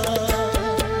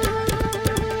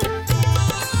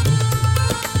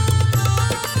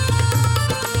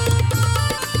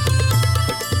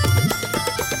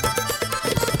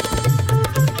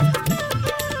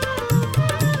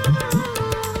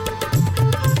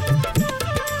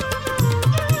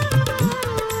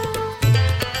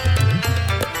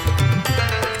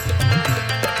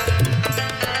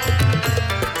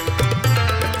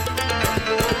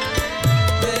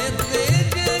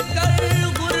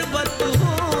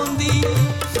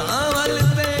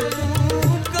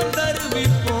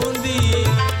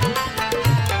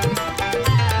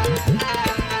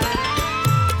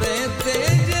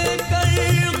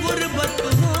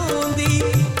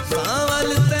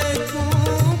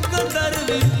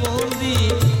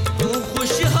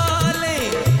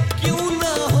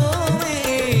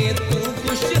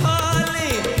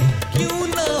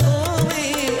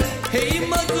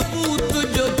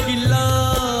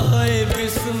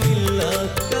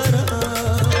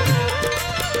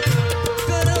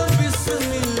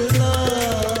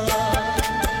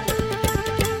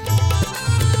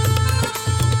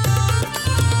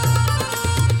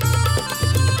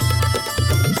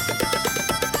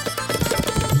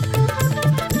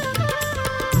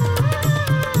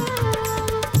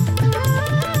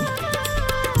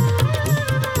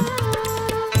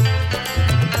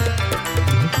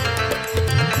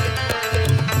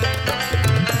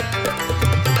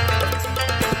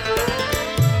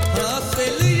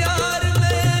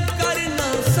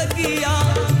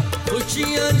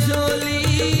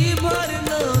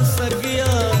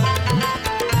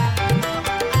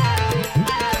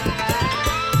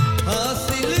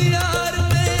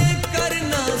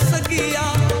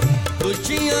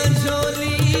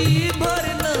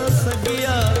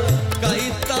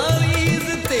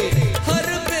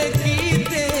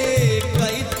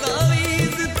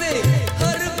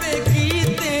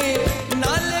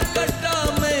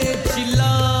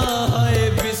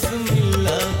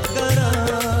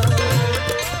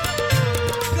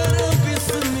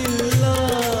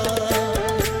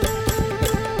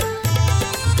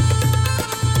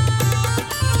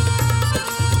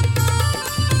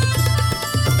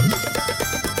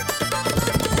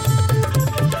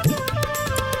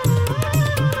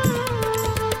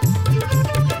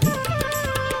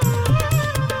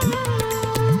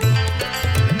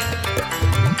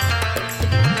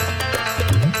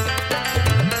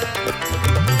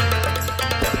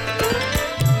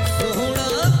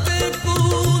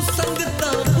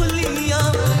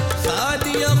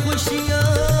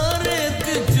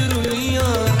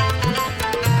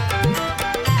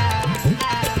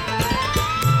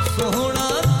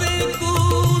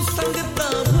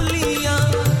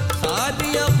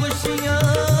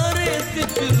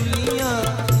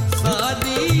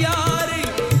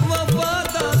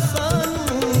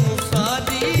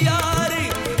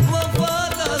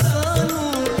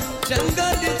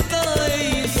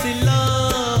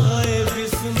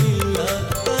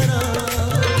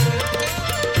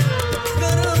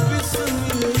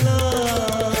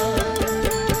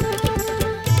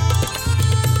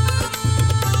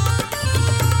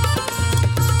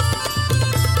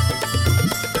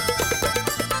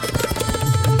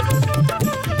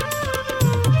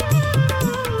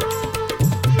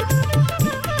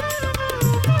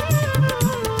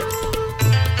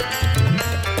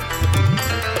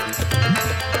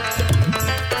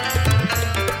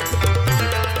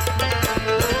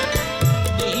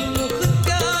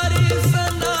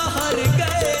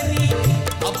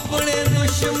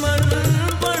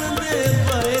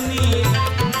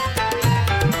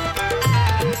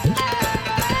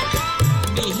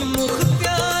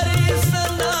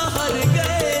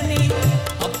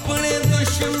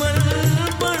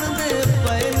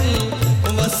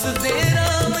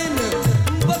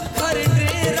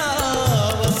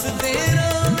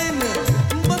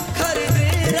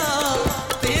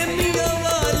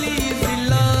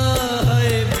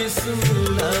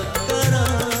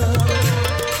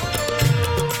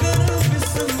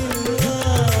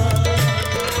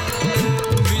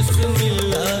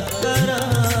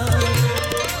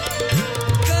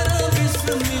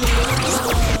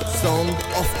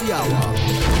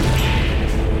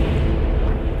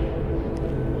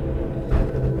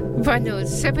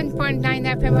 107.9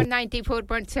 FM और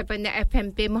 94.7 FM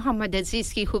पे मोहम्मद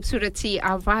अजीज की खूबसूरत सी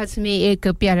आवाज में एक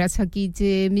प्यारा सा गीत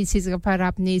मिसेस गफार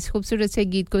आपने इस खूबसूरत से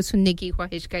गीत को सुनने की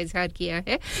ख्वाहिश का इजहार किया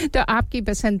है तो आपकी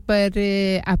पसंद पर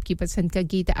आपकी पसंद का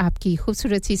गीत आपकी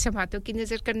खूबसूरत सी समातों की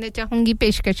नजर करने चाहूंगी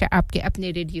पेशकश आपके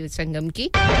अपने रेडियो संगम की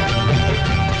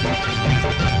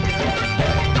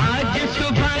आज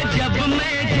सुबह जब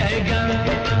मैं जाएगा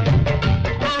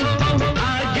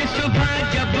आज सुबह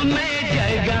जब मैं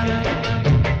जाएगा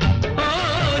ओ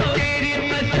तेरी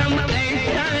कसम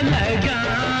ऐसा लगा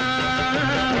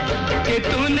कि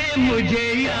तूने मुझे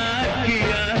याद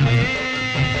किया है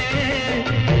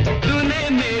तूने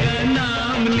मेरा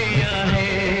नाम लिया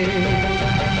है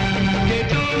कि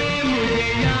तूने मुझे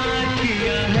याद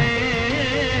किया है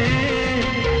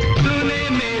तूने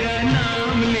मेरा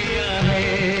नाम लिया है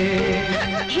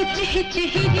हिच हिच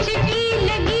हिचकी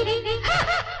लगी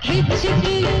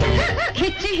हिचकी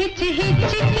हिच हिच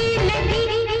हिचकी लगी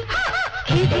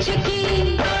हिचकी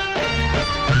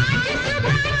आज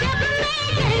सुबह जब मैं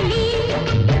जागी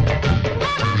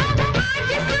आज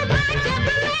सुबह जब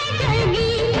मैं जागी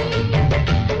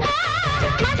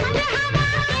मस्त हवा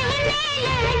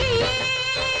कहने लगी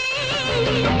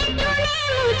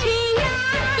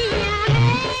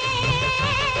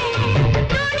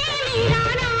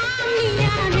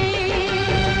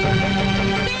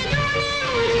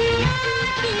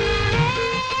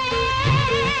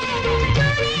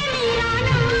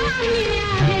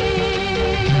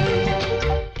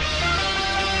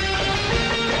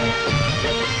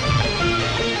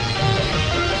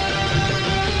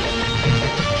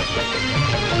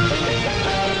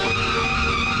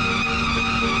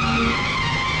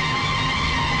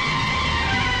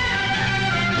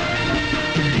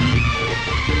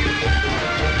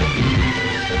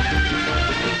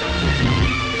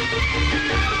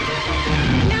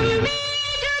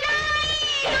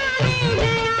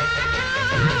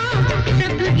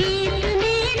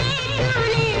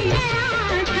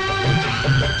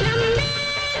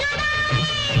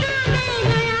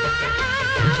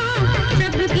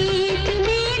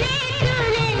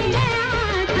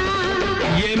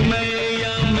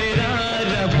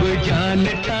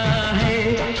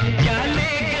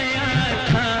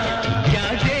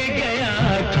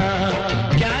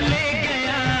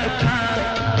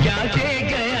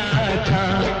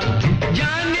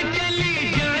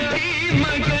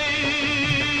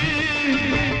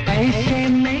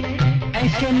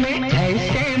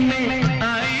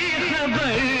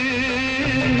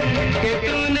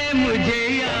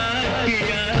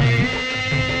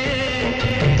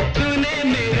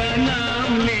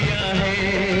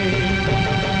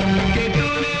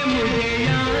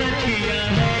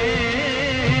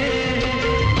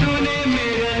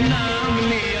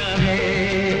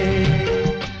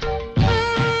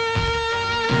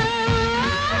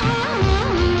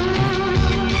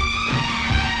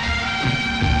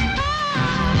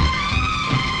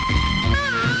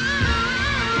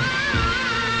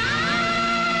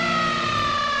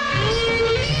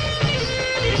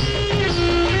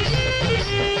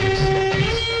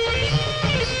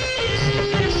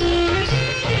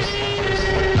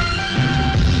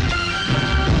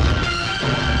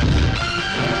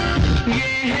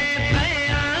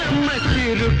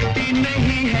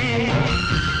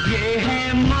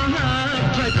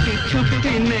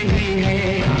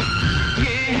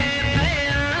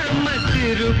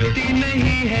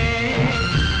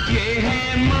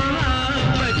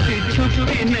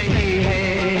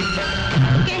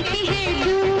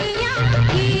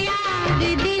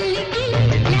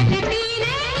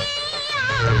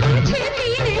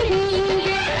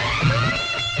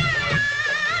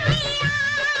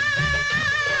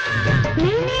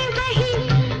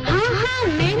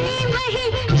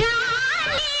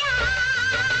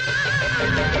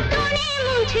तूने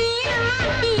मुझे याद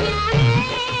किया है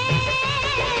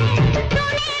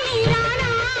तूने मेरा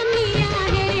नाम लिया है तूने मेरा नाम लिया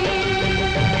है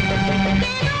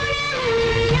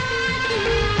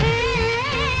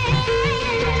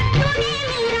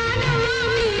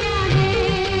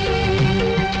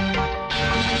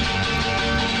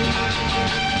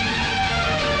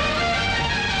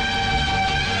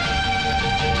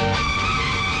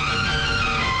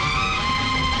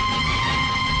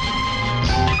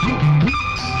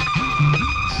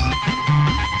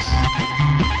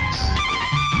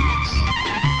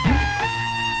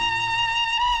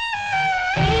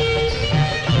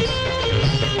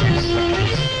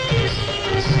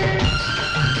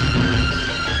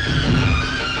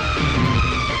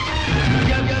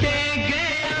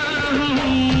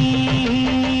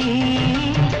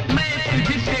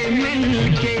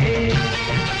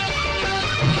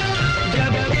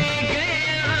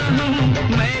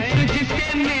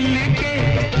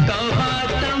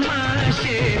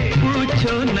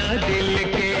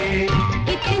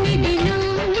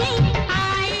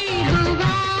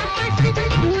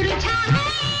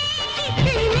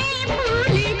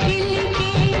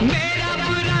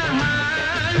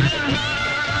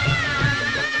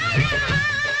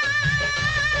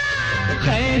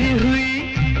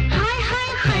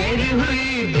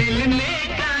कोई दिल ने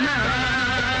कहा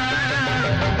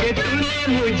कि तूने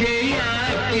मुझे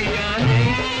याद किया है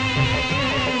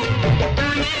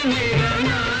तूने मेरा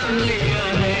नाम लिया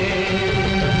है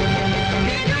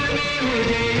कि तूने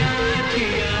मुझे याद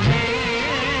किया है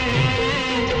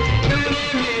तूने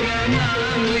मेरा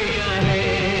नाम लिया है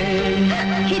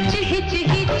हिच हिच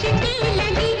हिच की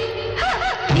लगी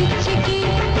हिच की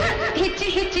हिच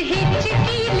हिच हिच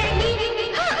की लगी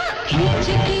हिच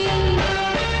की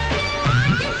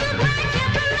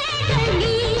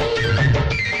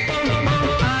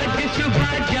आज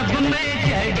सुबह जब मैं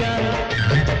जगा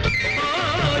ओ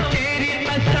तेरी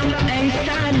कसम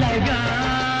ऐसा लगा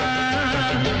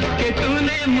कि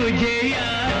तूने मुझे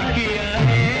याद किया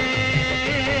है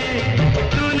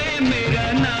तूने मेरा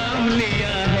नाम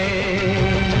लिया है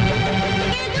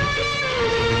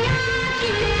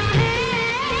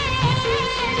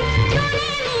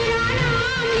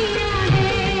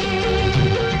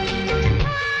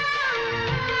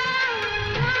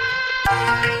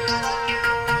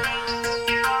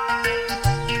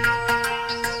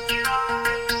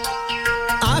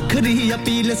आखिरी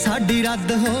अपील साडी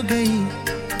रद्द हो गई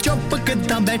चुप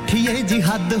किदां बैठीए जी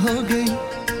हद हो गई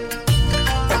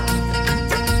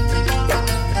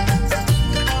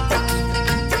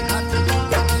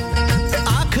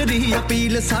आखिरी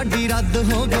अपील साडी रद्द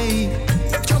हो गई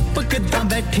चुप किदां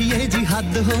बैठीए जी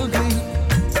हद हो गई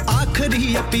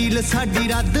आखिरी अपील साडी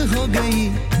रद्द हो गई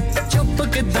चुप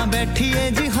किदां बैठीए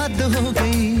जी हद हो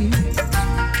गई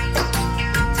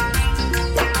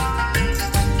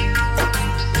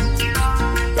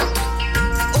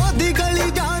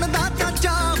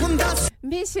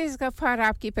मिसेस गफ्फार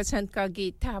आपकी पसंद का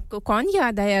गीत था आपको कौन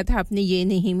याद आया था आपने ये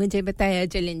नहीं मुझे बताया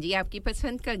चलें जी आपकी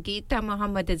पसंद का गीत था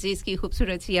मोहम्मद अजीज की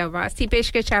खूबसूरत सी आवाज़ थी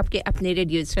पेशकश आपके अपने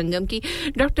रेडियो संगम की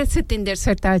डॉक्टर सतिंदर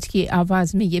सरताज की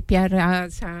आवाज़ में ये प्यारा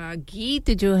सा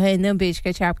गीत जो है ना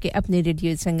पेशकश आपके अपने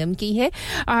रेडियो संगम की है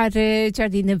और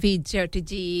चौधरी नवीद जट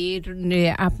जी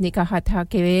आपने कहा था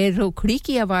कि रोखड़ी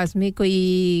की आवाज़ में कोई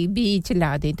भी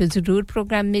चला दें तो ज़रूर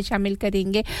प्रोग्राम में शामिल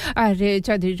करेंगे और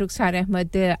चौधरी रुखसार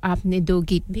अहमद आपने दो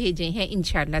गीत भेजे हैं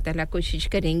इंशाअल्लाह ताला कोशिश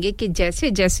करेंगे कि जैसे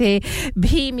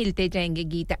भी मिलते जाएंगे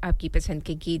गीत आपकी पसंद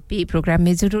के गीत भी प्रोग्राम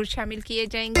में जरूर शामिल किए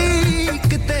जाएंगे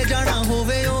किते जाना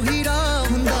होवे ओही राह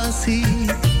हुंदा सी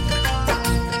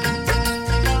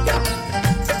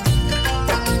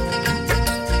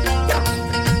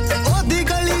ओदी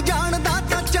गली जानदा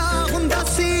ता चा हुंदा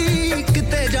सी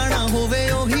किते जाना होवे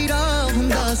ओही राह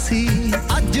हुंदा सी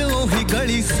अज ओही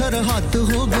गली सरहद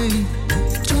हो गई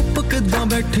किदां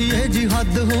बैठी है जी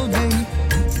हद हो गई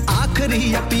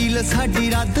आखिरी अपील साडी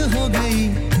रद्द हो गई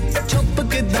चुप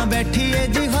किदां बैठी है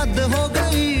जी हद हो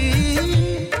गई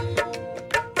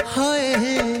हाय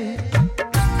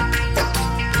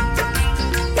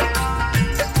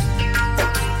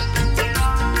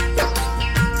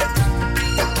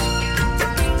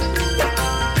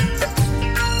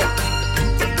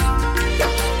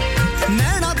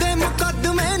नैना दे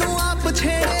मुकद्दमे नूं आप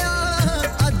छेड़िया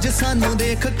अज सानू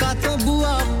देख का तो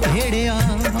बुआ भेड़िया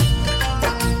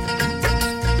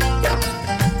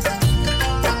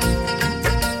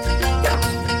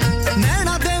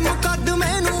नैना दे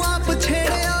मुकद्दमे नूं आप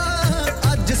छेड़िया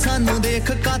अज सानू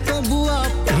देख का तो बुआ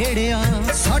भेड़िया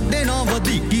 9:30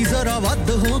 वधीकी जरा वध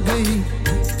हो गई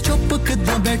चुप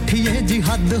किदां बैठी है जी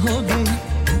हद हो गई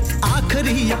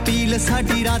आखिरी अपील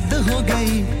साडी रद्द हो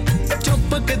गई चुप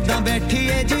किदां बैठी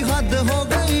है जी हद हो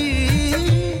गई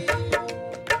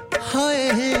हाय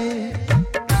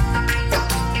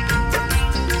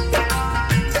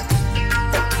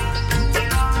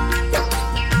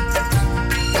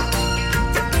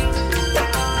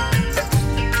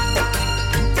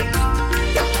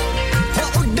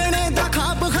उड़ने दा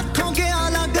खाब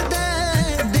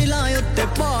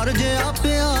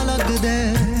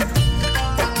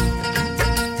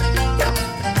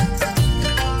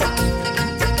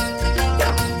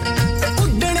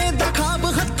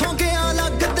हत्थों गया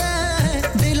लगदे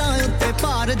दिलां उत्ते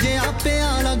भार जिहा पिया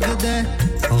लगदे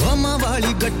गमां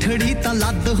वाली गठड़ी तां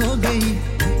लद हो गई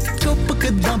चुप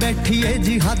किदां बैठी है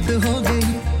जी हद हो गई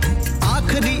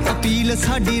आखिरी अपील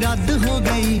साडी रद्द हो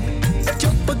गई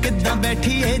चुप किदां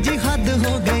बैठी है जी हद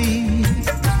हो गई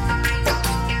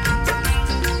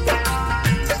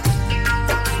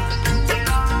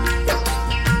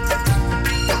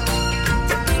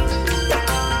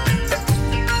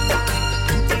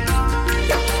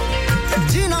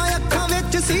जिन्हां अखां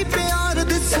विच सी प्यार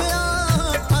दिसिया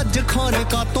अज खोरे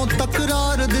का तो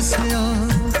तकरार दिसिया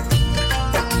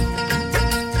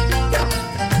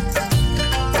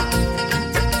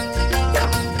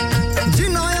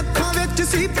जिन्हां अखां विच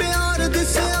सी प्यार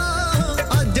दिसिया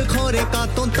अज खोरे का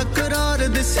तो तकरार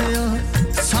दिसिया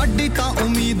ਸਾਡੀ ਤਾਂ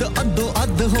ਉਮੀਦ ਅੱਧੋ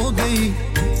ਅੱਧ ਹੋ ਗਈ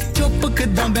ਚੁੱਪ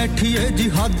ਕਿਦਾਂ ਬੈਠੀਏ ਜੀ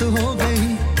ਹੱਦ ਹੋ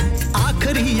ਗਈ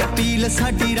ਆਖਰੀ ਅਪੀਲ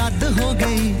ਸਾਡੀ ਰੱਦ ਹੋ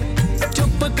ਗਈ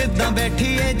ਚੁੱਪ ਕਿਦਾਂ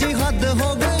ਬੈਠੀਏ ਜੀ ਹੱਦ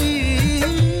ਹੋ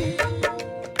ਗਈ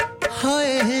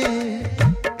ਹਾਏ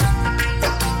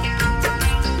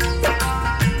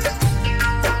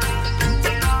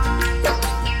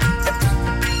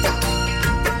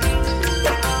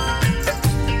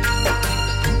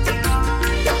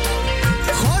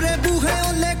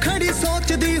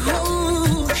ਸੋਚਦੀ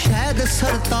ਹੋ ਸ਼ਾਇਦ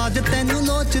ਸਰਤਾਜ ਤੈਨੂੰ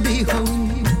ਲੋਚਦੀ ਹੋ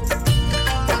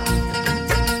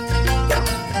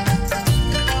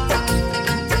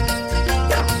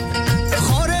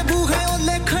ਖੋਰੇ ਬੂਹੇ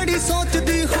ਉਹਲੇ ਖੜੀ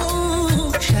ਸੋਚਦੀ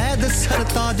ਹੋ ਸ਼ਾਇਦ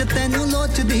ਸਰਤਾਜ ਤੈਨੂੰ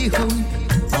ਲੋਚਦੀ ਹੋ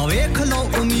ਆ ਵੇਖ ਲੋ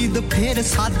ਉਮੀਦ ਫੇਰ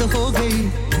ਸੱਦ ਹੋ ਗਈ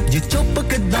ਜੇ ਚੁੱਪ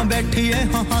ਕਿਦਾਂ ਬੈਠੀ ਐ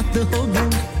ਹਾਂ ਹੱਦ ਹੋ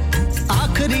ਗਈ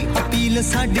ਆਖਰੀ ਅਪੀਲ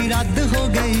ਸਾਡੀ ਰੱਦ ਹੋ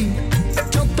ਗਈ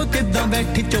ਚੁੱਪ ਕਿਦਾਂ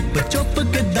ਬੈਠੀ ਚੁੱਪ ਚੁੱਪ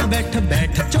ਕਿਦਾਂ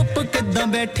ਬੈਠ ਚੁੱਪ ਕਿਦਾਂ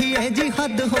ਬੈਠੀ ਐ ਜੀ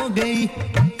ਹੱਦ ਹੋ ਗਈ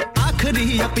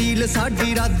ਆਖਰੀ ਅਪੀਲ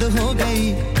ਸਾਡੀ ਰੱਦ ਹੋ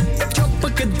ਗਈ ਚੁੱਪ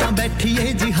ਕਿਦਾਂ ਬੈਠੀ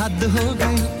ਐ ਜੀ ਹੱਦ ਹੋ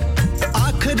ਗਈ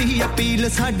ਆਖਰੀ ਅਪੀਲ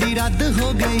ਸਾਡੀ ਰੱਦ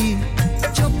ਹੋ ਗਈ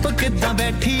ਚੁੱਪ ਕਿਦਾਂ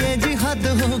ਬੈਠੀ ਐ ਜੀ ਹੱਦ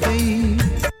ਹੋ ਗਈ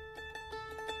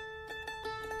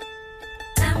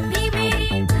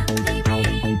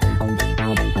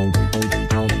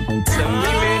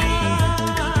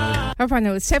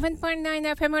Apano 7.9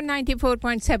 FM और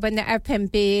 94.7 FM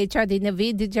पे चौधरी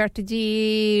नवीद जट जी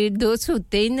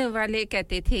 203 वाले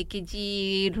कहते थे कि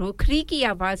जी रुखरी की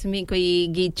आवाज में कोई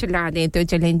गीत चला दें तो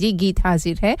चलें जी गीत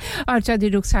हाजिर है और चौधरी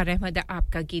रुखसार अहमद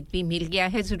आपका गीत भी मिल गया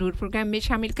है जरूर प्रोग्राम में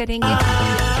शामिल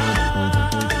करेंगे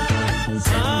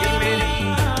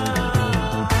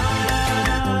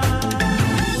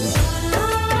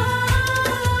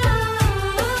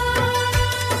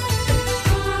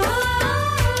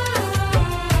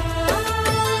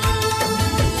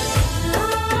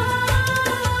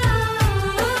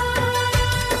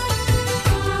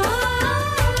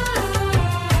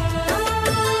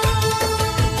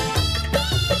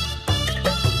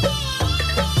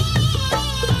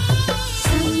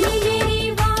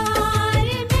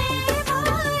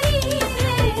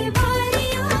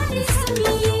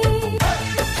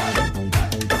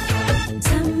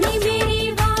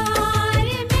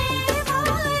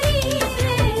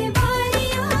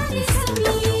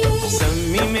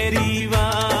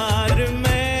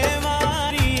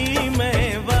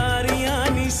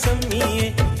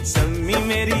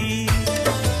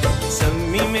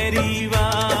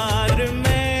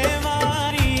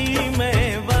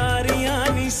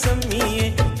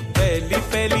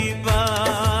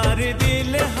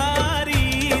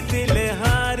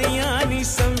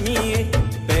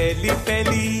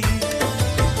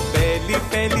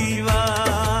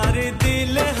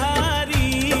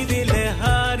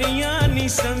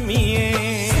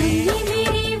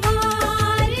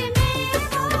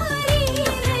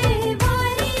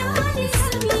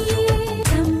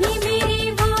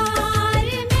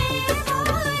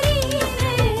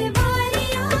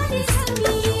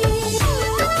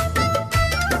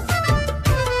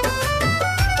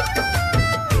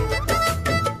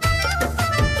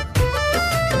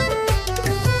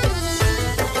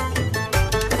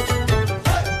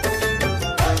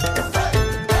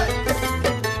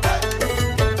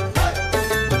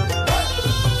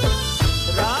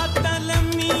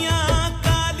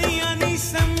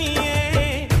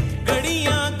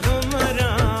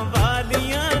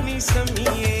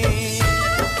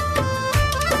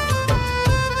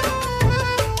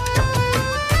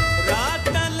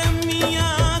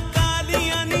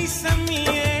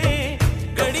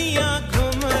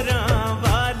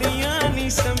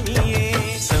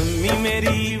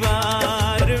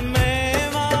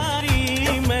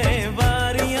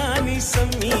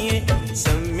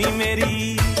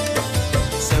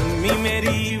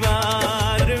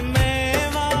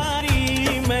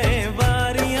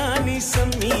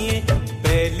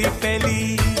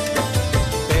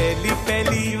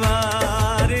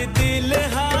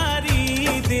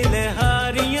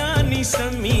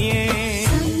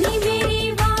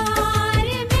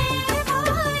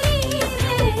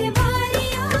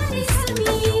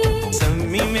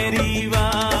मेरी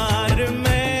वार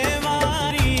में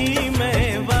वारी मैं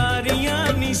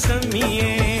वारियां नी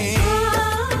समिए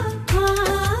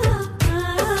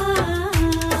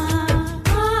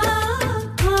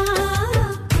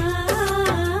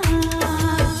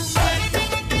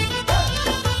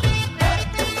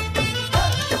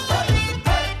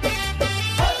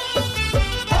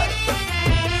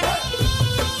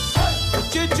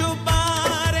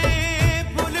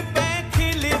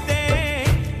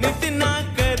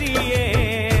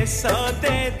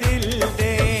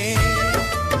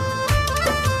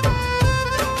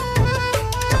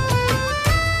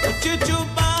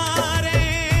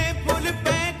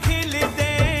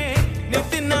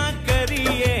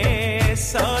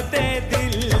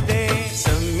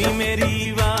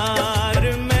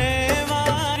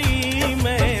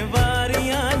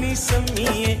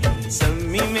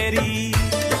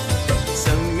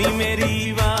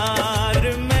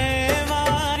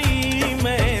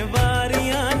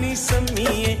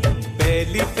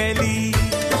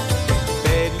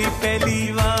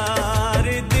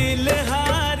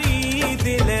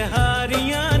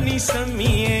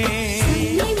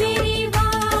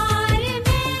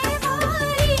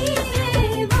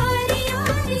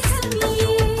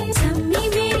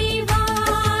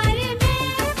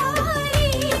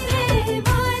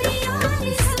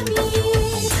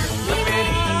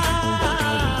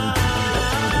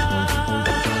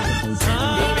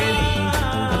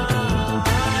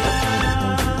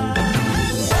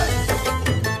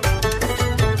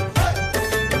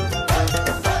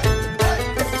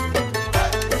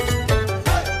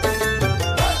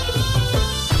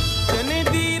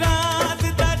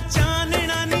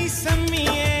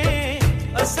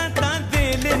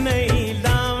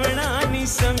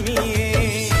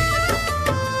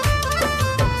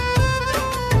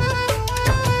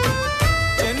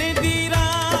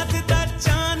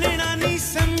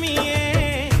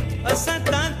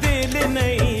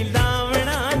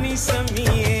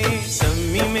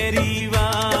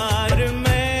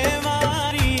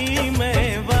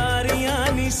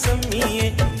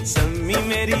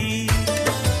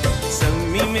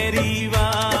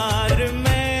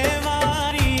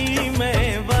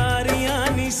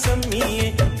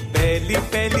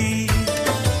पहली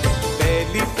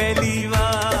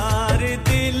बार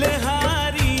दिल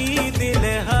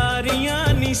हारियां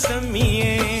नी समिए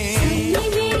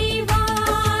मेरी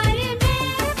वार में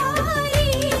वारी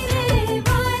रे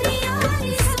वारियां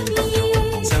नी समिए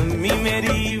सम्मी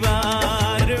मेरी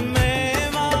वार में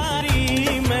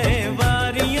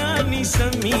वारियां नी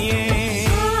समिए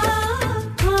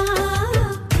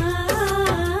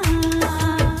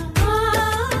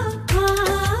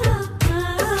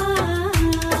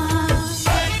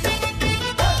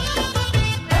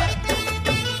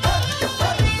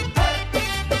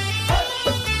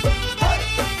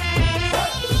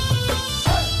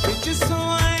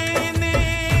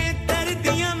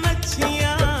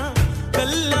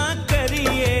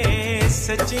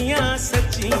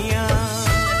सच्चियां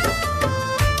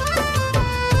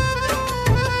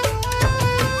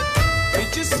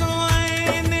विच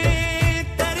सोए ने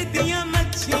तर दियां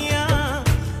मच्छियां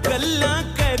गल्लां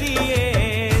करिए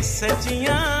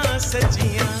सच्चियां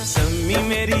सम्मी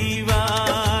मेरी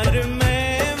वार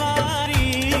मैं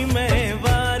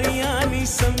वारियां नी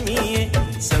सम्मिए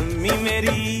सम्मी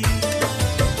मेरी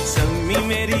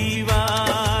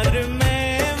वार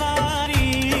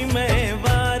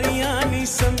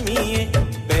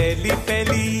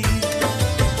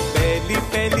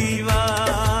पहली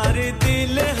बार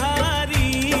दिल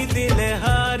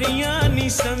हारियां नी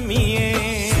समिए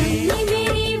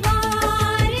मेरी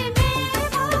वार में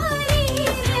वारी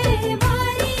रे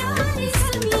वारियां नी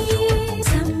समिए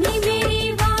सम्मी मेरी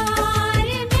वार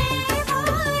में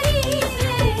वारी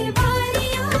रे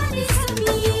वारियां नी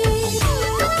समिए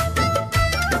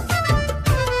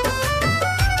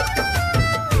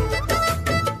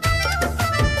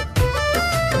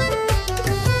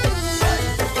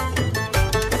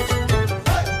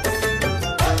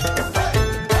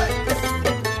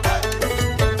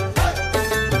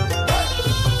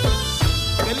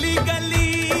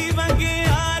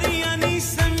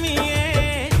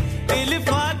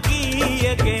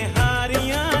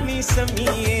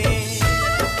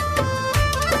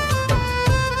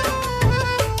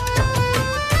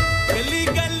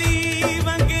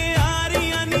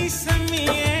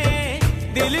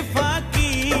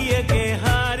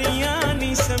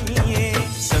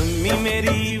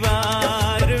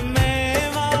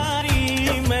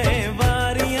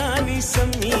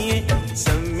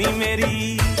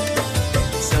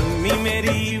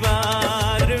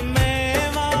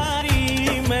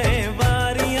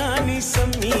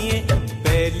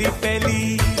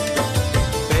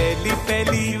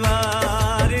पहली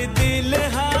बार दिल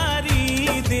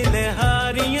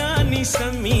हारियां नी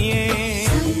समिए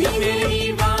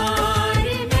मेरी वार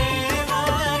मैं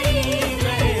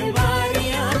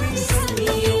वारियां नी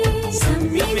समिए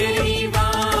सम्मी मेरी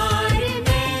वार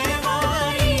मैं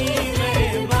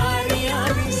वारियां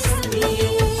नी समिए सम्मी मेरी वार मैं वारियां नी समिए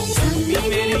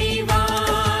सम्मी मेरी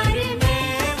वार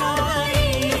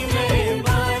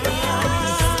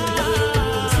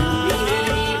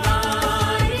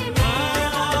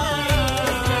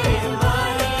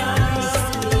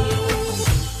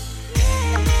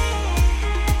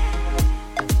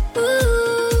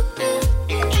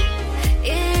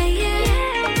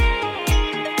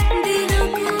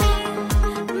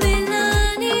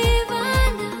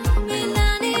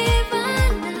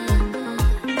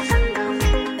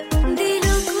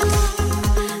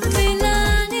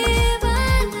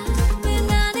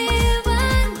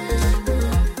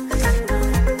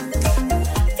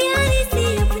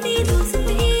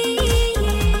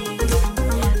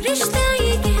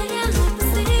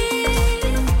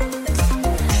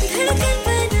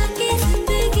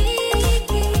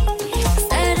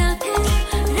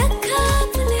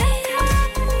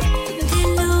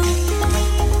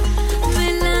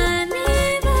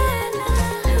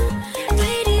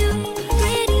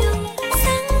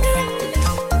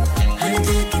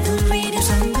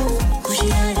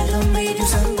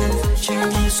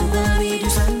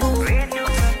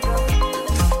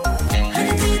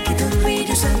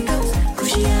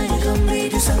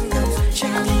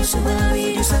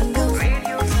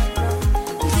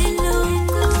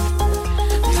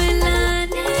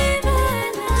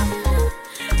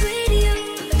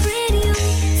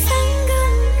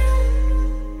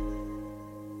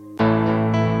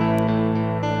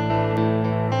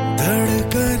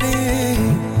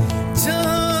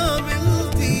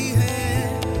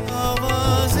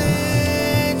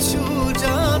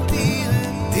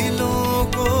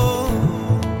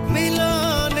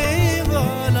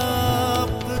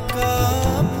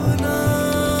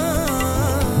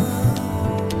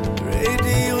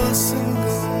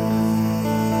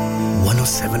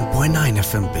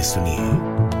FM पे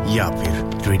सुनिए या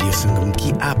फिर रेडियो संगम की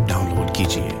ऐप डाउनलोड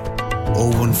कीजिए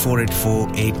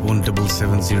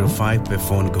 01484817705 पे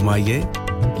फोन घुमाइए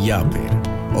या फिर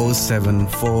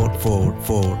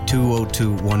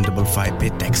 07444202155 पे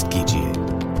टेक्स्ट कीजिए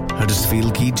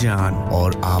हडर्सफील्ड की जान और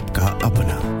आपका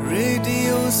अपना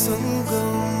radio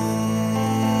Sangam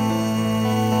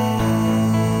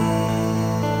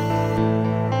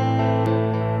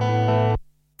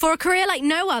For a career like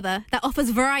no other that offers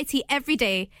variety every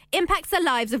day, impacts the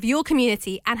lives of your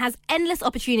community and has endless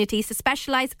opportunities to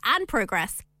specialise and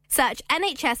progress, search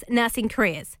NHS Nursing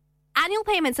Careers. Annual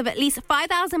payments of at least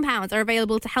 £5,000 are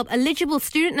available to help eligible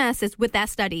student nurses with their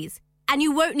studies. And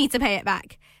you won't need to pay it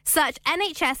back. Search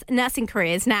NHS Nursing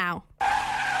Careers now.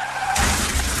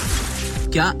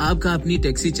 क्या आपका अपनी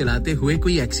taxi चलाते हुए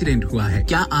कोई accident हुआ है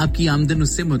क्या आपकी आमदन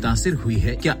उससे मुतासिर हुई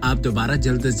है क्या आप दोबारा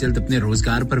जल्द से जल्द अपने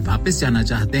रोजगार पर वापस जाना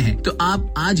चाहते हैं तो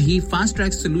आप आज ही फास्ट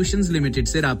ट्रैक सॉल्यूशंस लिमिटेड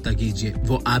से राब्ता कीजिए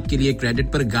वो आपके लिए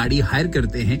क्रेडिट पर गाड़ी हायर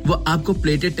करते हैं वो आपको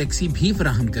प्लेटेड टैक्सी भी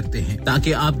फराहम करते हैं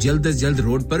ताकि आप जल्द से जल्द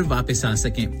रोड पर वापस आ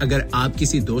सकें अगर आप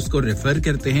किसी दोस्त को रेफर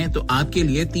करते हैं तो आपके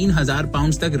लिए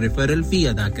 £3000 तक रेफरल फी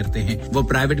अदा करते हैं वो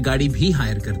प्राइवेट गाड़ी भी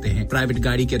हायर करते हैं प्राइवेट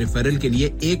गाड़ी के रेफरल के लिए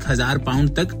 £1000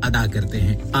 तक अदा करते हैं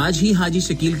आज ही हाजी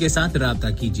शकील के साथ राब्ता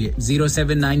कीजिए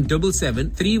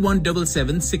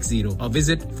 07977317760 और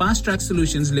visit fast track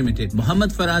solutions limited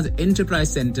Mohammad Faraz enterprise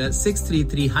centre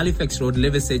 633 Halifax road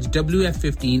Liversedge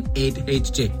WF15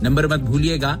 8HJ number मत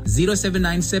भूलिएगा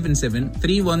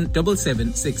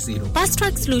 07977317760 Fast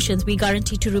Track Solutions we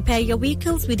guarantee to repair your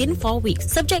vehicles within 4 weeks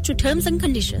subject to terms and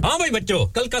conditions हां भाई बच्चों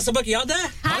कल का सबक याद है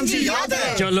हां जी याद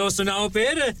है चलो सुनाओ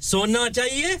फिर सोना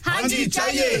चाहिए हां जी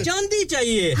चाहिए चांदी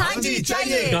चाहिए हां जी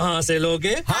चाहिए कहां से लोगे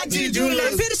हाजी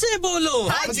जूलर्स फिर से बोलो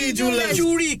हाजी जूलर्स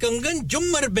चूड़ी कंगन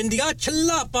झुमर बिंदिया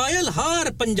छल्ला पायल हार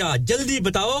पंजा जल्दी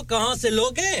बताओ कहां से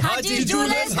लोगे हाजी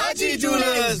जूलर्स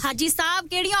हाजी साहब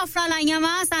केड़ी ऑफर लाईया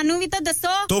वा सानू भी तो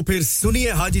दसो तो फिर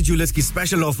सुनिए हाजी जूलर्स की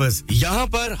स्पेशल ऑफर्स यहां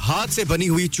पर हाथ से बनी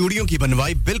हुई चूड़ियों की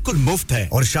बनवाई बिल्कुल मुफ्त है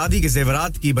और शादी के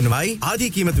जेवरात की बनवाई आधी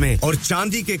कीमत में और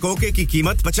चांदी के कोके की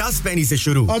कीमत 50 पैसे से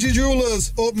शुरू Haji jewellers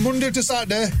open Monday to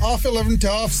Saturday 11:30 to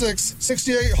 6:30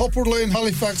 68 Hopwood Lane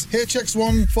Halifax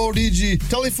HX1 4DG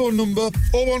telephone number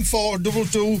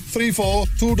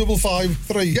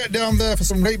 01422342553 get down there for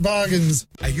some great bargains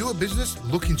Are you a business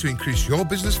looking to increase your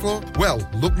business flow? Well,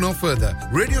 look no further.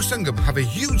 Radio Sangam have a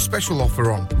huge special offer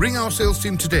on. Ring our sales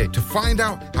team today to find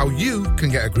out how you can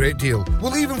get a great deal.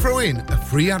 We'll even throw in a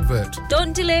free advert.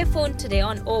 Don't delay phone today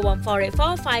on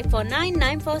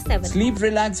 01484549947 Sleep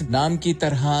Relax नाम की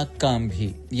तरह काम भी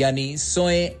यानी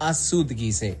सोए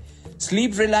आसूदगी से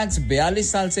sleep relax 42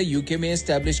 साल से यूके में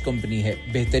एस्टैब्लिश कंपनी है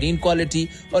बेहतरीन क्वालिटी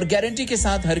और गारंटी के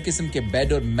साथ हर किस्म के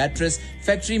बेड और मैट्रेस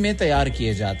फैक्ट्री में तैयार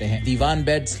किए जाते हैं divan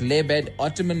bed sleigh bed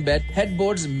ottoman bed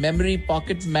headboards memory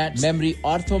pocket mat memory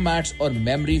ortho mats और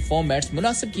मेमोरी फोम मैट्स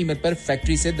मुनासिब कीमत पर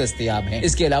फैक्ट्री से दस्तयाब हैं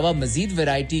इसके अलावा मजीद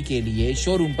वैरायटी के लिए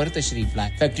शोरूम पर तशरीफ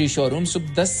लाएं फैक्ट्री शोरूम सुबह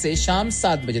 10 से शाम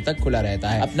 7 बजे तक खुला रहता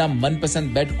है अपना मनपसंद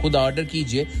बेड खुद ऑर्डर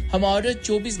कीजिए हम ऑर्डर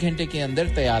 24 घंटे के अंदर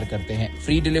तैयार करते हैं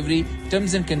free delivery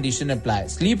terms and condition apply.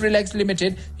 Sleep Relax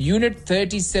Limited, Unit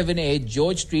 37A,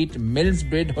 George Street,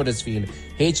 Millsbridge, Huddersfield,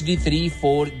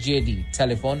 HD34JD.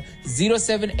 Telephone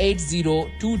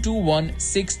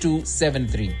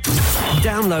 07802216273.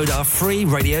 Download our free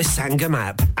Radio Sangam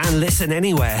app and listen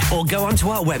anywhere or go onto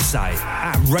our website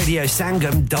at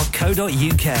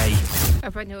radiosangam.co.uk.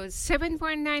 अपन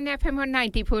 7.9 FM और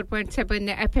 94.7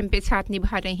 FM पे साथ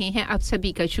निभा रहे हैं आप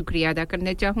सभी का शुक्रिया अदा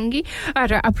करना चाहूंगी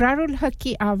और अबरारुल हक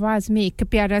की आवाज में एक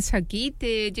प्यारा सा गीत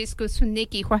जिसको सुनने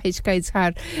की ख्वाहिश का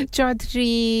इजहार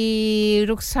चौधरी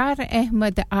रुखसार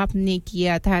अहमद आपने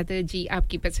किया था तो जी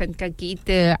आपकी पसंद का गीत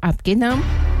आपके नाम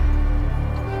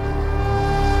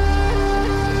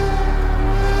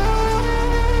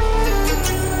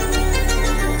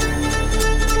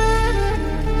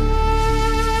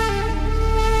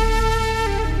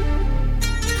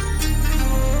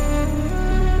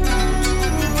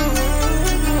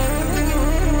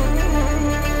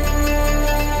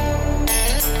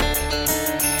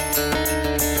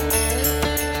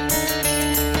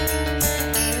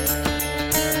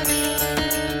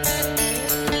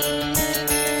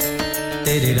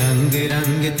तेरे रंग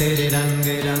रंग तेरे रंग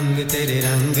रंग तेरे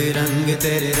रंग रंग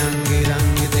तेरे रंग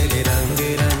रंग तेरे रंग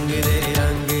रंग तेरे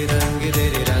रंग रंग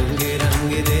तेरे रंग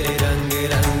रंग तेरे रंग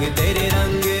रंग तेरे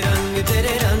रंग रंग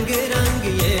तेरे रंग रंग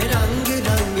ये रंग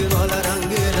रंग वाला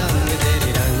रंग रंग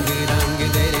तेरे रंग रंग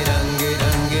तेरे रंग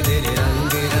रंग तेरे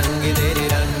रंग रंग तेरे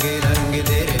रंग रंग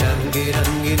तेरे रंग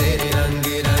रंग तेरे रंग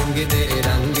रंग तेरे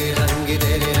रंग रंग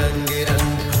तेरे रंग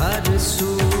रंग हर सू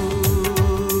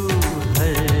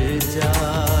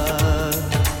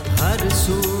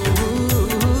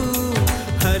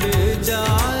हर जा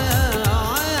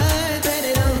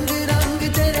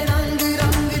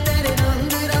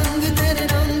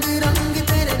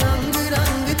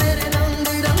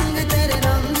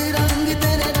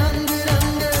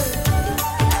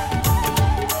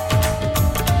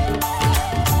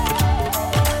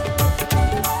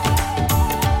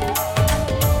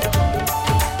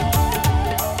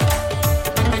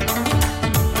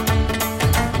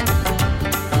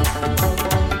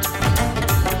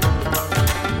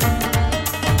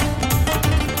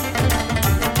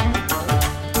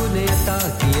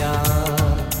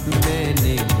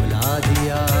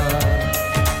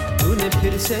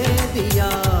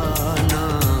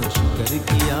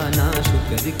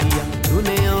अर्ज किया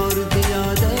तूने और दिया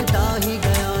देता ही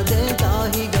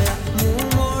गया मुंह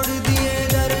मोड़ दिए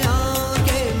दरिया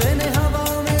के मैंने हवा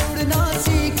में उड़ना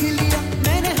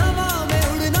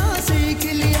सीख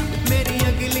लिया मेरी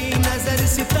अगली नजर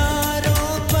सितारों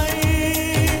पर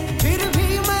फिर भी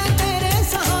मैं तेरे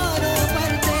सहारों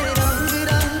पर तेरे रंग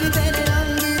रंग तेरे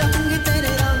रंग रंग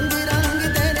तेरे रंग रंग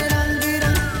तेरे रंग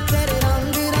रंग तेरे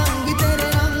रंग रंग तेरे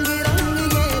रंग रंग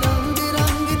ये रंग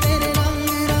रंग तेरे रंग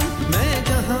रंग मैं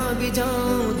जहां भी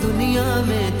जाऊं दुनिया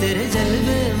में तेरे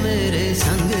जलवे मेरे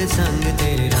संग संग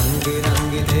तेरे रंग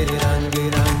रंग तेरे रंग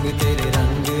रंग तेरे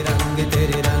रंग रंग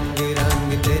तेरे रंग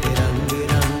रंग तेरे रंग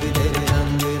रंग तेरे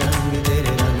रंग रंग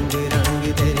तेरे रंग रंग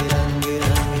तेरे रंग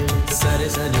रंग सारे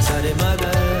सनी सारे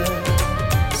मगर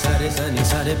सारे सनी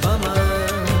सारे पमा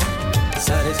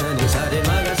सारे सनी सारे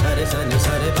मगर सारे सनी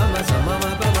सारे पमा समा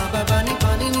मा पमा पा नी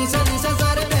पानी नी सा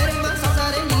सारे तेरे मा सा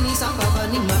सारे नी सा पा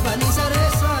नी मा पा नी सा रे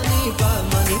सा नी पा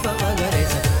मा नी पा मा गा रे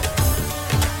सा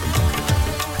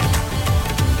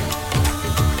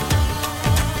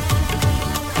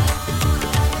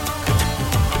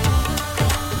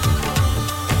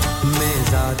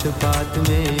जात पात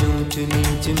में ऊंच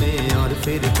नीच में और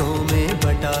फिरकों में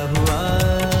बटा हुआ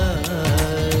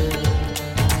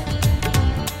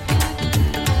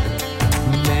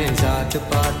मैं जात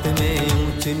पात में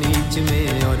ऊंच नीच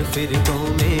में और फिरकों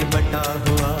में बटा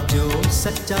हुआ जो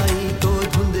सच्चाई को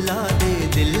धुंधला दे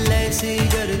दिल ऐसी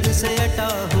गर्द से अटा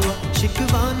हुआ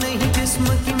शिकवा नहीं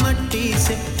जिस्म की मट्टी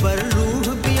से पर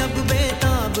रूह भी अब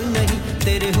बेताब नहीं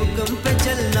तेरे हुक्म पे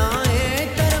चलना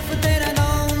एक तरफ तेरा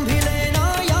नाम भी लेना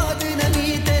याद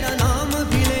नहीं तेरा नाम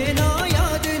भी लेना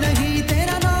याद नहीं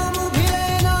तेरा नाम भी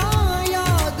लेना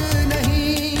याद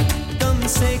नहीं कम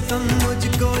से कम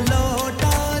मुझको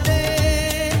लौटा दे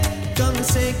कम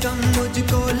से कम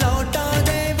मुझको लौटा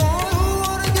दे वो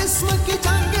और जिस्म की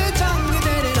जंग जंग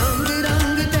तेरे रंग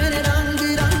रंग तेरे रंग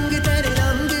रंग तेरे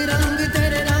रंग रंग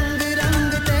तेरे रंग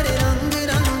रंग तेरे रंग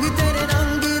रंग तेरे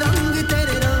रंग रंग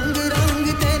तेरे रंग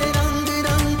रंग तेरे रंग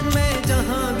रंग मैं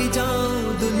जहां भी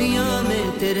जाऊं दुनिया में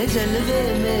तेरे जलवे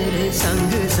मेरे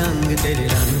संग संग तेरे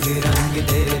रंग रंग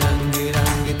तेरे रंग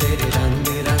रंग तेरे रंग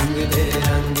रंग तेरे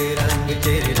रंग रंग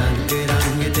तेरे रंग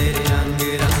रंग तेरे रंग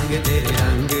रंग तेरे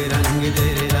रंग रंग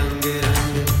तेरे रंग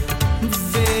रंग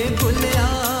वे भुलिया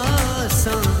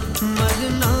सा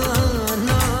मरना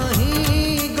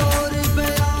नहीं गौर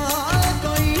पिया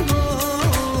कोई हो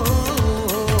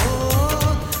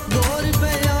गौर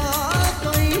पिया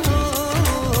कोई हो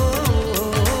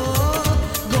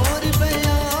गौर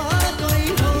पिया कोई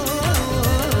हो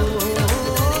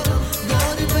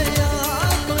गौर पिया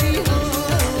कोई हो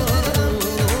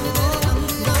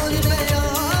गौर पिया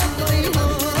कोई हो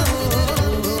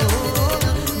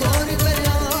गौर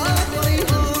पिया कोई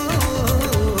हो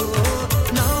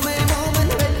ना मैं मोमन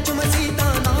विच मसीता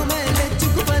ना मैं विच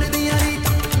कुफर दियां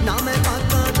रीतां ना मैं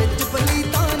पाकां विच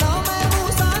पलीता ना मैं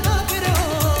मूसा ना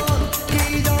फिरौन की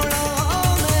जाना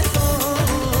मैं तो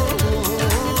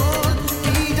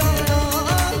की जाना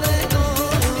मैं तो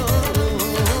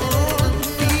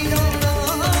की जाना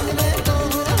मैं तो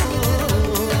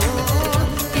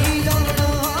की जाना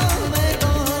मैं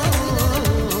तो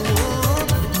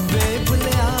वे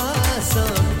भुलिया सा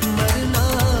मरना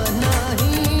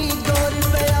नहीं गौर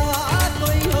पिया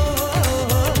कोई हो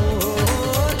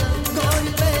गौर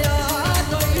पिया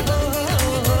कोई हो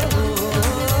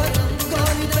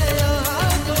गौर पिया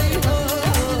कोई हो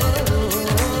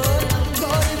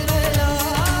गौर पिया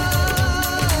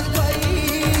कोई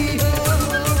हो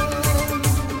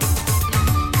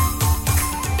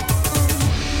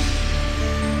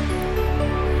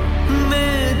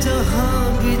मैं जहां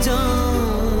भी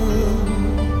जाऊं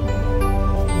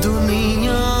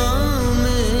दुनिया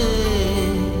में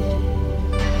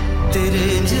तेरे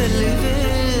जलवे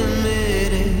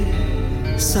मेरे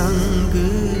संग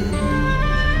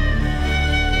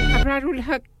अबरारुल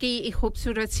हक की एक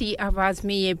खूबसूरत सी आवाज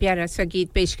में ये प्यारा सा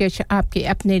गीत पेशकश आपके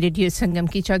अपने रेडियो संगम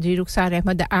की चौधरी रुखसार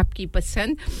अहमद आपकी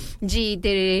पसंद जी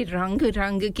तेरे रंग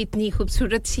रंग कितनी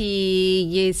खूबसूरत सी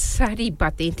ये सारी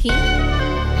बातें थी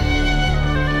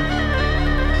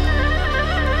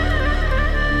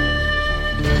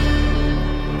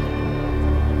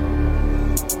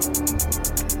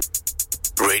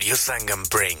Radio Sangam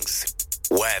brings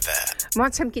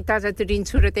मौसम की ताज़ा तरीन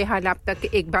सूरत हाल आप तक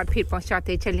एक बार फिर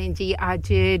पहुंचाते चलें जी आज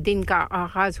दिन का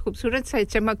आगाज खूबसूरत से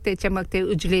चमकते चमकते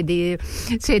उजले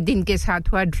से दिन के साथ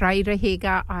हुआ ड्राई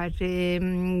रहेगा और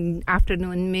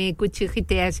आफ्टरनून में कुछ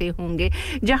खिते ऐसे होंगे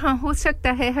जहां हो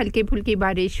सकता है हल्की फुल्की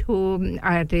बारिश हो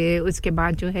और उसके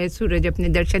बाद जो है सूरज अपने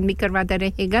दर्शन भी करवाता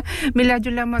रहेगा मिला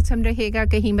जुला मौसम रहेगा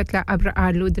कहीं मतलब अब्र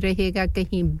आलूद रहेगा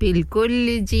कहीं बिल्कुल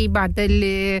जी बादल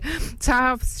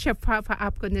साफ शफाफ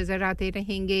आपको नजर आते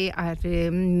रहेंगे और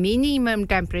मिनिमम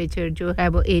टेंपरेचर जो है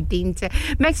वो 18 से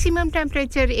मैक्सिमम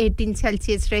टेंपरेचर 18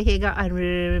 सेल्सियस रहेगा और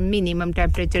मिनिमम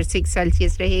टेंपरेचर 6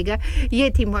 सेल्सियस रहेगा ये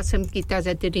थी मौसम की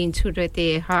ताजा तरीन सूरत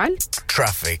हाल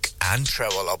traffic and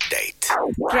travel update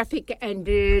traffic and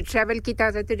travel की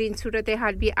ताजा तरीन सूरत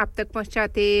हाल भी आप तक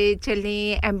पहुंचाते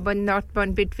चलें M1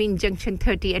 northbound between junction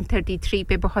 30 and 33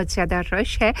 पे बहुत ज्यादा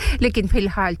रश है लेकिन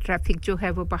फिलहाल ट्रैफिक जो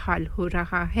है वो बहाल हो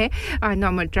रहा है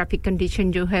नॉर्मल ट्रैफिक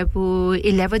कंडीशन जो है वो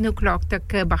 11 o'clock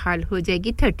तक बहाल हो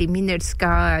जाएगी 30 मिनट्स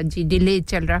का जी डिले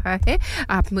चल रहा है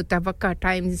आप मुतवक्का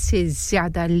टाइम से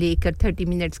ज्यादा लेकर 30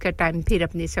 मिनट्स का टाइम फिर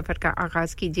अपने सफर का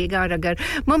आगाज कीजिएगा और अगर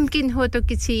मुमकिन हो तो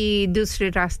किसी दूसरे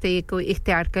रास्ते को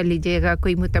इख्तियार कर लीजिएगा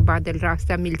कोई मुतबादिल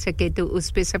रास्ता मिल सके तो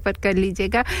उस पे सफर कर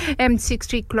लीजिएगा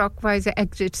M60 clockwise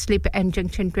exit slip and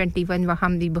junction 21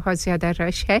 वहां भी बहुत ज्यादा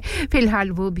रश है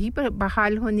फिलहाल वो भी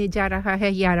बहाल होने जा रहा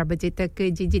है 11 बजे तक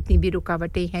जी जितनी भी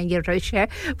रुकावटें हैं ये रश है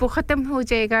वो खत्म हो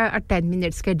जाएगा 10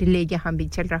 मिनट्स का डिले यहां भी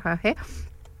चल रहा है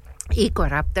एक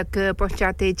और आप तक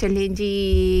पहुंचाते चलें जी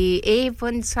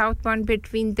A1 southbound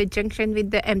between the junction with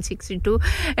the M62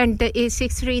 and the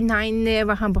A639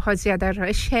 वहां बहुत ज्यादा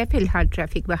रश है फिलहाल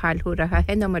ट्रैफिक बहाल हो रहा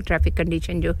है नॉर्मल ट्रैफिक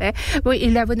कंडीशन जो है वो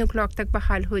 11 o'clock तक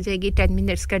बहाल हो जाएगी 10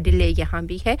 मिनट्स का डिले यहां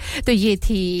भी है तो ये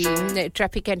थी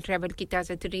ट्रैफिक एंड ट्रैवल की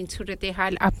ताजा तरीन सूरत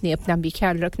हाल आपने अपना भी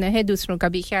ख्याल रखना है दूसरों का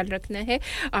भी ख्याल रखना है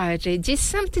और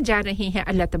जिस समत जा रहे हैं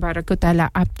अल्लाह तबारक व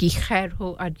तआला आपकी खैर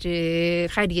हो और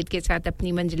खैरियत के साथ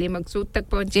अपनी मंजिल मकसूद तक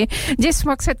पहुंचे जिस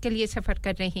मकसद के लिए सफर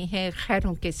कर रहे हैं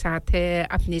खैरों के साथ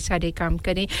अपने सारे काम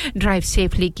करें ड्राइव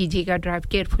सेफली कीजिएगा ड्राइव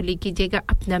केयरफुली कीजिएगा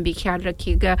अपना भी ख्याल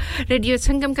रखिएगा रेडियो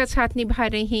संगम का साथ निभा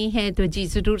रहे हैं तो जी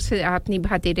जरूर से आप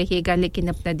निभाते रहिएगा लेकिन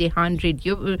अपना ध्यान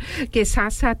रेडियो के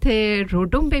साथ-साथ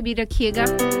रोडों पे भी रखिएगा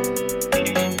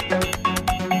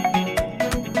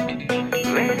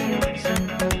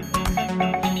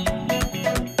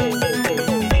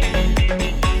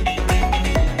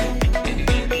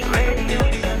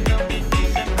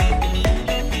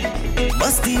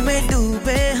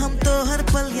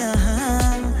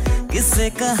किससे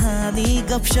कहानी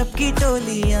गपशप की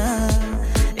टोलियां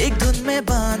एक धुन में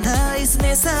बांधा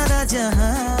इसने सारा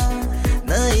जहां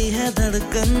नई है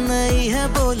धड़कन नई है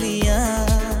बोलियां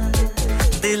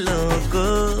दिलों को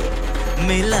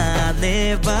मिलाने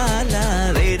वाला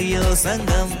रेडियो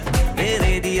संगम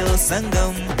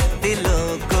दिलों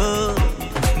को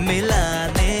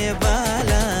मिलाने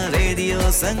वाला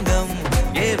रेडियो संगम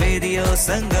ये रेडियो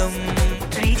संगम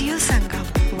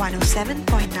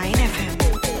 107.9 FM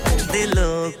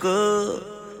दिलों को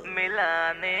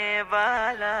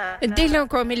दिलों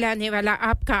को मिलाने वाला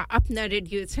आपका अपना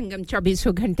रेडियो संगम 24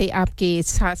 घंटे आपके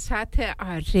साथ-साथ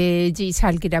और जी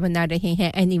सालगिरह मना रहे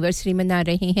हैं एनिवर्सरी मना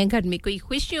रहे हैं घर में कोई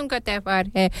खुशियों का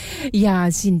त्योहार है या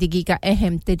जिंदगी का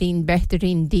अहम तरीन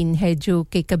बेहतरीन दिन है जो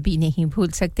कि कभी नहीं भूल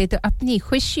सकते तो अपनी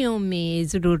खुशियों में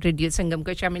जरूर रेडियो संगम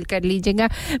को शामिल कर लीजिएगा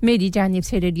मेरी जानिब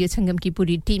से रेडियो संगम की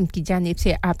पूरी टीम की जानिब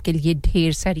से आपके लिए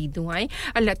ढेर सारी दुआएं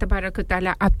अल्लाह तबारक व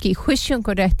तआला आपकी खुशियों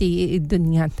को रहती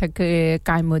दुनिया तक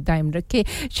कायम व दायम रखे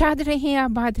शाद रहें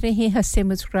आबाद रहें हंसते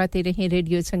मुस्कुराते रहें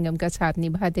रेडियो संगम का साथ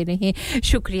निभाते रहें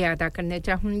शुक्रिया अदा करना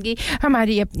चाहूंगी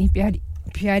हमारी अपनी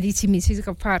प्यारी सी मिसेस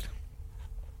गफ्फार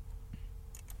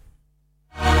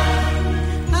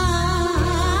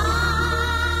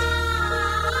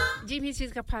जी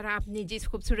मिसेस गफ्फार आपने जिस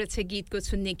खूबसूरत से गीत को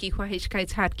सुनने की ख्वाहिश का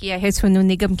इजहार किया है सोनू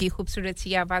निगम की खूबसूरत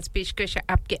सी आवाज पेशकश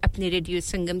आपके अपने रेडियो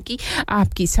संगम की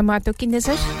आपकी समातों की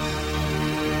नजर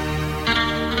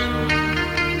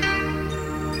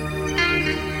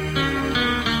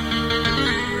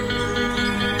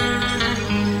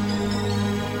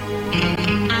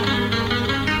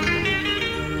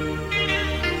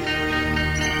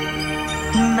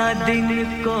ना दिन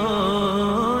को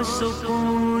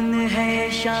सुकून है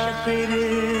शाकिर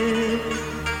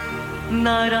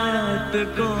ना रात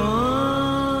को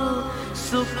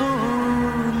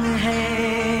सुकून है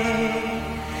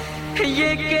ये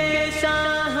कैसा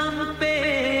हम पे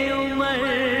उम्र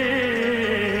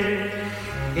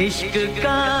इश्क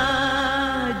का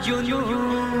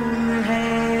जुनून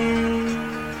है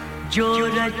जो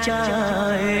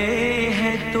रचाए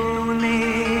है तूने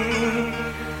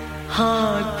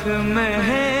हाथ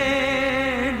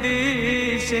मेहंदी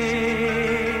से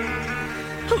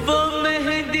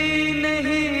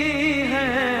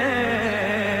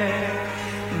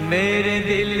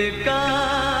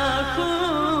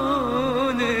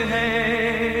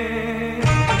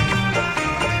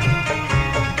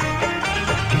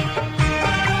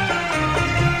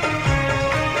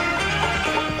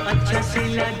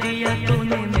सिला दिया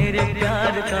तूने मेरे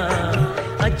प्यार का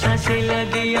अच्छा सिला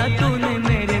दिया तूने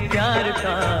मेरे प्यार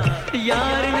का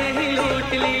यार ने ही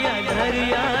लूट लिया घर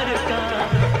यार का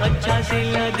अच्छा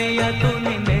सिला दिया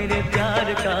तूने मेरे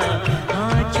प्यार का हाँ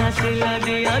अच्छा सिला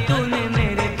दिया तूने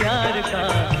मेरे प्यार का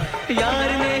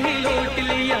यार ने ही लूट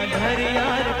लिया घर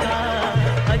यार का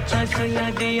अच्छा सिला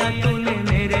दिया तूने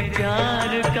मेरे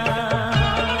प्यार का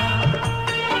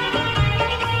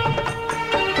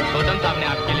गौतम साहब ने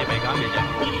आपके लिए पैगाम भेजा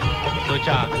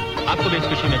सोचा आपको भी इस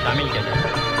खुशी में शामिल किया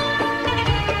जाए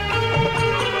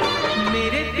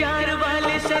मेरे प्यार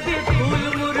वाले सभी फूल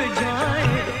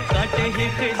मुरझाए काटे ही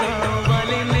खिजाओं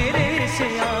वाले मेरे से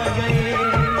आ गए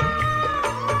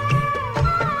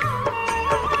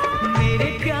मेरे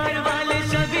प्यार वाले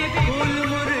सभी फूल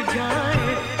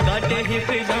मुरझाए काटे ही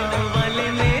खिजाओं वाले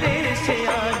मेरे से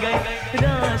आ गए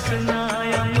रास ना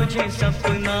आया मुझे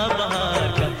सपना बहार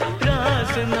का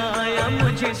रास ना आया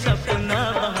मुझे सपना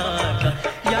बहार का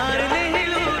यार ने ही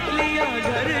लूट लिया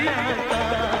घर यार का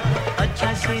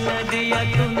अच्छा सिला दिया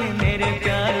तूने मेरे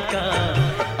प्यार का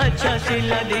अच्छा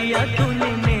सिला दिया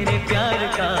तूने मेरे प्यार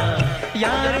का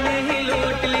यार ने ही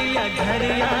लूट लिया घर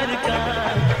यार का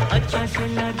अच्छा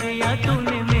सिला दिया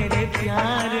तूने मेरे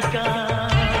प्यार का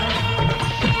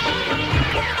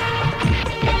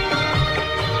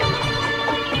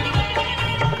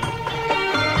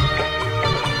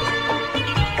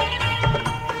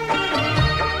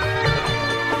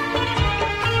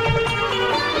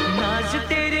नाज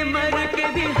तेरे मर के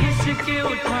भी हंस के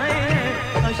उठाए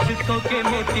हैं अशकों के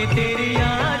मोती तेरी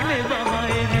याद में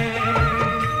बहाए हैं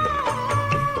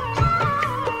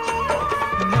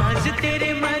नाज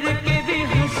तेरे मर के भी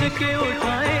हंस के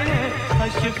उठाए हैं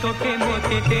अशकों के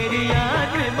मोती तेरी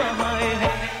याद में बहाए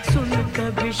हैं सुन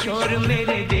कभी शोर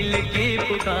मेरे दिल की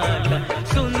पुकार का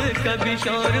सुन कभी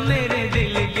शोर मेरे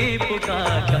दिल की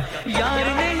पुकार का यार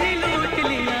ने ही लूट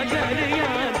लिया घर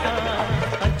यार का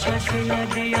अच्छा सिला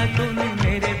दिया तूने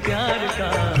मेरे प्यार का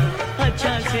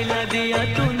अच्छा सिला दिया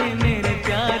तूने मेरे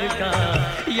प्यार का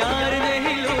यार ने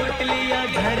ही लूट लिया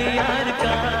घर यार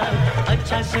का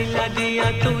अच्छा सिला दिया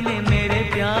तूने मेरे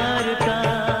प्यार का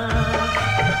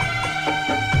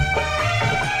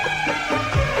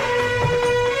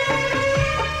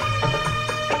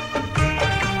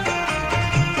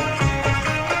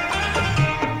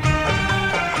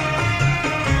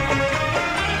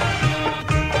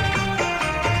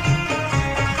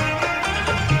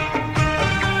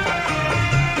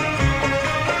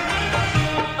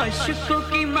अशकों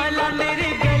की माला मेरे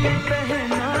गले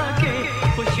पहना के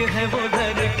खुश है वो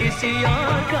घर किसी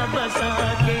और का बसा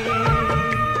के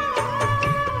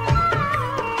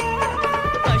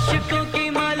अशकों की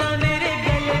माला मेरे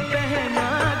गले पहना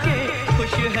के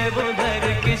खुश है वो घर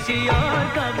किसी और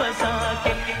का बसा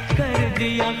के कर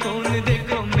दिया खून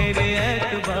देखो मेरे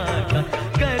एतबार का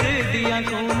कर दिया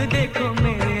खून देखो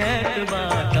मेरे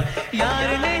एतबार का यार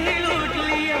ने ही लूट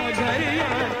लिया घर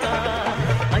यार का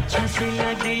अच्छा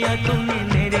सिला दिया तूने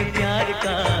मेरे प्यार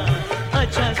का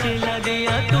अच्छा सिला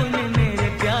दिया तूने मेरे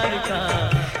प्यार का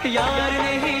यार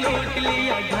ने ही लूट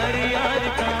लिया घर यार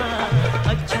का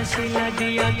अच्छा सिला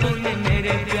दिया तूने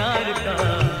मेरे प्यार का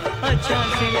अच्छा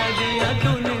सिला दिया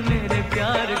तूने मेरे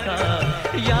प्यार का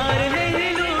यार ने ही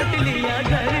लूट लिया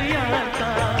घर यार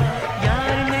का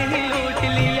यार ने ही लूट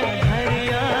लिया घर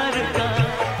यार का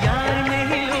यार ने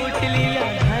ही लूट लिया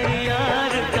घर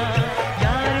यार का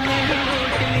यार ने ही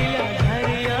लूट लिया घर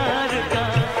यार का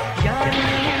यार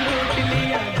ने ही लूट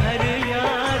लिया घर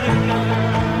यार का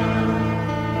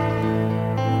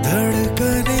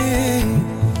धड़कने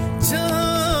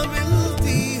जहाँ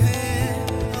मिलती है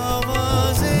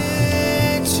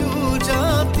आवाजें छू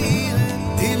जाती है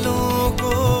दिलों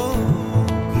को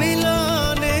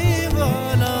मिलाने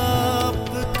वाला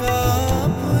आपका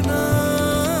अपना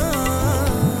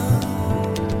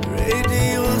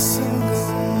radio Sangam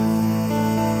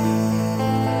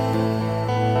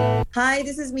Hi,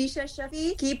 this is Misha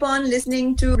Shafi. Keep on listening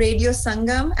to Radio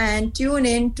Sangam and tune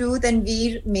in to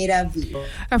Tanveer Mera Veer.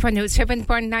 Upon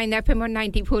 7.9 FM और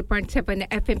 94.7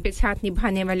 FM पे साथ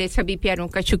निभाने वाले सभी प्यारों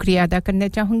का शुक्रिया अदा करना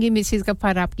चाहूंगी मिसेस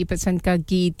गफ्फार आपकी पसंद का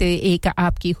गीत एक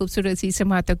आपकी खूबसूरत सी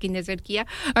समातों की नजर किया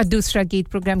और दूसरा गीत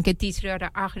प्रोग्राम के तीसरे और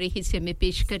आखिरी हिस्से में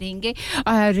पेश करेंगे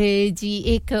और जी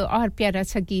एक और प्यारा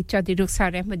सा गीत चौधरी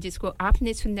रुखसार अहमद जिसको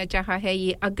आपने सुनना चाहा है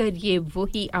ये अगर ये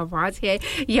वही आवाज है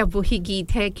या वही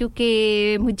गीत है क्योंकि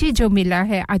मुझे जो मिला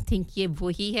है आई थिंक ये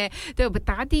वही है तो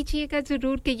बता दीजिएगा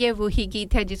जरूर कि ये वही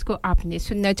गीत है जिसको आपने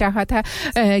सुनना चाहा था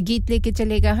गीत लेके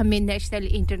चलेगा हमें नेशनल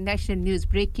इंटरनेशनल न्यूज़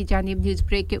ब्रेक की जानिब न्यूज़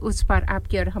ब्रेक के उस पार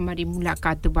आपकी और हमारी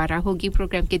मुलाकात दोबारा होगी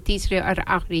प्रोग्राम के तीसरे और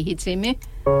आखिरी हिस्से में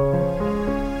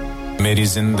मेरी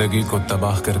जिंदगी को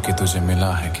तबाह करके तुझे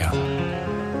मिला है क्या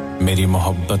मेरी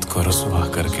मोहब्बत को रुसवा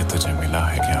करके तुझे मिला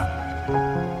है क्या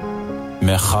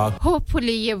मैं खाक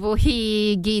होपफुली ये वही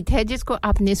गीत है जिसको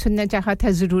आपने सुनना चाहा था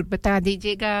जरूर बता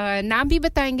दीजिएगा नाम भी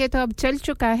बताएंगे तो अब चल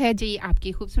चुका है जी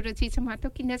आपकी खूबसूरत सी समातों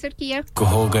की नजर किया को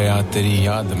हो गया तेरी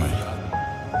याद में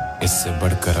इससे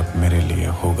बढ़कर अब मेरे लिए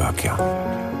होगा क्या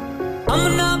हम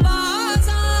ना बाज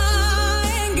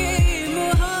आएंगे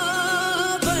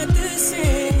मोहब्बत से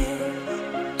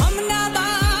हम ना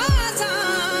बाज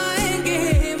आएंगे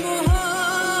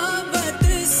मोहब्बत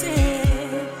से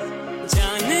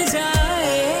जान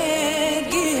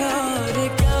जाएगी और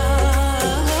क्या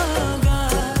होगा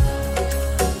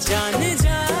जान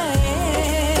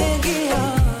जाएगी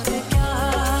और क्या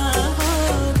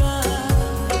होगा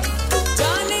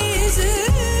जाने इस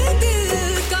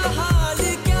दिल का हाल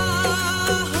क्या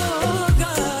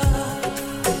होगा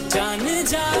जान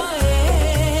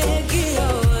जाएगी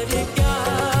और क्या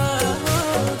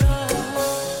होगा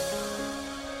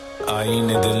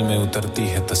आईने दिल में उतरती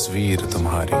है तस्वीर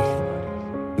तुम्हारी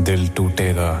दिल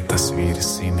टूटेगा तस्वीर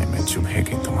सीने में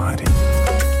चुभेगी तुम्हारी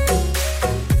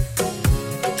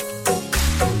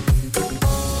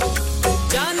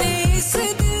जाने इस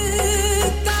दिल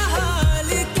का हाल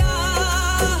क्या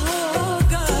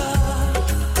होगा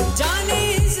जाने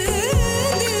इस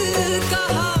दिल का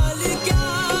हाल क्या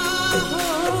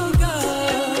होगा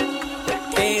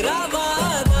तेरा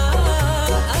वादा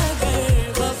अगर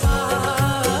वफा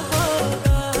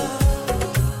होगा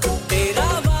तेरा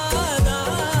वादा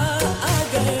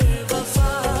अगर वफा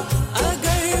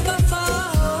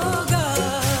होगा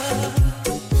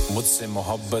मुझसे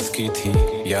मोहब्बत की थी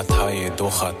या था ये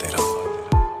धोखा तेरा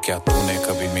क्या तूने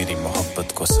कभी मेरी मोहब्बत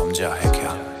को समझा है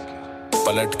क्या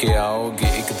पलट के आओगे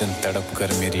एक दिन तड़प कर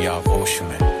मेरी आगोश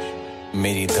में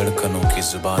मेरी धड़कनों की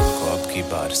जुबान को अब की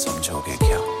बार समझोगे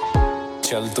क्या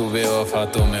चल तू बेवफा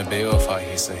तो मैं बेवफा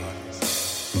ही सही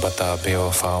बता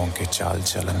बेवफाओं के चाल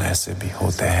चलन ऐसे भी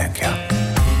होते हैं क्या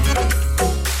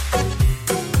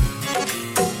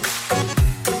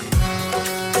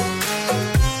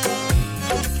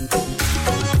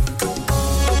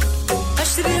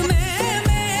हश्र में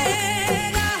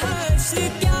मेरा हश्र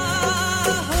क्या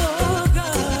होगा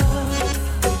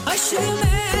हश्र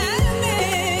में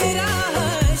मेरा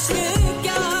हश्र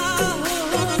क्या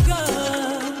होगा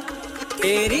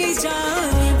तेरी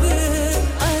जानिब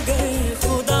अगर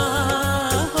खुदा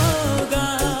होगा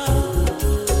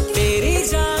तेरी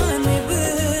जानिब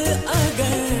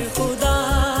अगर खुदा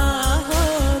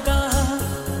होगा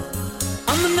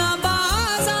हम ना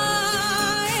बाज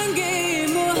आएंगे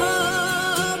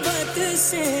मोहब्बत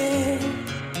से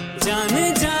जान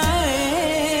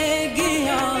जाएगी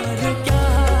और क्या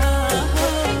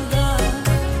होगा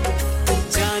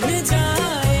जान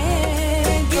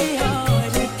जाएगी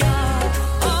और क्या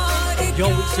Yo,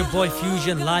 it's your boy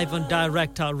Fusion live and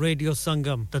direct at Radio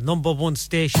Sangam, the #1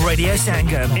 station. Radio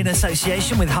Sangam in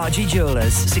association with Haji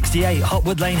Jewellers, 68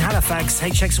 Hotwood Lane, Halifax,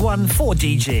 HX1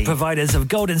 4DG. Providers of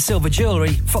gold and silver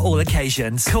jewellery for all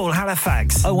occasions. Call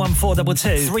Halifax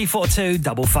 01422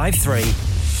 342 553.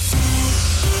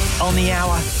 On the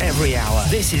hour, every hour.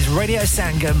 This is Radio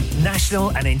Sangam, national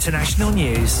and international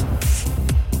news.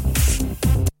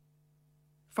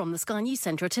 From the Sky News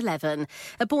Centre at 11.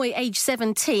 A boy aged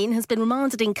 17 has been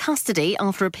remanded in custody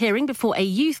after appearing before a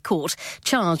youth court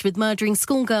charged with murdering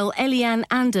schoolgirl Eliane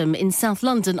Andam in South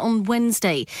London on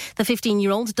Wednesday. The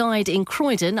 15-year-old died in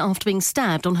Croydon after being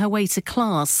stabbed on her way to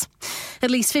class. At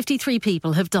least 53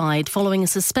 people have died following a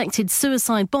suspected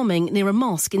suicide bombing near a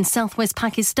mosque in southwest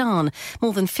Pakistan.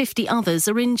 More than 50 others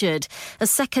are injured. A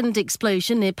second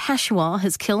explosion near Peshawar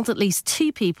has killed at least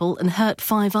 2 people and hurt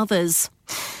 5 others.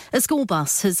 A school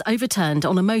bus has overturned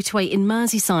on a motorway in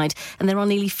Merseyside and there are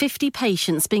nearly 50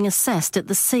 patients being assessed at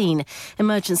the scene.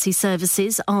 Emergency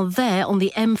services are there on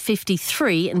the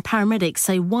M53 and paramedics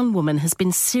say one woman has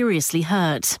been seriously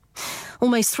hurt.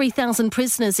 Almost 3,000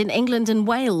 prisoners in England and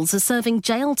Wales are serving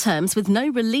jail terms with no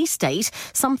release date,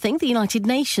 something the United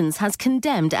Nations has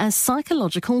condemned as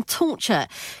psychological torture.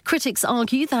 Critics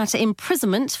argue that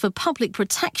imprisonment for public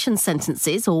protection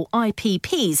sentences, or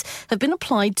IPPs, have been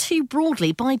applied too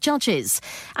broadly by judges.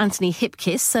 Anthony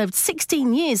Hipkiss served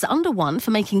 16 years under one for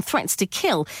making threats to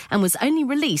kill and was only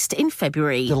released in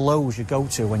February. The lows you go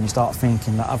to when you start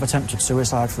thinking that I've attempted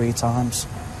suicide 3 times.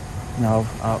 You know,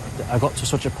 I got to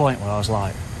such a point where I was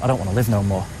like, I don't want to live no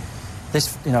more.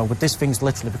 This, you know, with this thing's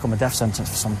literally become a death sentence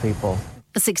for some people.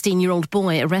 A 16-year-old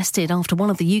boy arrested after one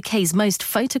of the UK's most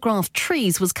photographed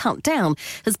trees was cut down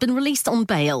has been released on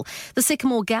bail. The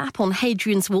Sycamore Gap on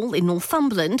Hadrian's Wall in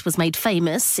Northumberland was made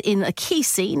famous in a key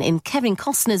scene in Kevin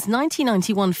Costner's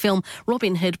 1991 film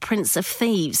Robin Hood, Prince of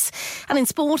Thieves. And in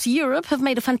sport, Europe have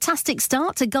made a fantastic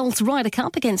start to Golf's Ryder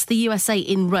Cup against the USA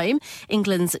in Rome.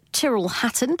 England's Tyrrell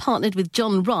Hatton, partnered with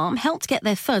John Rahm, helped get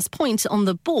their first point on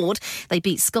the board. They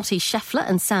beat Scotty Scheffler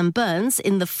and Sam Burns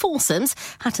in the foursomes.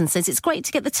 Hatton says it's great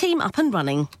to get the team up and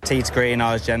running. Tee to green,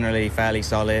 I was generally fairly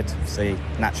solid. So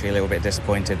naturally a little bit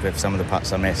disappointed with some of the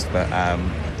putts I missed, but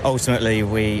ultimately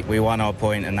we won our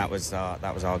point, and that was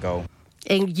our goal.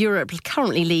 In Europe,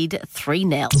 currently lead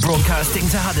 3-0. Broadcasting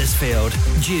to Huddersfield,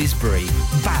 Dewsbury,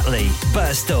 Batley,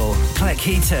 Birstall,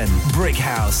 Cleckheaton,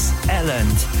 Brickhouse,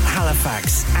 Elland,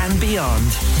 Halifax and beyond.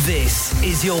 This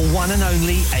is your one and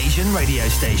only Asian radio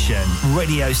station.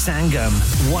 Radio Sangam,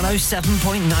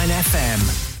 107.9 FM.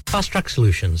 Fast Track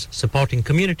Solutions, supporting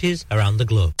communities around the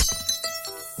globe.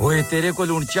 ओए तेरे को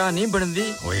लूण चा नहीं बनदी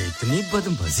ओए इतनी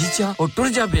बदमजी चा और टुर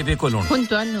जा बेबे को लूण हुन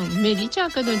ਤੁਹਾਨੂੰ ਮੇਰੀ ਚਾਹ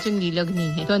ਕਦੋਂ ਚੰਗੀ ਲੱਗਣੀ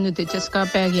ਹੈ ਤੁਹਾਨੂੰ ਤੇ ਚਸਕਾ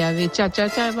ਪੈ ਗਿਆ ਵੇ ਚਾਚਾ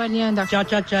ਚਾਹ ਵਾਲਿਆਂ ਦਾ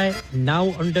Chacha Chai now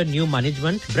under new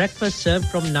management, breakfast served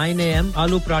from 9 a.m.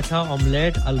 aloo paratha,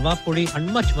 omelette, alwa puri and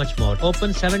much more. Open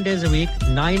 7 days a week,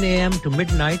 9 a.m. to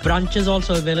midnight. Branches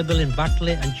also available in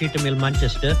Batley and Cheetham Hill,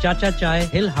 Manchester. Chacha Chai,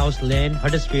 Hill House Lane,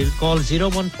 Huddersfield. Call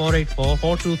 01484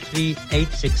 423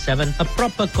 867. A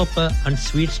proper cuppa and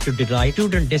sweets to delight.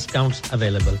 Student discounts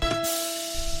available.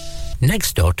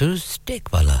 Next door to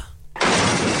Steakwala.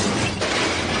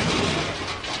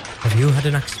 Have you had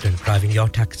an accident driving your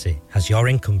taxi? Has your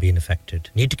income been affected?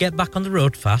 Need to get back on the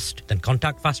road fast? Then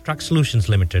contact Fast Track Solutions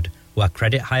Limited, who are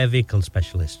credit hire vehicle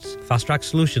specialists. Fast Track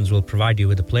Solutions will provide you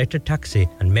with a plated taxi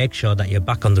and make sure that you're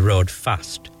back on the road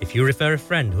fast. If you refer a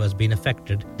friend who has been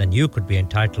affected, then you could be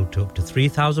entitled to up to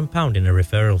 £3,000 in a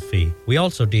referral fee. We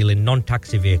also deal in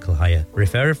non-taxi vehicle hire.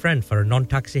 Refer a friend for a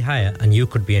non-taxi hire and you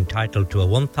could be entitled to a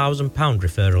 £1,000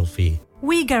 referral fee.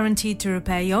 We guarantee to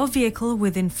repair your vehicle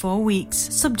within 4 weeks,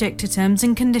 subject to terms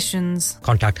and conditions.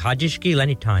 Contact Haji Shakil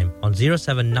anytime on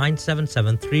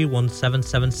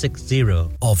 07977317760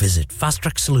 or visit Fast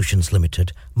Track Solutions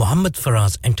Limited, Mohammed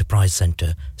Faraz Enterprise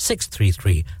Centre,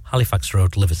 633 Halifax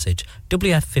Road, Liversedge,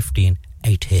 WF15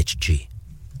 8HG.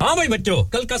 हाँ भाई बच्चों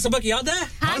कल का सबक याद है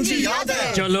हाँ जी याद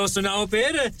है चलो सुनाओ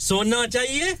फिर सोना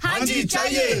चाहिए हाँ जी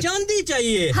चाहिए चांदी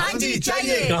चाहिए हाँ जी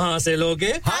चाहिए कहाँ से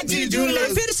लोगे हाजी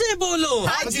जूलर्स फिर से बोलो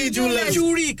हाजी जूलर्स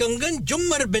चूड़ी कंगन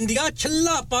झुमर बिंदिया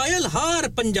छल्ला पायल हार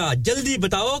पंजा जल्दी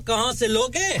बताओ कहाँ से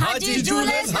लोगे हाजी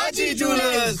जूलर्स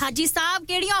हाजी साहब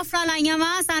केड़ी ऑफर लाईया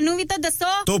वा सानू भी तो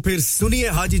दसो तो फिर सुनिए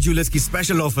हाजी जूलर्स की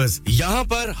स्पेशल ऑफर्स यहाँ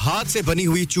पर हाथ से बनी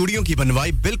हुई चूड़ियों की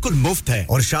बनवाई बिल्कुल मुफ्त है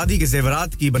और शादी के जेवरात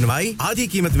की बनवाई आधी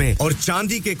कीमत में और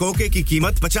चांदी के कोके की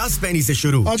कीमत 50 पैसे से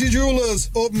शुरू Haji Jewellers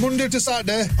open Monday to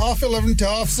Saturday 11:30 to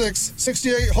 6:30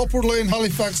 68 Hopwood Lane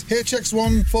Halifax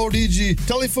HX1 4DG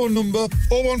telephone number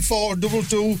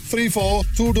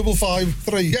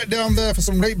 01422342553 get down there for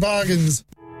some great bargains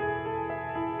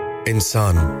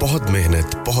इंसान बहुत मेहनत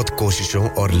बहुत कोशिशों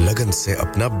और लगन से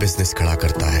अपना बिजनेस खड़ा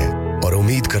करता है और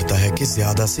उम्मीद करता है कि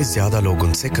ज्यादा से ज्यादा लोग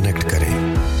उनसे कनेक्ट करें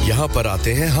यहाँ पर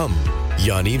आते हैं हम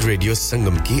यानी रेडियो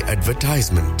संगम की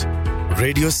एडवर्टाइजमेंट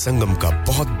रेडियो संगम का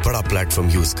बहुत बड़ा प्लेटफॉर्म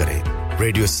यूज करें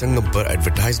रेडियो संगम पर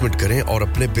एडवर्टाइजमेंट करें और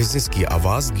अपने बिजनेस की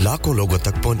आवाज लाखों लोगों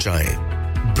तक पहुंचाएं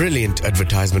Brilliant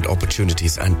advertisement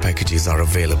opportunities and packages are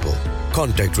available.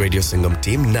 Contact Radio Sangam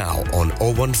team now on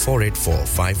 01484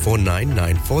 549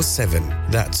 947.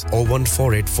 That's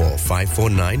 01484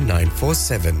 549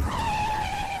 947.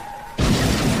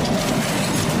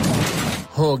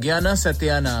 हो गया ना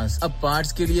सत्यानाश अब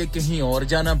पार्ट्स के लिए कहीं और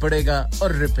जाना पड़ेगा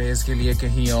और रिपेयर्स के लिए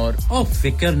कहीं और ओ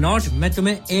फिकर नॉट मैं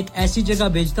तुम्हें एक ऐसी जगह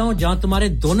भेजता हूं जहां तुम्हारे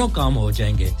दोनों काम हो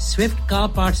जाएंगे स्विफ्ट कार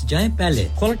पार्ट्स जाएं पहले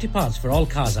quality parts for all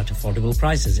cars at affordable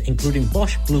prices including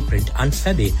Bosch Blueprint and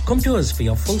Febby come to us for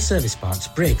your full service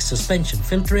parts brakes suspension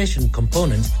filtration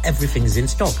components everything is in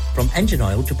stock from engine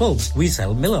oil to bulbs we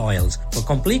sell Miller oils for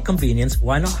complete convenience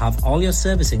why not have all your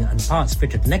servicing and parts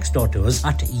fitted next door to us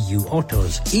at EU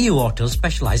Autos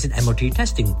specialize in MOT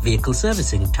testing, vehicle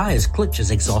servicing, tyres, clutches,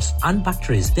 exhausts and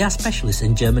batteries. They are specialists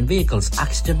in German vehicles,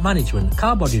 accident management,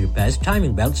 car body repairs,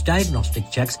 timing belts,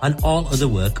 diagnostic checks and all other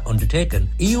work undertaken.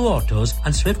 EU Autos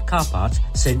and Swift Car Parts,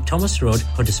 St Thomas Road,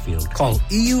 Huddersfield. Call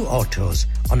EU Autos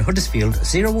on Huddersfield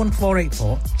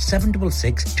 01484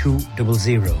 766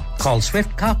 200. Call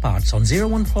Swift Car Parts on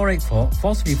 01484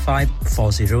 435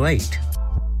 408.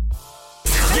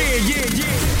 Yeah.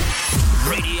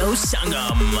 Radio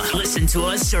Sangam. Listen to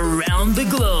us around the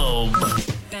globe.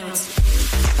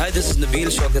 Hi, this is Nabil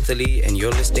Shaukat Ali and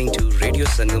you're listening to Radio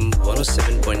Sangam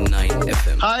 107.9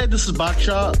 FM. Hi, this is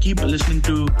Baksha. Keep listening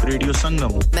to Radio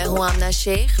Sangam. मैं हूँ आमना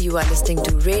Sheikh. You are listening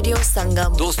to Radio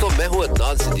Sangam. दोस्तों मैं हूँ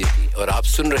अदनान सिद्दीकी और आप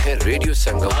सुन रहे हैं radio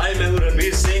संगम. Hi, मैं हूँ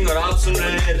रणवीर सिंह और आप सुन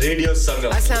रहे हैं रेडियो संगम.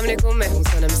 अस्सलाम वालेकुम. मैं हूँ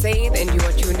सनम Saeed and you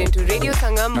are tuned into Radio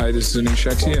Sangam. Hi, this is Zunin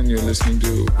Shakti and you're listening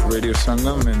to Radio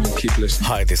Sangam and keep listening.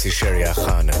 Hi, this is Sharia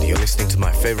Khan and you're listening to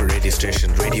my favorite radio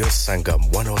station Radio Sangam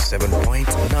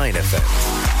 107.9 FM.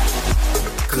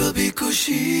 कभी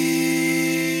खुशी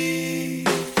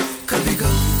कभी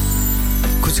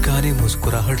गम कुछ गाने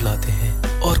मुस्कुराहट लाते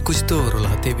हैं और कुछ तो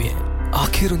रुलाते भी हैं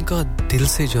आखिर उनका दिल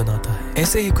से जो नाता है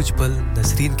ऐसे ही कुछ पल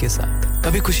नसरीन के साथ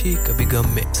कभी खुशी कभी गम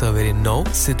में सवेरे 9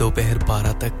 से दोपहर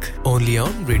 12 तक ओनली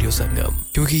ऑन रेडियो संगम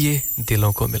क्योंकि ये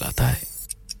दिलों को मिलाता है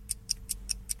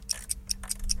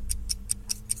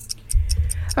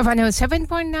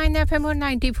 107.9 FM और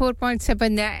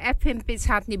 94.7 FM पे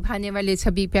साथ निभाने वाले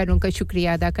सभी प्यारों का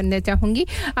शुक्रिया अदा करना चाहूंगी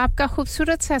आपका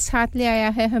खूबसूरत सा साथ ले आया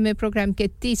है हमें प्रोग्राम के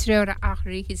तीसरे और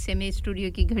आखिरी हिस्से में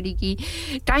स्टूडियो की घड़ी की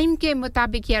टाइम के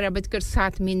मुताबिक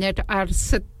 11:07 और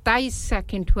 27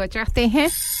 सेकंड हुआ चाहते हैं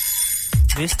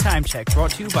This time check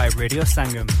brought to you by Radio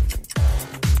Sangam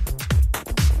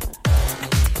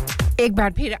एक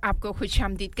बार फिर आपको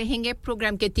खुशामदीद कहेंगे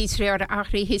प्रोग्राम के तीसरे और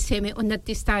आखिरी हिस्से में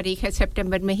 29 तारीख है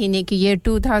सितंबर महीने की ये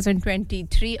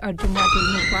 2023 और जुम्मा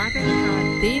मुबारक का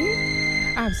दिन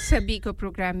आप सभी को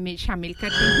प्रोग्राम में शामिल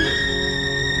करते हैं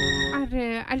और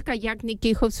अलका याग्निक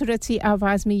की खूबसूरत सी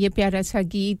आवाज में ये प्यारा सा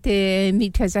गीत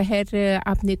मीठा जहर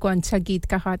आपने कौन सा गीत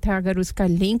कहा था अगर उसका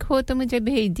लिंक हो तो मुझे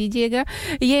भेज दीजिएगा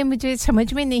ये मुझे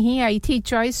समझ में नहीं आई थी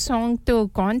चॉइस सॉन्ग तो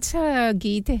कौन सा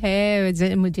गीत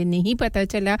है मुझे नहीं पता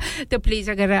चला तो प्लीज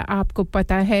अगर आपको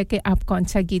पता है कि आप कौन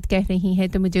सा गीत कह रही हैं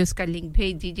तो मुझे उसका लिंक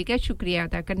भेज दीजिएगा शुक्रिया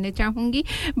अदा करना चाहूंगी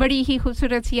बड़ी ही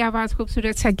खूबसूरत सी आवाज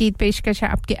खूबसूरत सा गीत पेशकश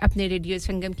आपके अपने रेडियो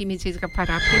संगम की मिसेज गफ्फार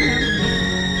आपके नाम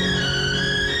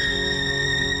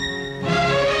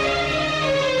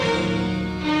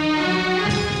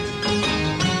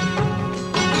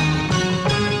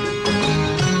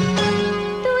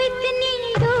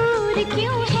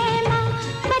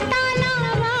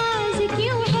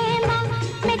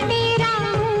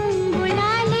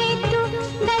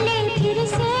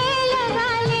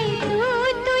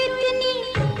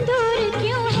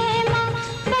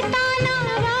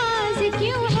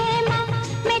क्यों है मां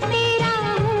मैं तेरा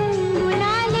हूं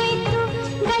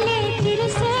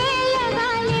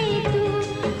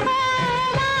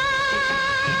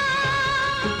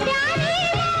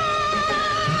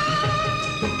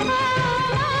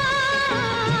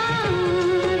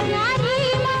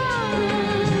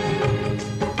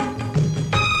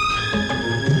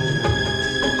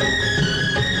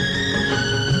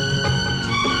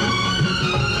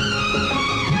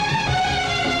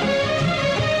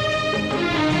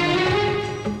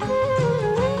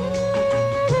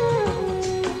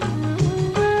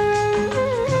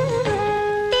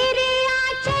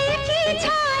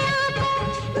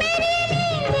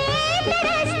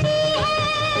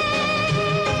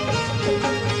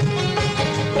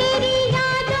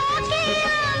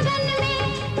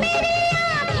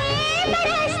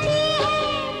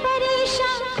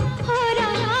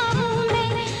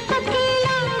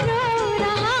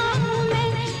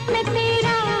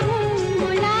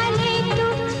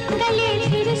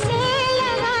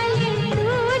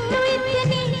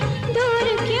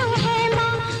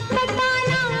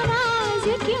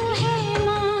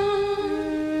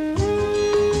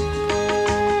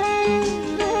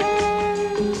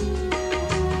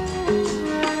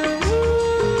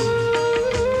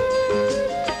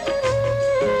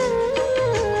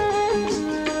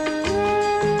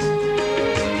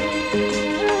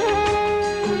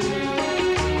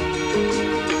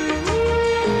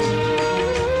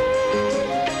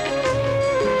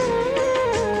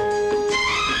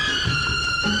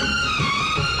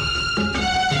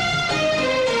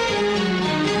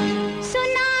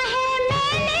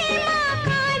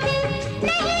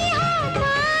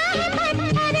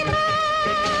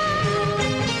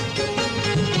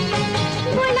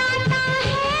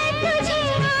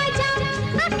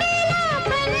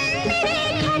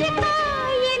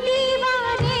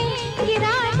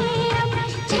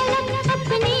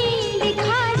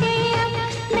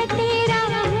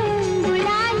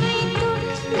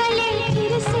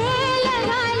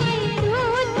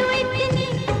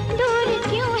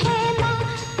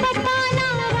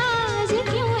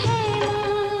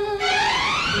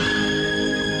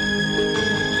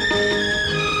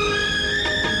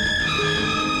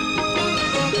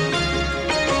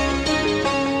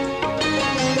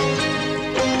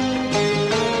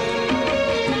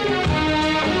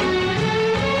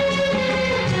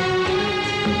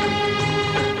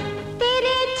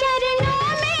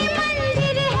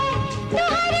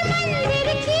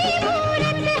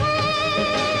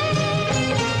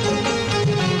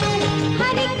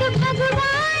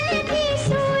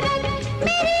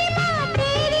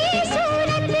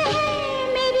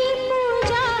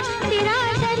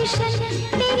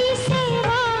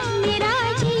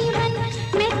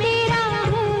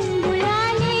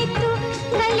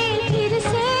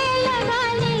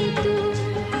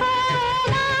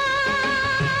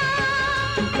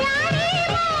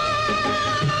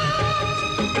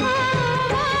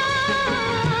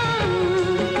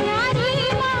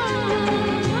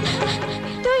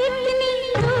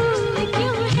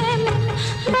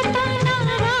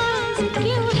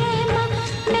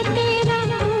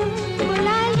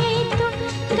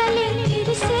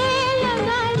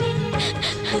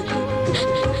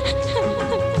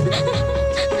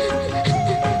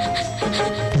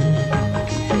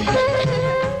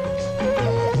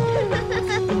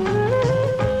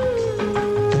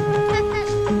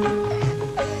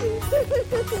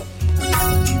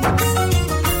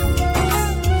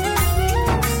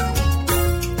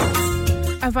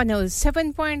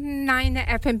 107.9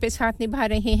 FM पे साथ निभा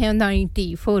रहे हैं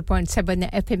 94.7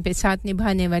 FM पे साथ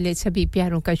निभाने वाले सभी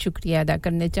प्यारों का शुक्रिया अदा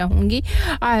करना चाहूंगी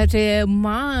और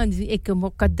मां एक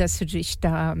मुकद्दस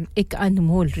रिश्ता एक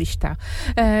अनमोल रिश्ता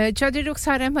चौधरी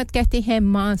रुखसार अहमद कहते हैं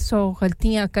मां 100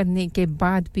 गलतियां करने के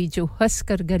बाद भी जो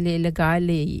हंसकर गले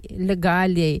लगा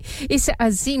ले इस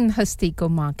अजीम हस्ती को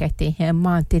मां कहते हैं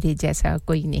मां तेरे जैसा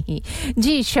कोई नहीं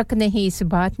जी शक नहीं इस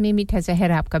बात में मीठा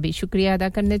जहर आपका भी शुक्रिया अदा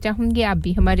करना चाहूंगी आप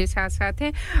भी हमारे साथ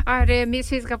हैं और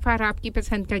मिसेस गफार आपकी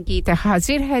पसंद का गीत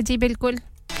हाजिर है जी बिल्कुल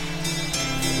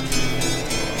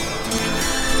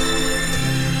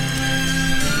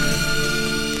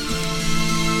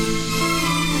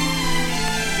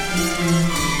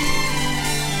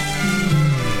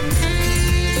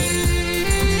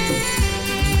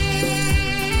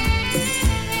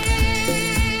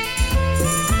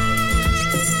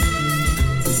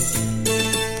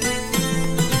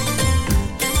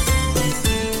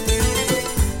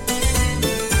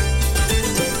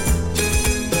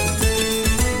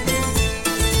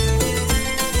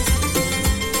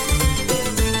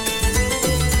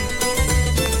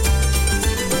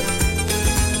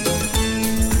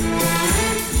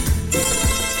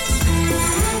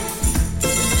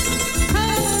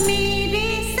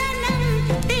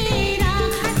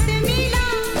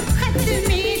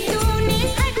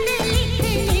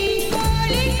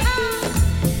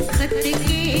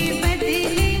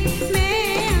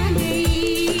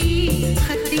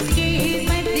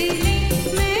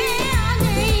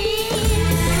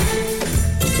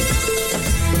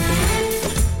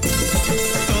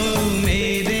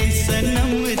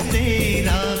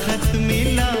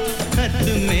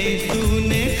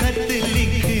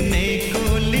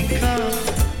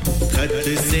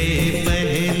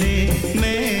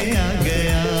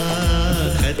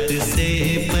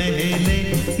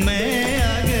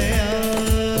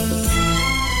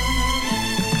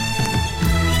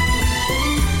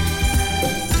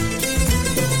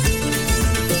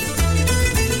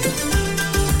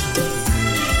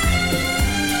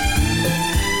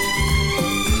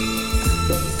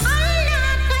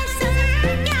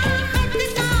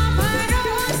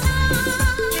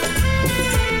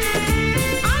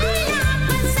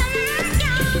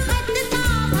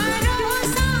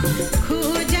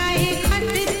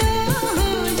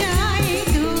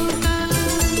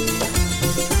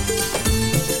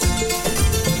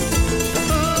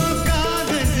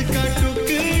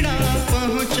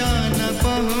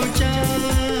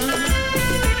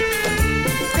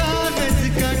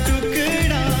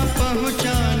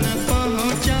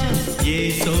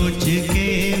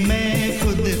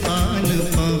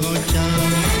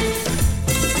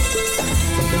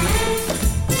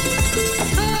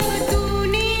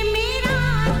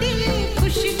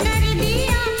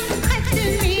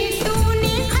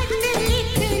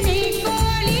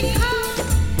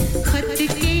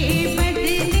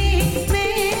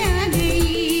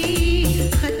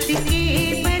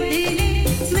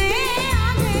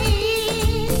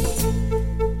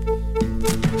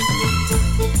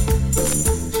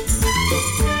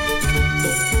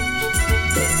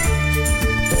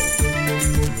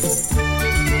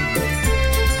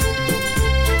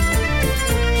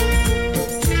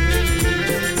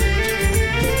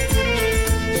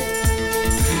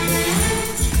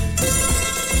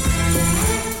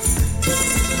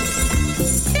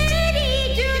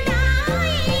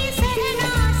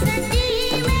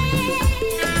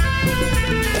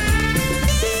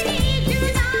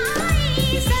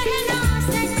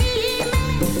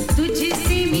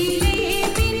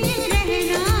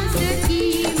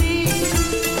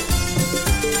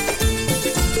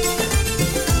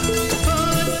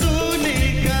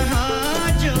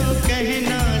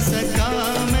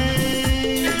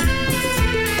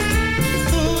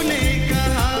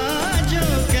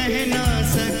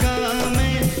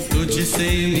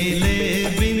मिले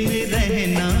बिन रह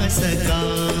ना सका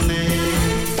मैं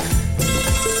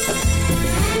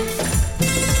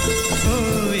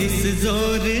ओ इस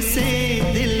जोर से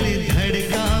दिल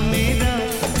धड़का मेरा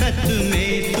खत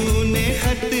में तूने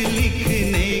खत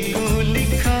लिखने को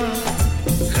लिखा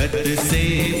खत से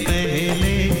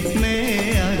पहले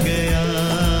मैं आ गया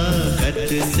खत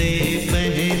से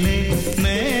पहले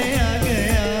मैं आ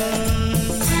गया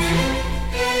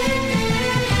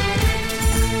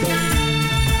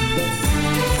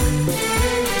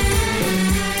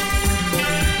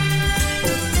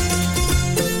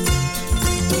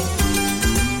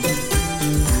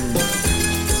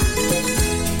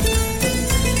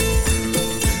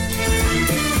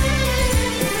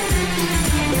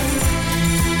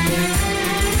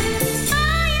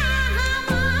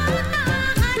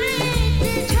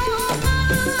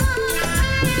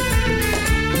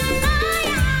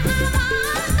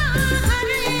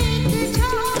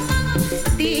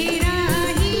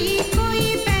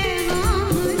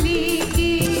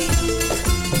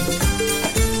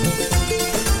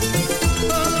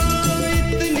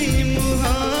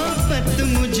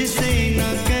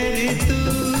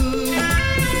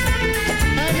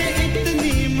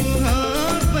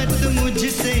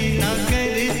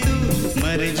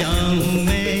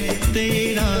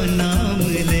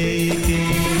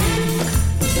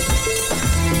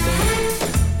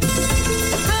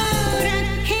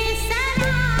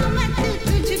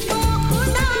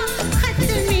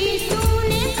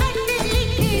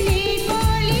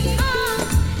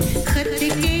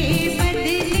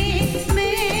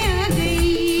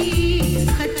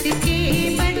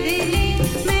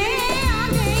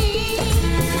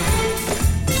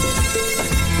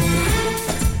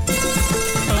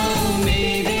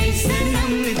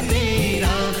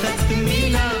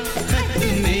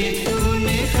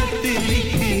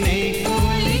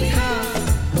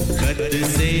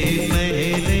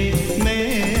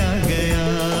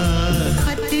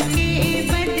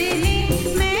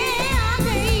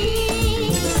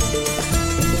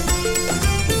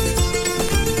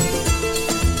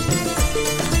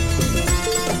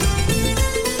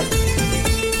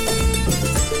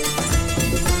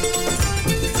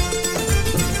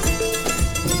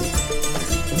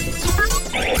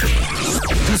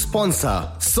Sponsor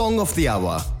Song of the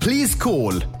Hour. Please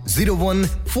call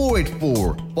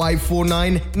 01484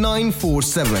 549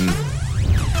 947.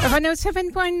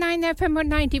 107.9 FM और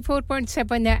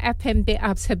 94.7 FM पे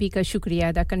आप सभी का शुक्रिया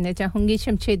अदा करना चाहूंगी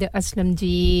शमशेद असलम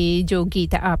जी जो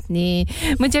गीत आपने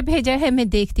मुझे भेजा है मैं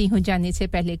देखती हूं जाने से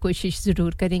पहले कोशिश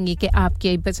जरूर करेंगे कि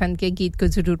आपके पसंद के गीत को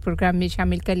जरूर प्रोग्राम में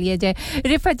शामिल कर लिया जाए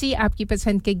रिफा जी आपकी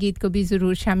पसंद के गीत को भी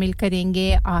जरूर शामिल करेंगे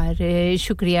और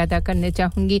शुक्रिया अदा करना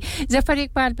चाहूंगी जफर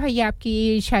इकबाल भाई आपकी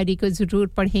शायरी को जरूर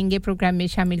पढ़ेंगे प्रोग्राम में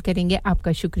शामिल करेंगे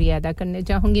आपका शुक्रिया अदा करना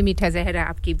चाहूंगी मीठा जहरा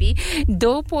आपकी भी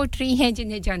दो पोट्री हैं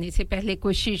जिन्हें जाने से पहले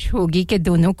कोशिश होगी कि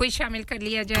दोनों को शामिल कर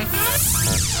लिया जाए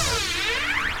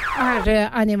और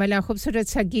आने वाला खूबसूरत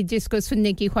सा गीत जिसको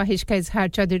सुनने की ख्वाहिश का इजहार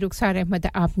चौधरी रुखसार अहमद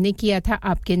आपने किया था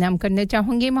आपके नाम करना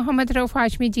चाहूंगी मोहम्मद रऊफ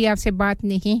हाशमी जी आपसे बात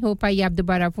नहीं हो पाई आप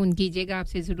दोबारा फोन कीजिएगा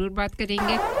आपसे जरूर बात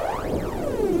करेंगे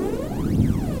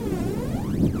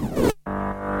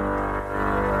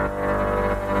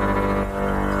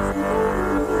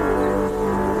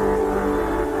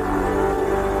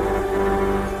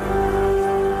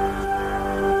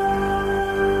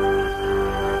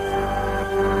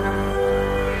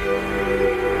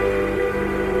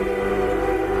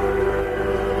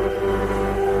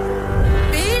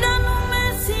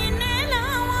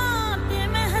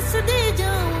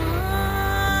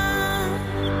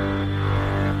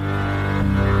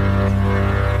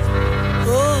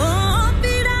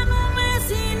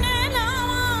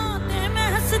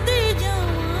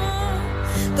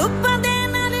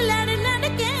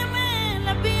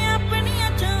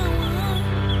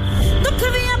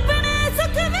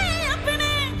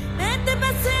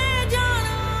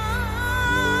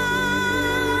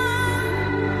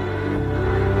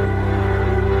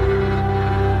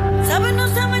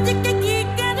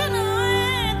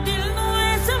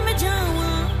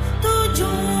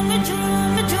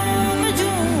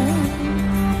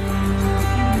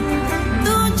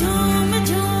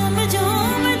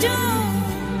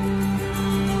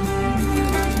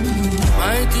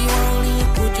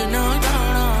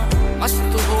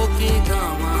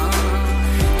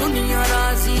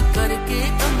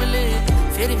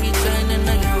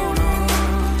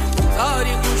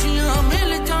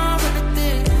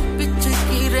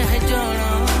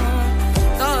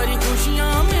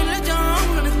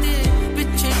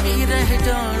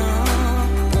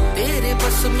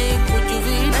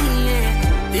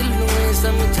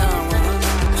समझावा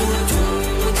तू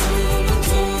झूम झूम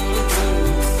झूम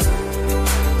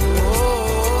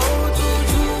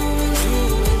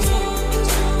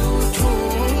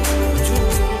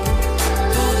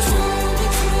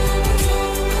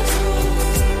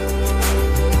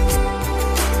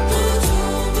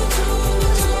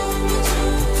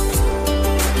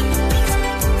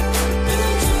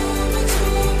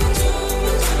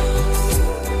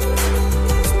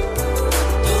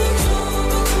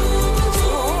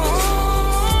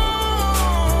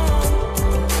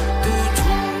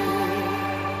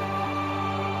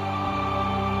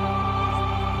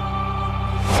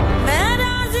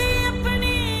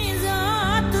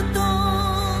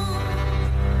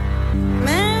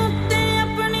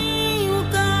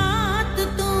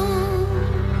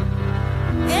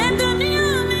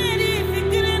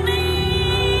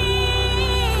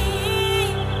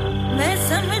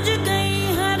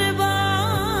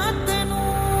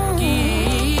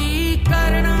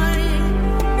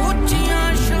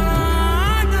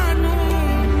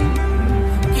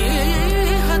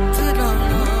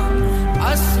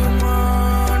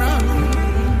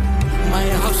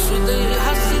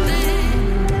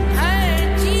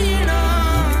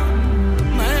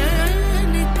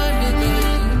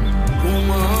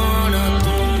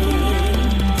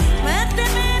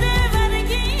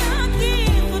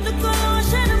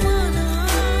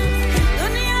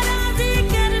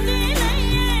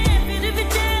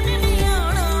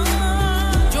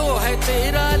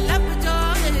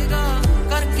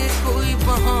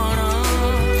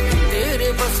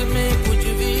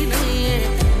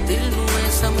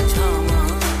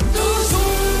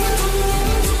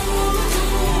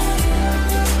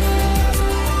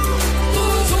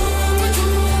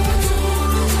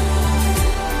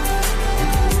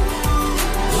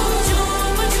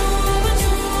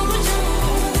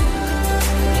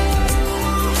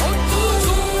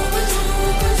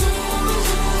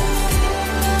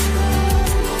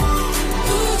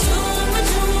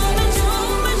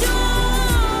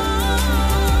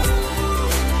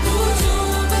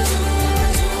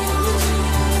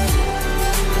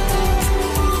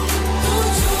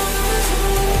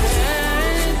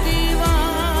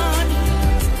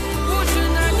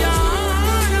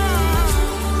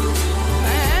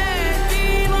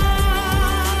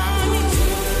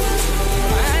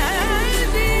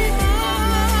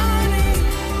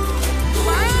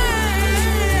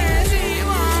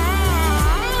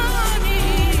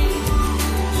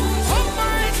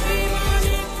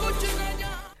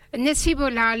नसीबो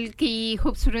लाल की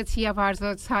खूबसूरत सी आवाज़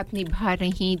और साथ निभा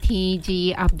रही थी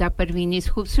जी आपदा परवीन इस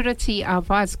खूबसूरत सी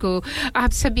आवाज़ को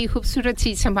आप सभी खूबसूरत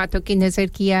सी समातों की नज़र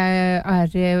किया और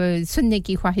सुनने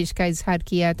की ख्वाहिश का इजहार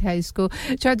किया था इसको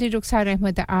चौधरी रुखसार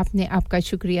अहमद आपने आपका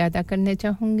शुक्रिया अदा करना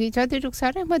चाहूँगी चौधरी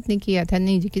रुखसार अहमद ने किया था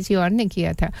नहीं जी किसी और ने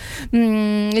किया था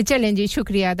चलें जी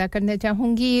शुक्रिया अदा करना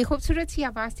चाहूँगी खूबसूरत सी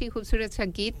आवाज़ थी खूबसूरत सा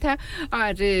गीत था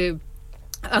और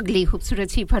अगली खूबसूरत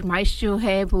सी फरमाइश जो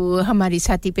है वो हमारी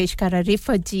साथी पेशकारा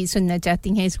रिफत जी सुनना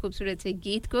चाहती हैं इस खूबसूरत से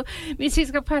गीत को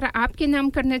मिसेस गफार आपके नाम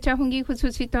करना चाहूँगी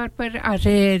खुसूसी तौर पर और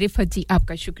रिफत जी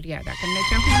आपका शुक्रिया अदा करना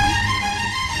चाहूँगी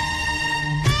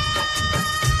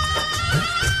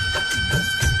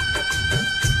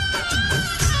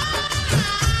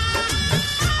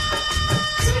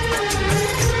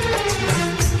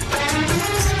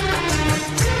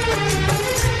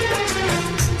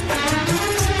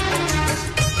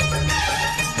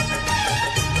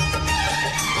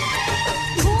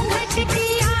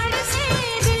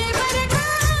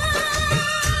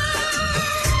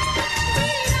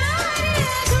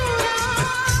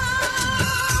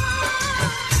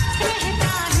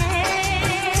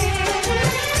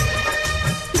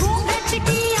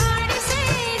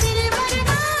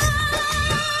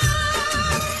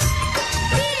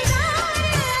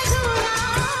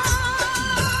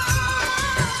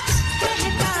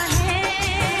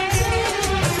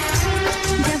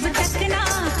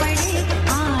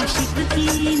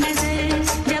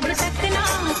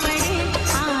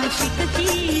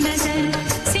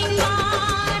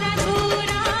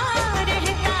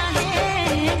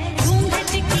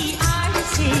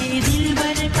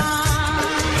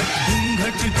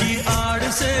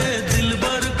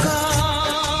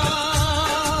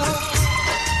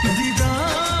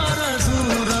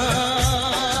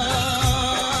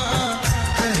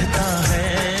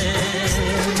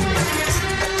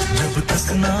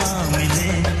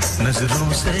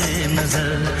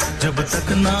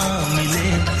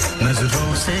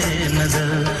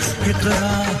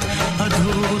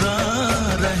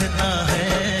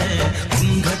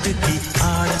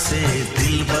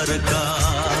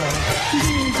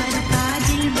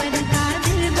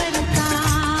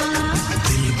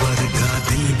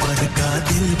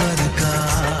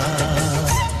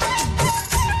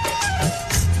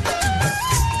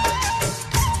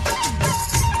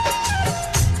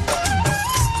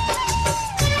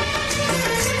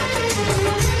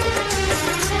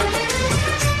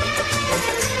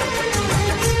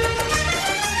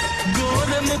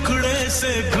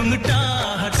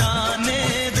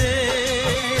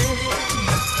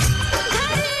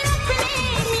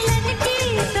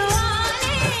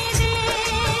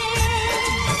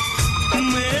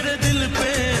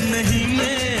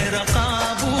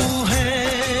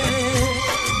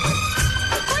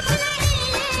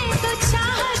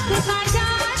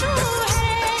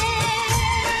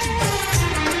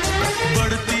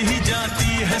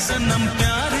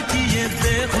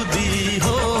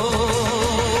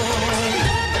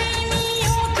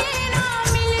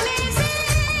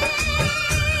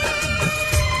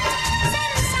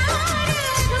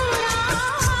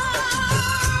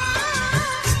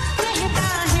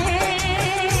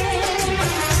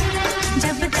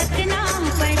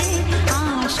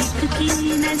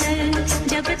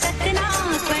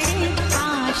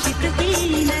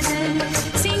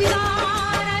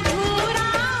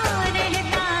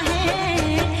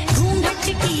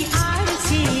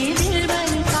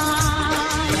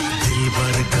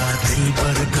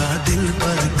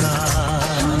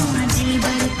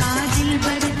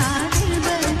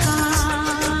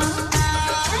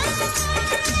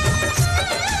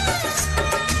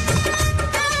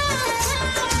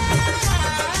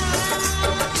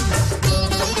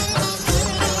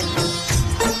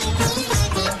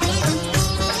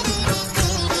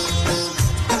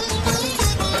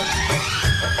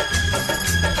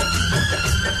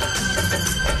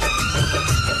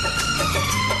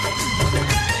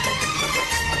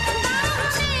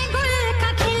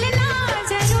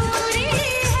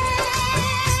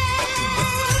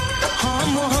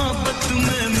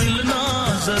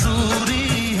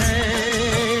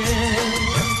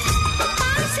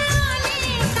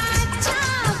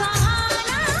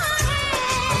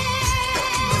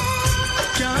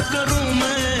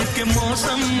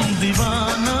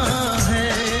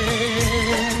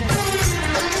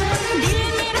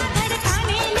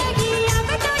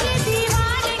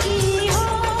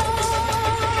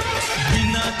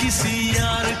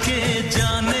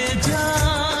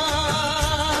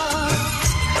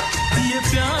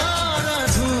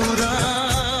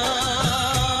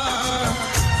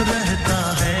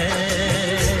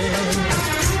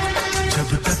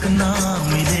ना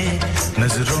मिले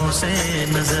नजरों से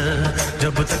नजर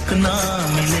जब तक ना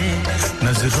मिले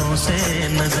नजरों से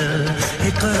नजर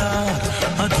इकरार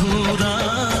अधूरा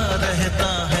रहता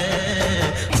है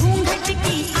घूंघट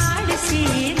की आड़ से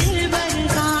दिलबर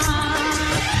का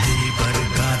दिलबर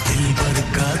का दिलबर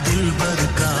का दिलबर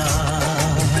का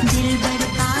दिलबर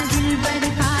का दिलबर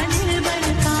का दिलबर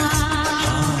का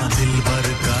हाँ दिलबर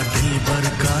का दिलबर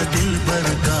का दिलबर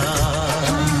का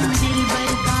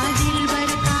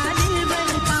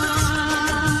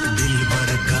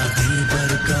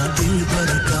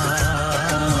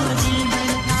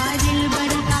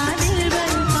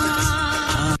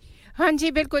हाँ जी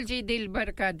बिल्कुल जी दिलबर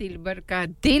का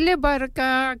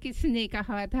किसने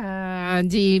कहा था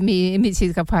जी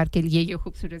मिसेस गफार के लिए ये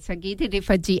खूबसूरत सा गीत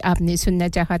रिफत जी आपने सुनना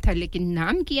चाहा था लेकिन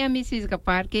नाम किया मिसेस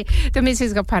गफार के तो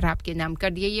मिसेस गफार आपके नाम कर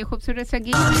दिए ये खूबसूरत सा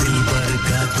गीत दिलबर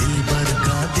का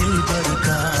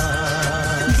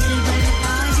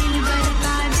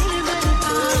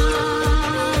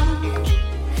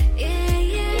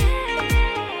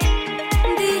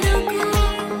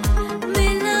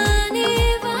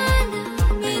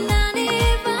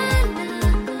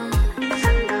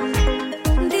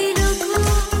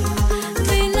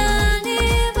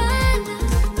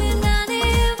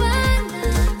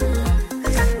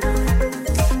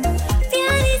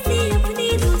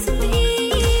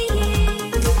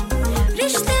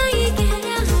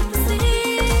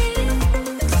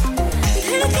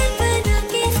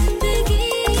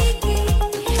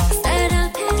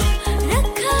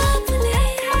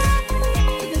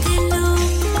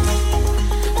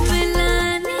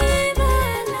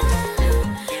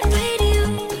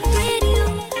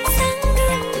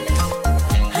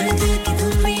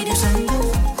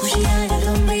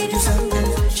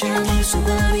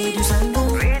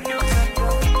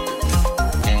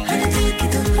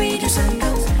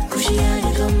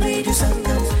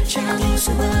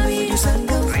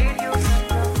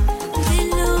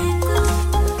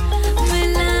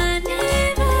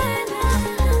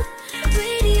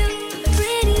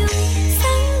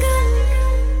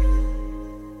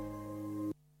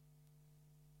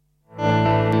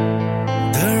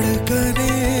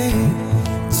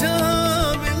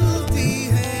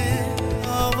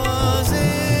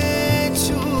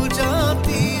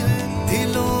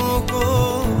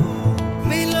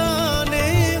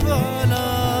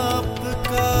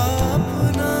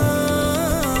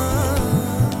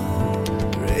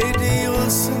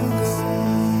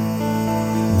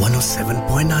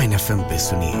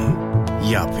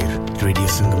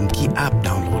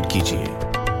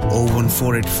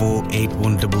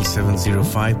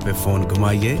पे फोन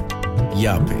घुमाइए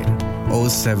या फिर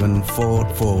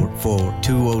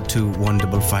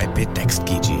 07444202155 पे टेक्स्ट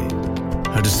कीजिए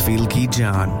हडर्सफील्ड की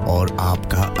जान और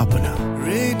आपका अपना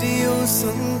रेडियो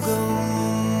संगम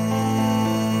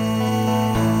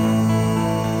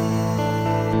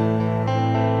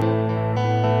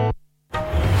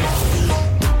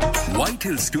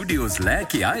Hill Studios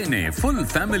लेके आए ने फुल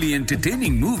फैमिली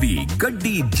एंटरटेनिंग मूवी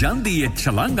गड्डी जांदी ए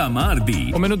छलांगा मार दी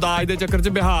ओ मेनू दाज दे चक्कर च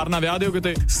बिहार ना ब्याह दियो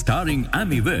किते स्टारिंग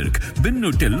एमी विर्क बिन्नू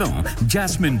टिल्लों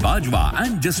जैस्मिन बाजवा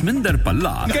एंड जसमिंदर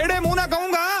पल्ला केड़े मुंह ना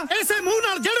कहूंगा ऐसे मुंह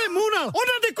नाल जेड़े मुंह नाल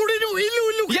ओना दी कुड़ी नु इल्लू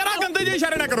इल्लू यारा गंदे जे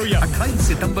इशारे ना करो यार 28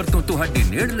 सितंबर तो ਤੁਹਾਡੇ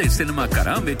ਨੇੜਲੇ ਸਿਨੇਮਾ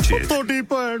ਘਰਾਂ ਵਿੱਚ ਤੁਹਾਡੀ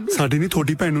ਭੈਣ ਸਾਡੀ ਨਹੀਂ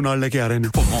ਤੁਹਾਡੀ ਭੈਣ ਨੂੰ ਨਾਲ ਲੈ ਕੇ ਆ ਰਹੇ ਨੇ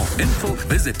For more info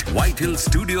visit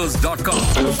whitehillstudios.com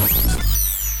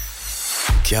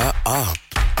क्या आप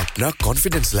अपना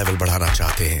कॉन्फिडेंस लेवल बढ़ाना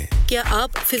चाहते हैं क्या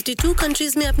आप 52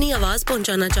 कंट्रीज में अपनी आवाज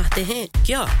पहुंचाना चाहते हैं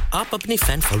क्या आप अपनी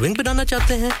फैन फॉलोइंग बनाना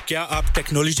चाहते हैं क्या आप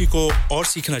टेक्नोलॉजी को और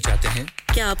सीखना चाहते हैं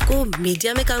क्या आपको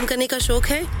मीडिया में काम करने का शौक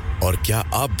है और क्या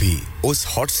आप भी उस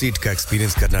हॉट सीट का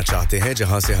एक्सपीरियंस करना चाहते हैं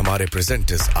जहां से हमारे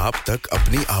प्रेजेंटर्स आप तक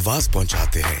अपनी आवाज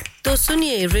पहुंचाते हैं तो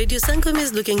सुनिए radio Sangam is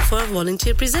looking for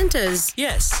volunteer presenters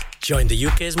yes join the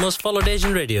UK's most followed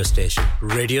Asian radio station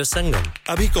Radio Sangam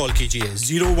अभी कॉल कीजिए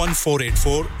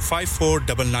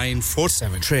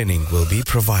 01484549947 training will be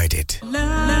provided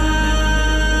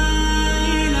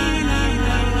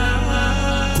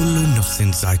Kullu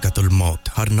नफ्सिन जायकातुल मौत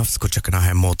हर नफ्स को चखना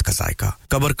है मौत का जायका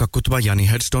कब्र का कुतबा यानी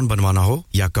हेडस्टोन बनवाना हो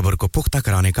या कब्र को पुख्ता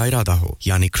कराने का इरादा हो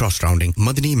यानी cross rounding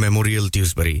Madni memorial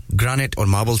Dewsbury granite और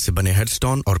मार्बल से बने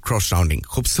हेडस्टोन और क्रॉस राउंडिंग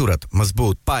खूबसूरत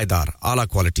मजबूत पायदार आला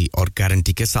क्वालिटी और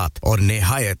गारंटी के साथ और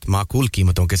निहायत माकूल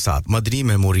कीमतों के साथ मदनी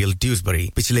मेमोरियल ट्यूसबरी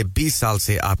पिछले 20 साल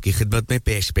से आपकी खिदमत में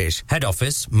पेश head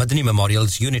office Madni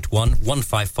memorials unit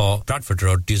 1154 Bradford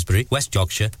road Dewsbury West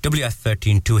Yorkshire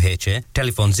WF13 2HA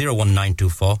telephone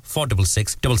 01924 466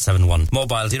 07677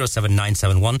 mobile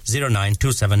 07971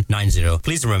 092790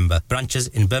 please remember branches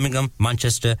in Birmingham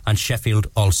Manchester and Sheffield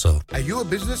also Are you a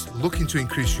business looking to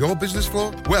increase your business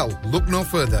flow well look no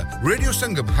further Radio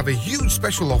Sangam have a huge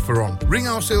special offer on ring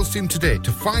our sales team today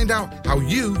to find out how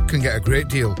you can get a great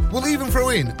deal we'll even throw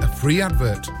in a free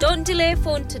advert Don't delay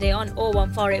phone today on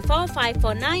 01484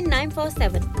 549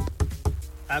 947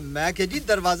 मैं के जी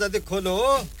दरवाजा दे खोलो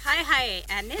हाय हाय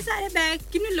एने सारे bag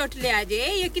किनु लुट ले आजे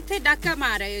ये किथे डाका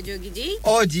मार रहे हो जोगी जी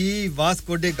ओ जी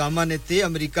वास्को डे गामा ने ते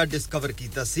अमेरिका डिस्कवर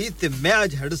कीता सी ते मैं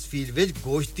आज हडर्सफील्ड विच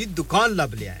गोश्त दी दुकान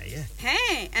लब ले आया है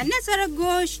एने सारा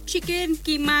गोश्त चिकन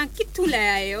कीमा किथु ले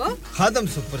आए हो खादम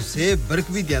सुपर से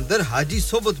बरकवी दे अंदर हाजी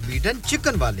सोबत मीट एंड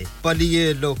चिकन वाले पलिए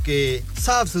लोके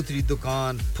साफ सुथरी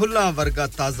दुकान फुल्ला वर्गा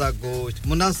ताजा गोश्त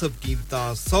मुनासिब कीमतां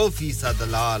 100%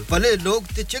 दलाल भले लोग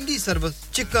ते चंगी service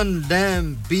chicken lamb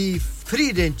beef free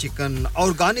range chicken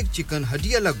organic chicken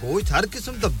हड्डी वाला गोश्त हर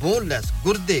किस्म दा बोनलेस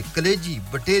गुर्दे कलेजी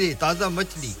बटेरे ताजा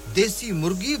मछली देसी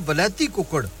मुर्गी बलाती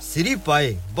कुकड़ सिरी पाए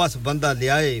बस बंदा ले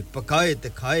आए पकाए ते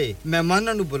खाए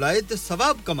मेहमानां नु बुलाए ते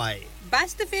सवाब कमाए बस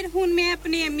तो फिर हुन मैं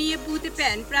अपने अम्मी अब्बू ते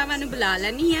भैन भरावां नु बुला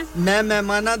लेनी है मैं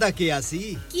मेहमानां दा किया सी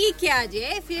की क्या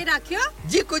जे फिर आखियो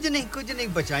जी कुछ नहीं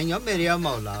बचाइयो मेरे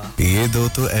मौला ये दो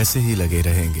तो ऐसे ही लगे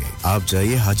रहेंगे आप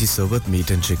जाइए Haji Sobat meat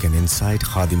and chicken inside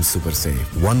Khadim super से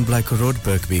 1 Black Road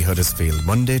Birkby Huddersfield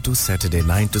Monday to Saturday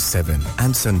 9 to 7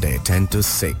 and Sunday 10 to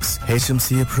 6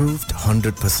 HMC approved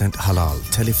 100% halal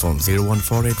telephone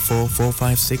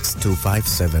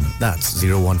 01484456257 that's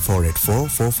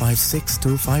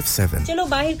 01484456257 चलो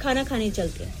बाहर खाना खाने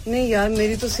चलते हैं नहीं यार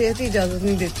मेरी तो सेहत ही इजाजत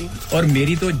नहीं देती और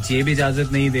मेरी तो जेब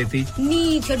इजाजत नहीं देती नी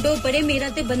छोड़ो परे मेरा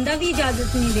ते बंदा भी इजाजत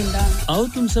नहीं देता आओ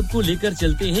तुम सबको लेकर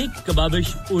चलते हैं कबाबिश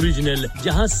ओरिजिनल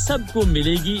जहां सबको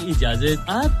मिलेगी इजाजत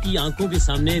आपकी आंखों के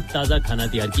सामने ताजा खाना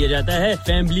तैयार किया जाता है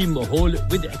फैमिली माहौल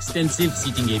with extensive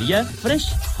seating area fresh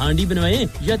हांडी बनवाएं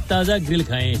या ताजा ग्रिल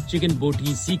खाएं chicken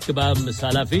boti seekh kebab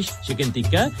masala fish chicken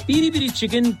tikka piri piri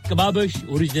chicken Kababish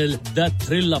original the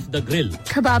thrill of the grill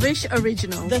Kababish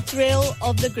Original. The thrill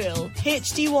of the grill.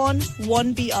 HD1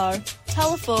 1BR.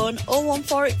 Telephone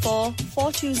 01484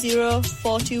 420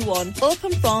 421.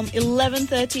 Open from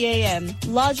 11:30 a.m.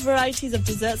 Large varieties of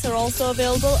desserts are also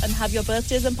available and have your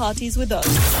birthdays and parties with us.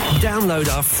 Download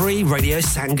our free Radio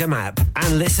Sangam app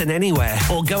and listen anywhere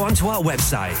or go onto our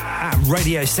website at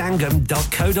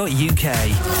radiosangam.co.uk.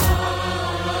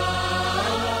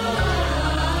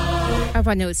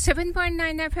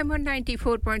 107.9 FM और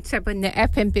 94.7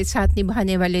 FM पे साथ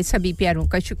निभाने वाले सभी प्यारों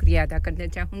का शुक्रिया अदा करना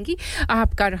चाहूंगी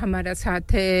आपका हमारा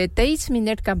साथ 23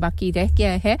 मिनट का बाकी रह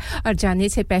गया है और जाने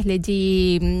से पहले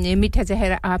जी मीठा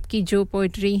जहर आपकी जो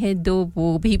पोएट्री है दो वो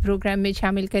भी प्रोग्राम में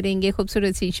शामिल करेंगे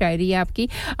खूबसूरत सी शायरी आपकी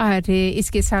और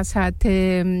इसके साथ-साथ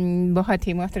बहुत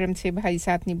ही मोहतरम से भाई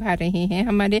साथ निभा रहे हैं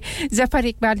हमारे जफर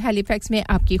इकबाल हैलिफैक्स में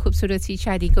आपकी खूबसूरत सी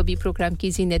शायरी को भी प्रोग्राम की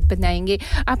जीनत बनाएंगे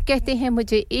आप कहते हैं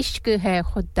मुझे इश्क है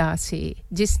खुदा से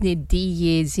जिसने दी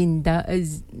ये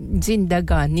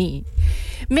जिंदगानी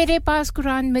मेरे पास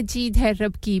कुरान मजीद है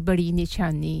रब की बड़ी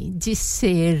निशानी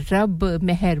जिससे रब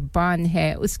मेहरबान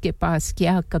है उसके पास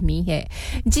क्या कमी है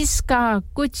जिसका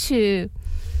कुछ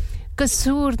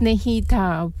कसूर नहीं था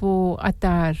वो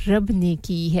अता रब ने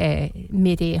की है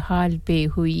मेरे हाल पे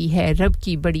हुई है रब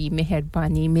की बड़ी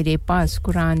मेहरबानी मेरे पास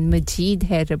कुरान मजीद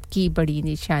है रब की बड़ी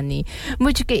निशानी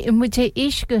मुझे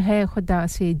इश्क है खुदा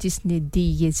से जिसने दी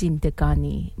ये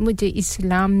जिंदगानी मुझे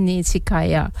इस्लाम ने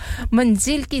सिखाया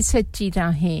मंजिल की सच्ची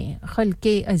राहें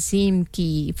खल्के अजीम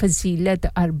की फजीलत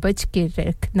और बच के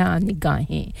रखना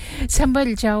निगाहें संभल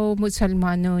जाओ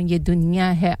मुसलमानों ये दुनिया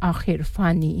है आखिर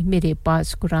फानी मेरे पास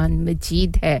कुरान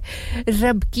मजीद है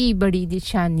रब की बड़ी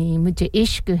निशानी मुझे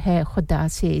इश्क है खुदा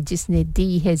से जिसने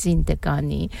दी है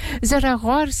जिंदगानी जरा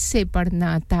गौर से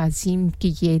पढ़ना ताज़ीम की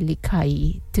ये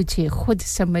लिखाई तुझे खुद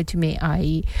समझ में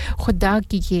आई खुदा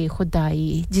की ये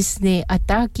खुदाई जिसने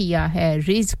अता किया है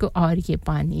रिज़्क और ये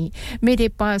पानी मेरे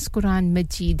पास कुरान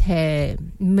मजीद है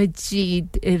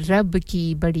मजीद रब की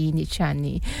बड़ी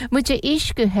निशानी मुझे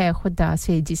इश्क है खुदा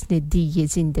से जिसने दी ये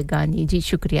जिंदगानी जी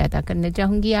शुक्रिया अदा करना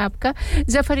चाहूंगी आपका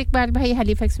जफर इकबाल भाई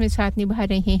हैलिफैक्स में साथ निभा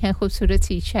रहे हैं खूबसूरत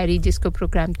सी शायरी जिसको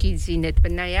प्रोग्राम की जीनत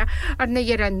बनाया और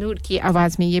नयरा नूर की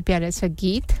आवाज में ये प्यारा सा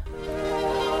गीत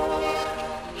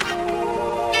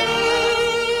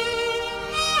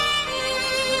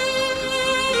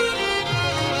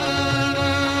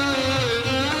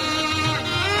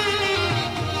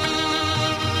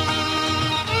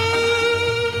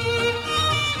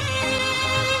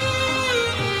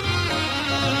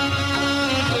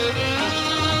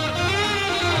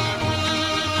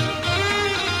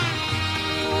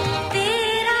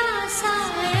तेरा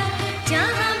साया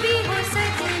जहां भी हो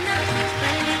सजना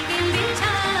पलक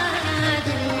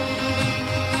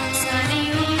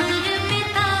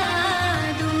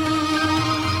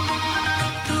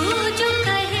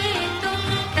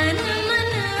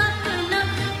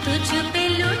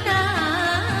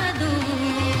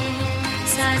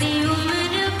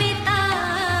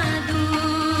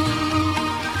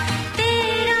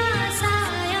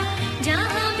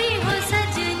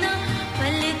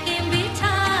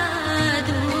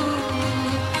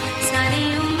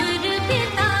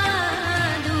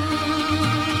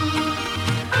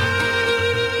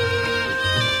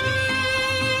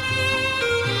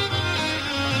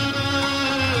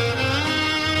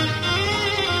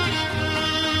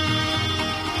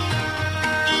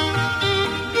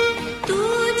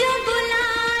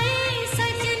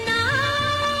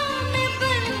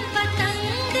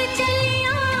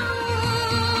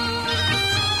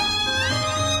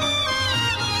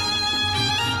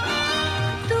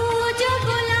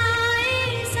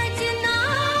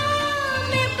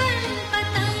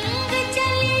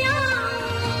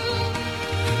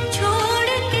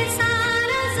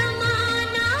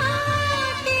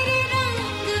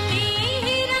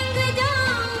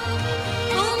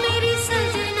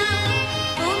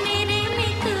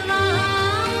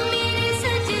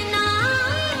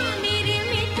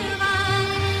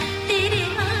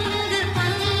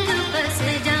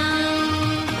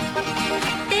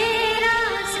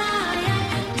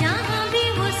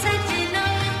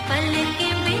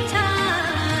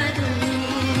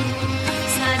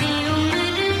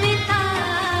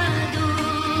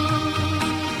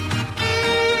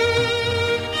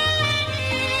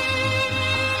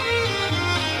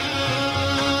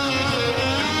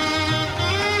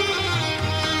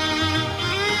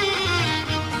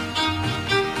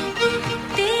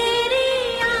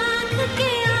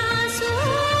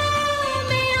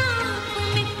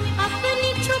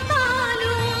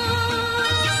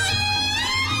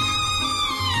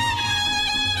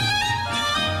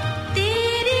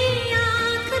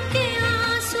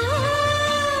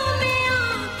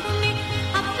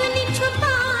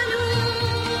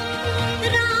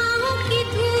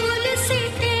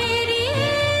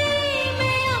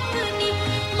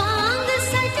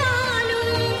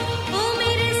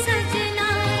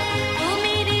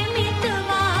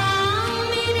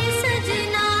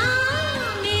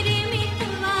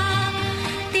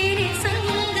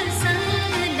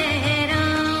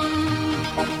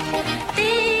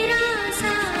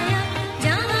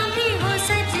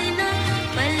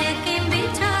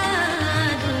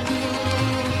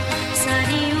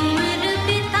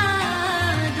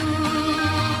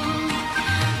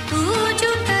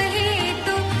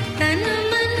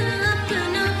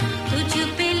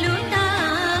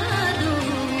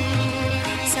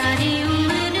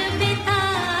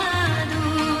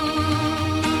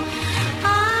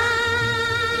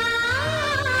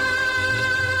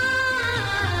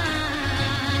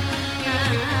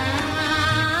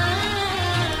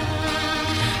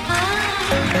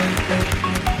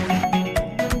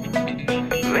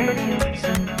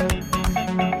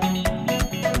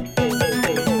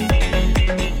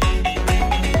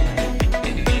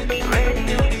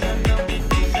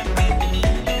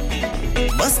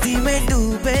मस्ती में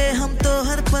डूबे हम तो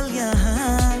हर पल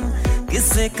यहाँ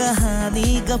किस्से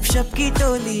कहानी गपशप की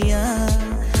टोलियां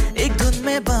एक धुन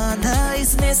में बांधा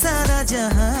इसने सारा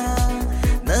जहां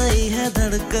नई है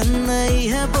धड़कन नई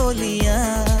है बोलियां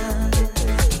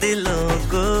दिलों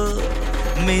को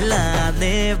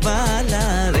मिलाने वाला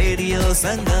रेडियो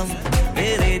संगम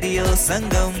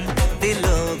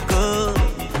दिलों को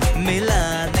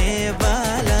मिलाने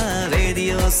वाला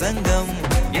रेडियो संगम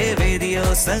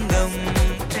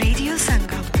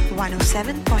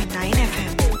 107.9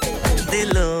 FM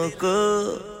दिलों को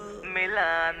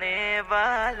मिलाने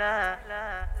वाला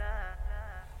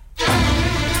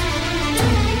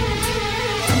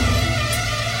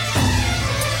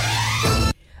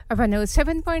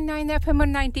 107.9 FM और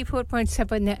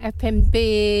 94.7 FM पे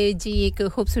जी एक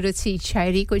खूबसूरत सी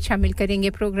शायरी को शामिल करेंगे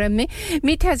प्रोग्राम में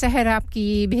मीठा जहर आपकी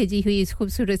भेजी हुई इस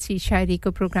खूबसूरत सी शायरी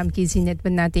को प्रोग्राम की जीनत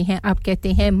बनाते हैं आप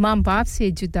कहते हैं माँ बाप से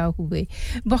जुदा हुए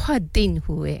बहुत दिन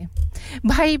हुए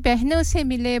भाई बहनों से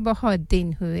मिले बहुत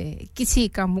दिन हुए किसी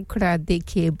का मुखड़ा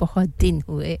देखे बहुत दिन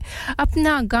हुए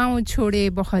अपना गांव छोड़े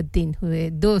बहुत दिन हुए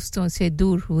दोस्तों से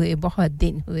दूर हुए बहुत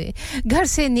दिन हुए घर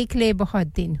से निकले बहुत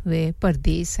दिन हुए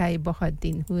परदेस आए बहुत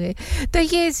दिन हुए तो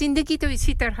ये जिंदगी तो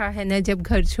इसी तरह है ना जब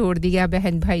घर छोड़ दिया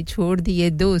बहन भाई छोड़ दिए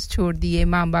दोस्त छोड़ दिए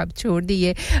माँ-बाप छोड़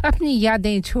दिए अपनी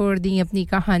यादें छोड़ दी अपनी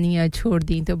कहानियां छोड़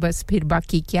दी तो बस फिर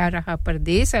बाकी क्या रहा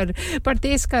परदेस और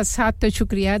परदेस का साथ तो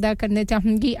शुक्रिया अदा करना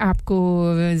चाहूंगी आपको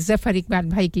ज़फर इकबाल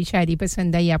भाई की शायरी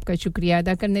पसंद आई आपका शुक्रिया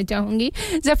अदा करना चाहूंगी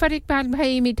ज़फर इकबाल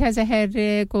भाई मीठा जहर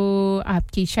को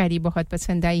आपकी शायरी बहुत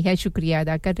पसंद आई है शुक्रिया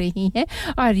अदा कर रही हैं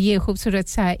और ये खूबसूरत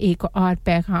सा एक और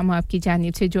पैगाम आपकी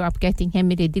जानिब से जो आप कहती हैं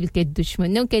मेरे दिल के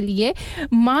दुश्मनों के लिए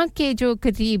माँ के जो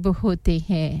करीब होते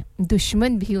हैं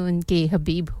दुश्मन भी उनके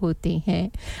हबीब होते हैं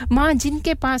माँ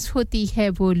जिनके पास होती है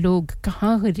वो लोग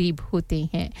कहाँ गरीब होते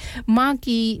हैं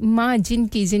माँ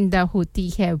जिनकी जिंदा होती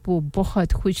है वो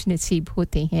बहुत खुश नसीब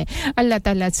होते हैं अल्लाह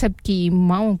ताला सबकी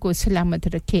माँओं को सलामत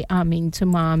रखे आमीन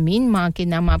सुमा आमीन माँ के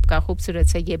नाम आपका खूबसूरत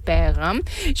सा ये पैगाम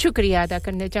शुक्रिया अदा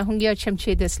करना चाहूंगी और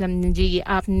शमशेद असलम जी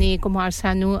आपने कुमार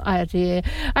सानू और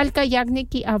अलका याग्निक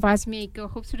की आवाज में एक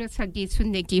खूबसूरत सा गीत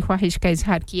सुनने की ख्वाहिश का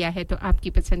इजहार किया है तो आपकी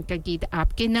पसंद का गीत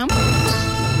आपके नाम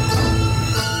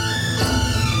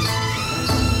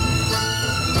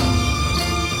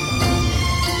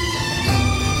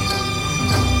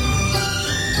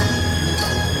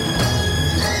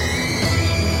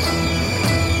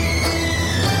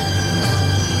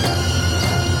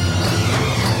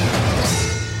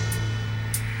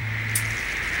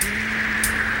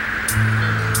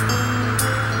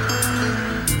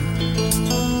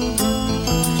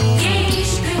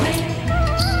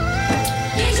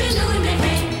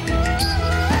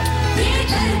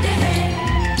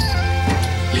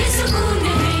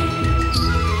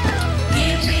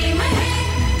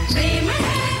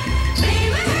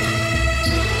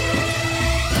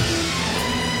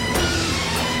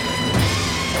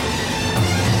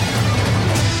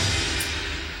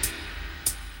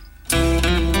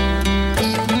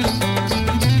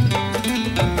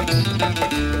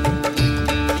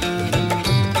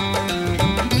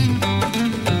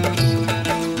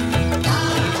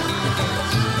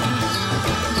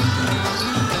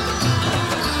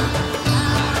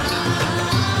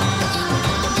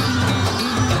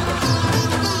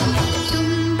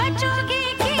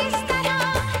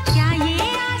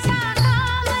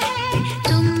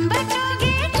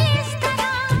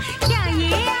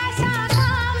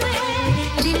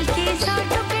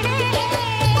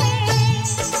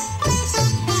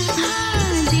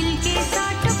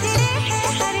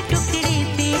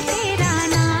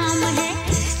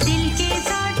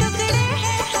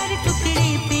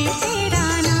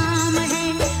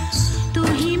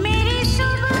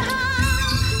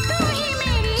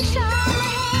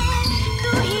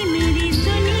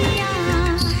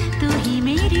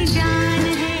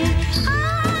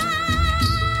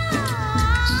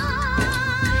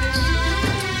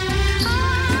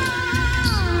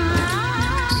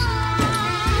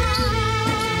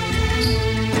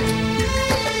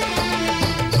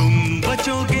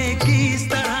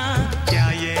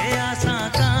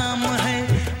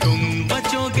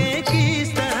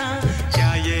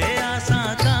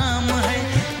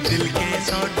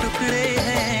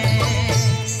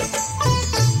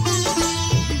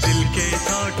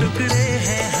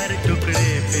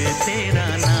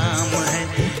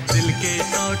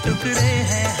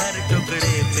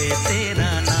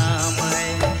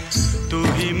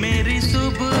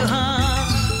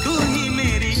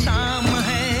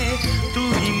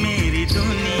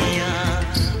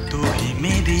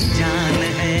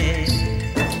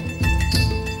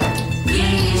ये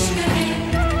इश्क है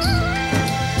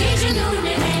ये जुनून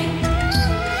है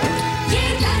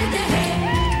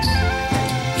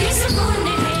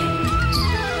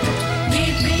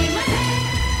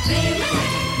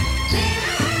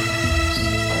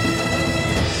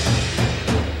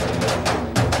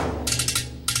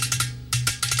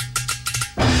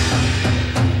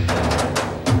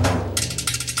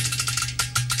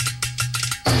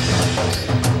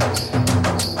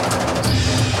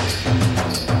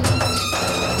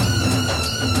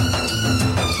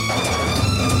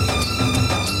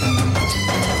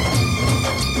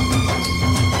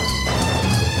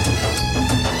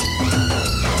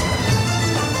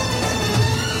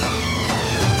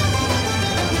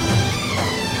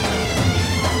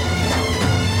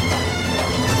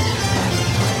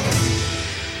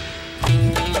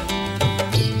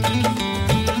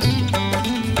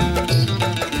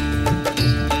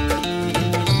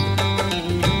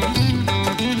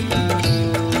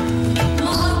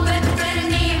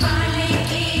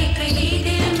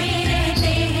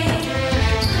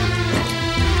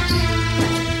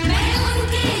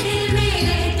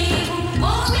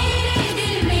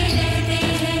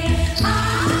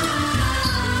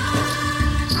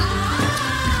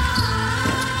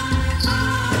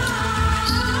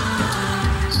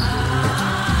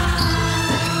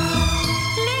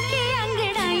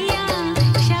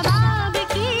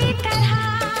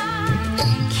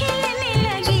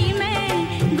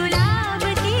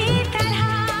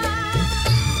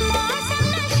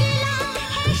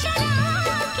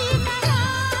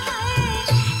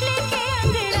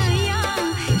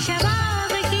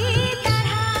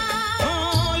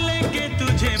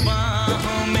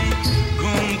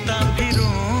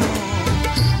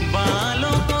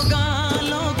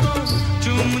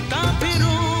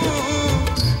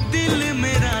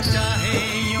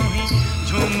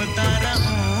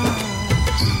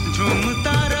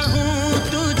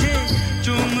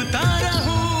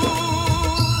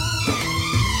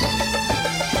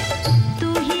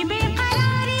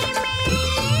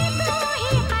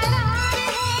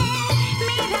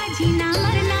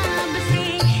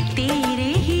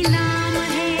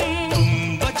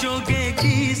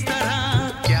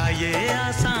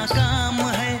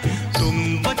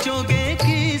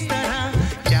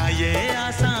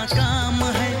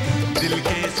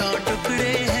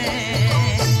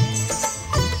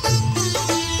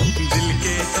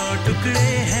टुकड़े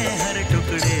हैं हर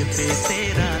टुकड़े पे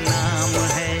तेरा नाम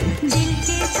है दिल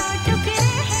के 100 टुकड़े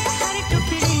हैं हर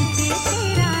टुकड़े पे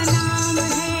तेरा नाम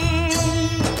है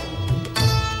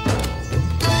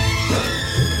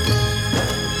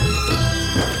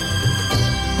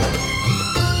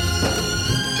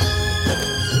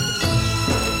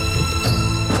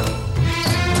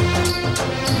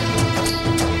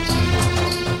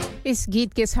इस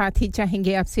गीत के साथ ही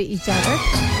चाहेंगे आपसे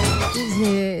इजाजत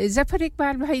ज़फर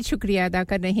इकबाल भाई शुक्रिया अदा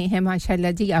कर रहे हैं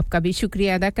माशाल्लाह जी आपका भी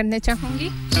शुक्रिया अदा करना चाहूंगी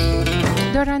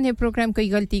दौरान प्रोग्राम कोई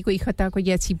गलती कोई खता कोई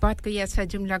ऐसी बात कोई ऐसा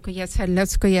जुमला कोई ऐसा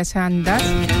लफ्ज कोई ऐसा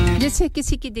अंदाज जिससे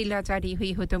किसी की दिल आजारी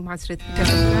हुई हो तो माजरत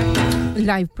की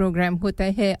लाइव प्रोग्राम होता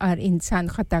है और इंसान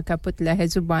खता का पुतला है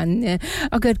जुबान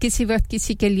अगर किसी वक्त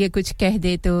किसी के लिए कुछ कह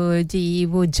दे तो जी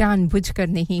वो जानबूझकर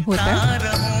नहीं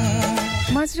होता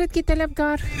माजरत की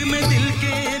तलबगार मैं दिल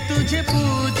के तुझे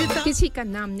पूजता किसी का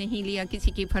नाम नहीं लिया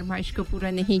किसी की फरमाइश को पूरा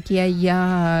नहीं किया या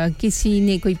किसी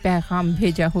ने कोई पैगाम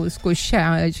भेजा हो उसको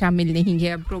शामिल नहीं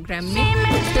किया प्रोग्राम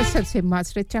में तो सबसे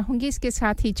माजरत चाहूंगी इसके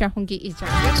साथ ही चाहूंगी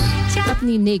इजाजत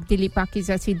अपनी नेक दिली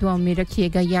पाकीज़ा सी दुआओं में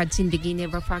रखिएगा याद जिंदगी ने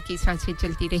वफा की सांसें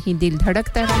चलती रही दिल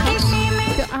धड़कता रहा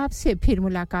तो आपसे फिर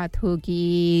मुलाकात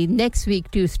होगी नेक्स्ट वीक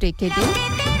ट्यूसडे के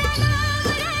दिन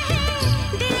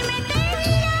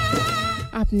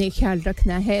आपने ख्याल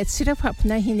रखना है सिर्फ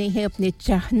अपना ही नहीं है अपने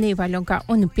चाहने वालों का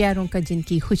उन प्यारों का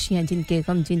जिनकी खुशियां जिनके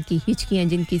गम जिनकी हिचकियां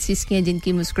जिनकी सिसकियां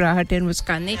जिनकी मुस्कुराहट और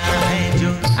मुस्कानें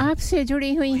आपसे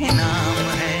जुड़ी हुई हैं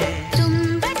तुम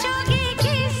बचोगे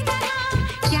किस तरह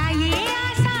क्या ये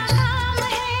आसा काम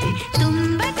है तुम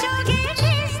बचोगे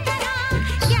किस तरह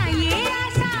क्या ये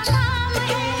आसा काम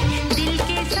है दिल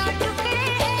के 100 टुकड़े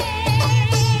हैं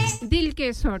दिल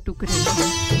के 100 टुकड़े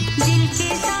दिल के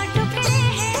 100 टुकड़े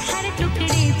हैं हर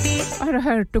टुकड़े पे और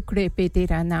हर टुकड़े पे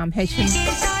तेरा नाम है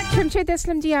शमशेद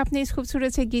असलम जी आपने इस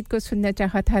खूबसूरत से गीत को सुनना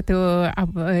चाहा था तो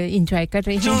अब एंजॉय कर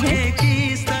रहे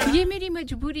हैं ये मेरी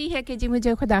मजबूरी है कि जी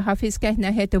मुझे खुदा हाफिज कहना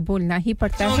है तो बोलना ही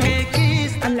पड़ता है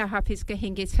अल्लाह हाफिज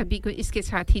कहेंगे सभी को इसके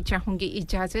साथ ही चाहूंगी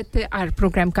इजाजत और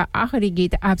प्रोग्राम का आखिरी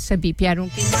गीत आप सभी प्यारों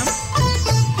के नाम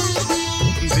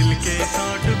दिल के 100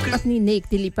 टुकड़े अपनी नेक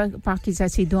दिली पाकीज़ा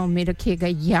सी दुआओं में रखिएगा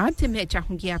याद मैं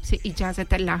चाहूंगी आपसे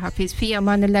इजाजत अल्लाह हाफिज फी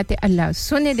अमान अल्लाह ते अल्लाह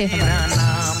सुने दे हमारा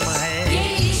नाम है ये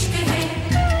इश्क है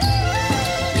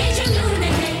ये जुनून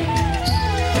है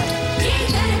ये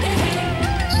दर्द है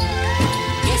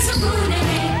ये सुकून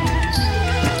है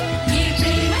ये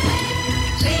प्रेम है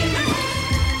प्रेम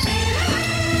है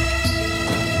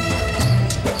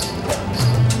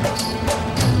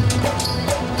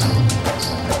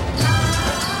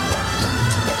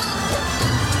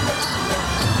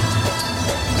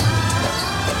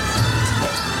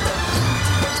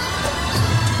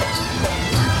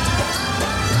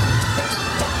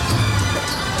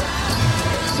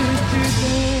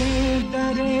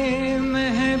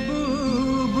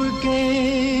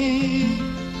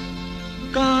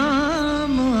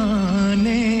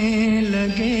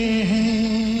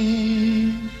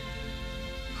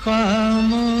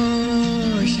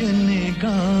खामोश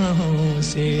निगाहों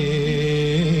से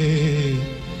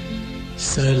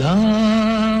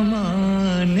सलाम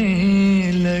आने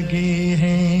लगे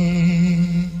हैं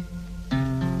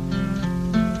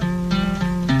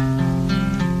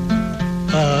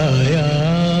आया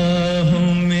हूँ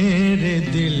मेरे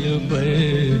दिल पर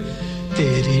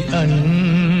तेरी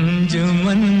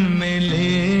अंजुमन में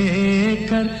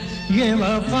लेकर ये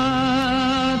वफा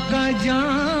का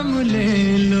जाम ले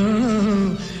लो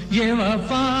ये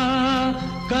वफा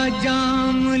का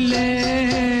जाम ले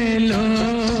लो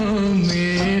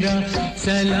मेरा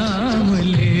सलाम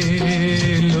ले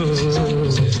लो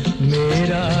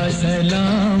मेरा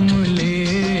सलाम ले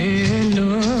लो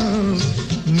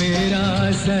मेरा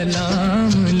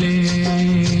सलाम ले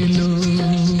लो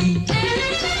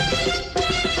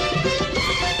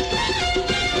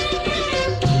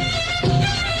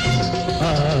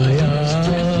आया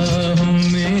हूँ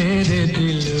मेरे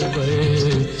दिल पर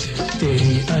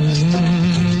तेरी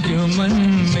अंजुमन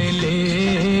में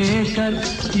लेकर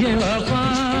ये वफा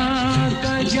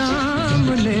का जाम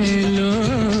ले लो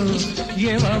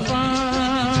ये वफा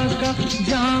का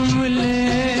जाम ले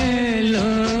लो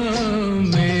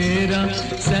मेरा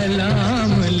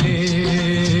सलाम ले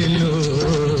लो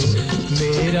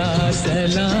मेरा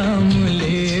सलाम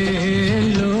ले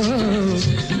लो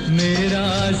मेरा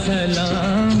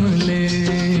सलाम ले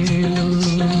लो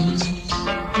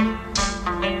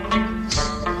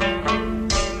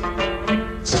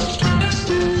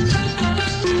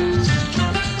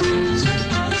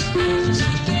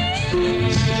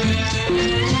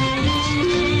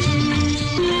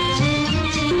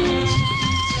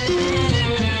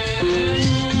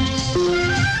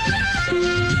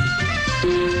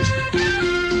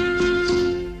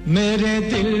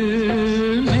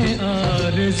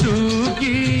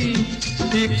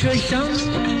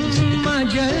शम्मा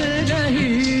जल रही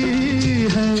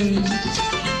है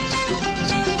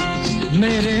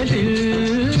मेरे दिल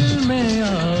में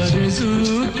आरज़ू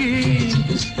की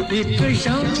एक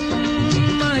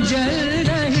शम्मा जल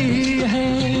रही है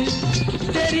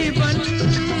तेरी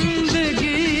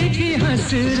बंदगी की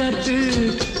हसरत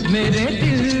मेरे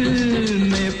दिल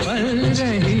में पल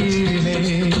रही है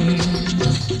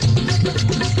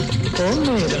ओ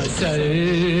मेरा सर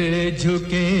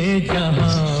झुके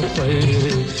जहाँ पर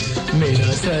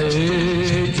मेरा सर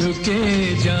झुके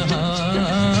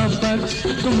जहाँ पर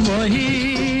तुम वही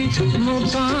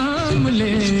मुकाम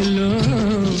ले लो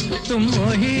तुम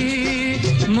वही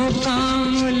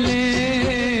मुकाम ले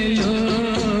लो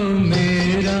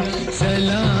मेरा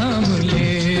सलाम ले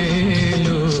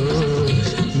लो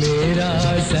मेरा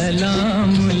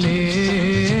सलाम ले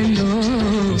लो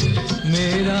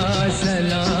मेरा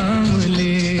सलाम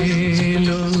ले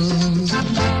लो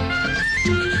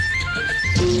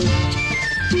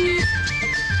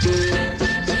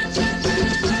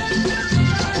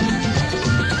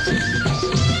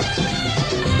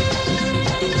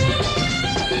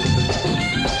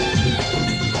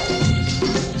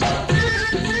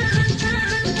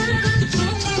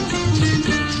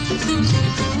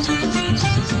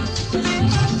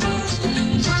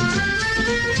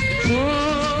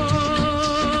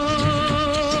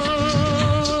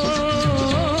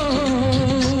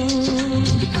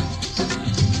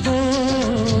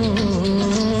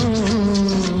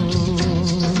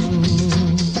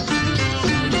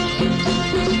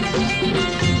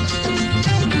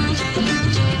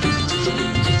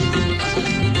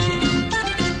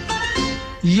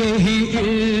यही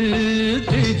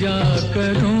इल्तिजा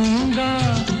करूंगा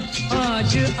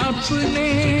आज अपने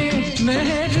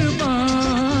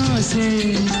मेहरबान से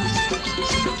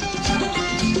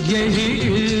यही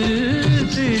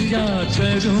इल्तिजा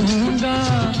करूंगा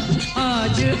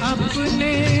आज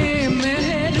अपने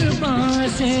मेहरबान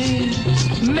से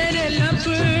मेरे लब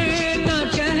न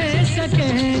कह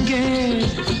सकेंगे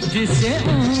जिसे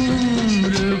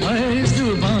उम्र भर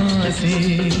जुबान से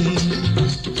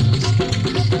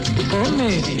ओ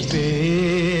मेरी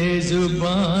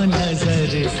बेजुबान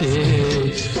नजर से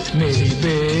मेरी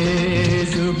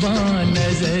बेजुबान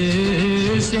नजर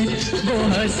से वो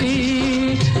हंसी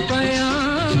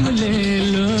प्याम ले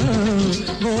लो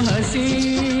वो हंसी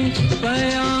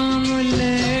प्याम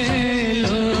ले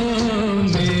लो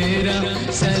मेरा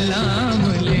सलाम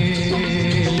ले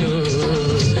लो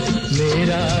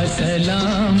मेरा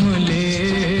सलाम ले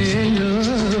लो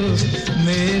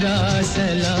मेरा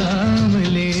सलाम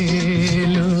ले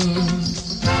लो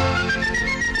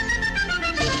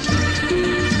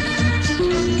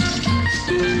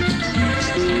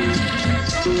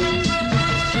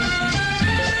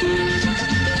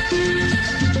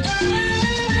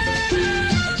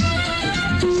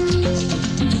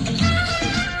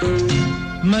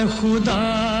मैं खुदा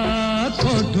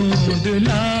को ढूंढ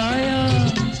लाया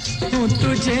हूँ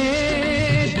तुझे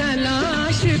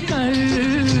तलाश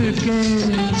करके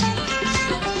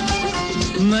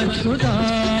मैं खुदा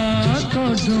को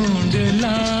ढूंढ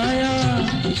लाया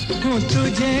हूँ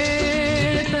तुझे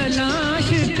तलाश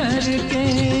करके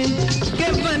के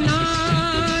बना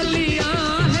लिया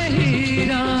है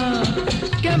हीरा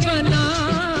के बना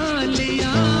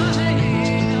लिया है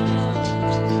हीरा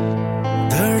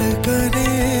धड़कने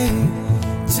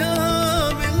जहाँ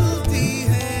मिलती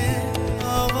है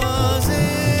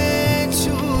आवाजें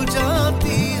छू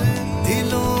जाती है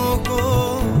दिलों को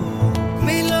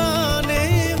मिलाने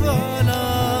वाला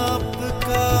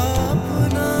आपका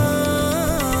अपना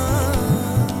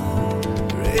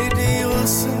रेडियो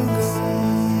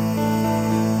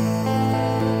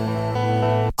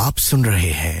आप सुन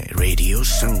रहे हैं रेडियो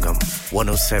संगम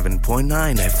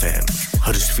 107.9 FM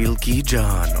हडर्सफील्ड की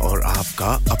जान और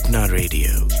आपका अपना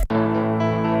रेडियो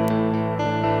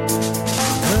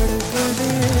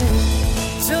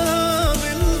जहाँ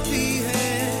मिलती है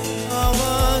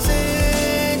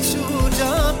आवाजें छू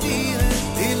जाती है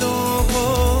दिलों को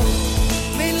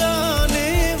मिलाने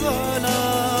वाला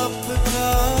आपका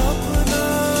अपना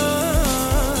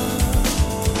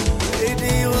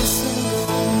radio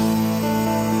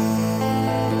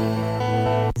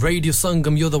Radio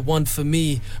Sangam, you're the one for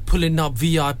me. Pulling up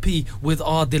VIP with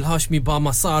Adil Hashmi by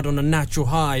my side on a natural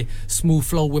high. Smooth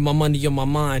flow with my money on my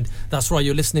mind. That's right,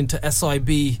 you're listening to SIB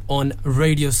on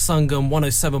Radio Sangam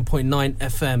 107.9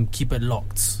 FM. Keep it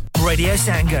locked. Radio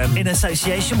Sangam in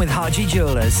association with Haji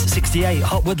Jewellers, 68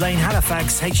 Hotwood Lane,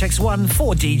 Halifax, HX1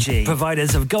 4DG.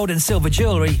 Providers of gold and silver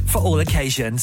jewellery for all occasions.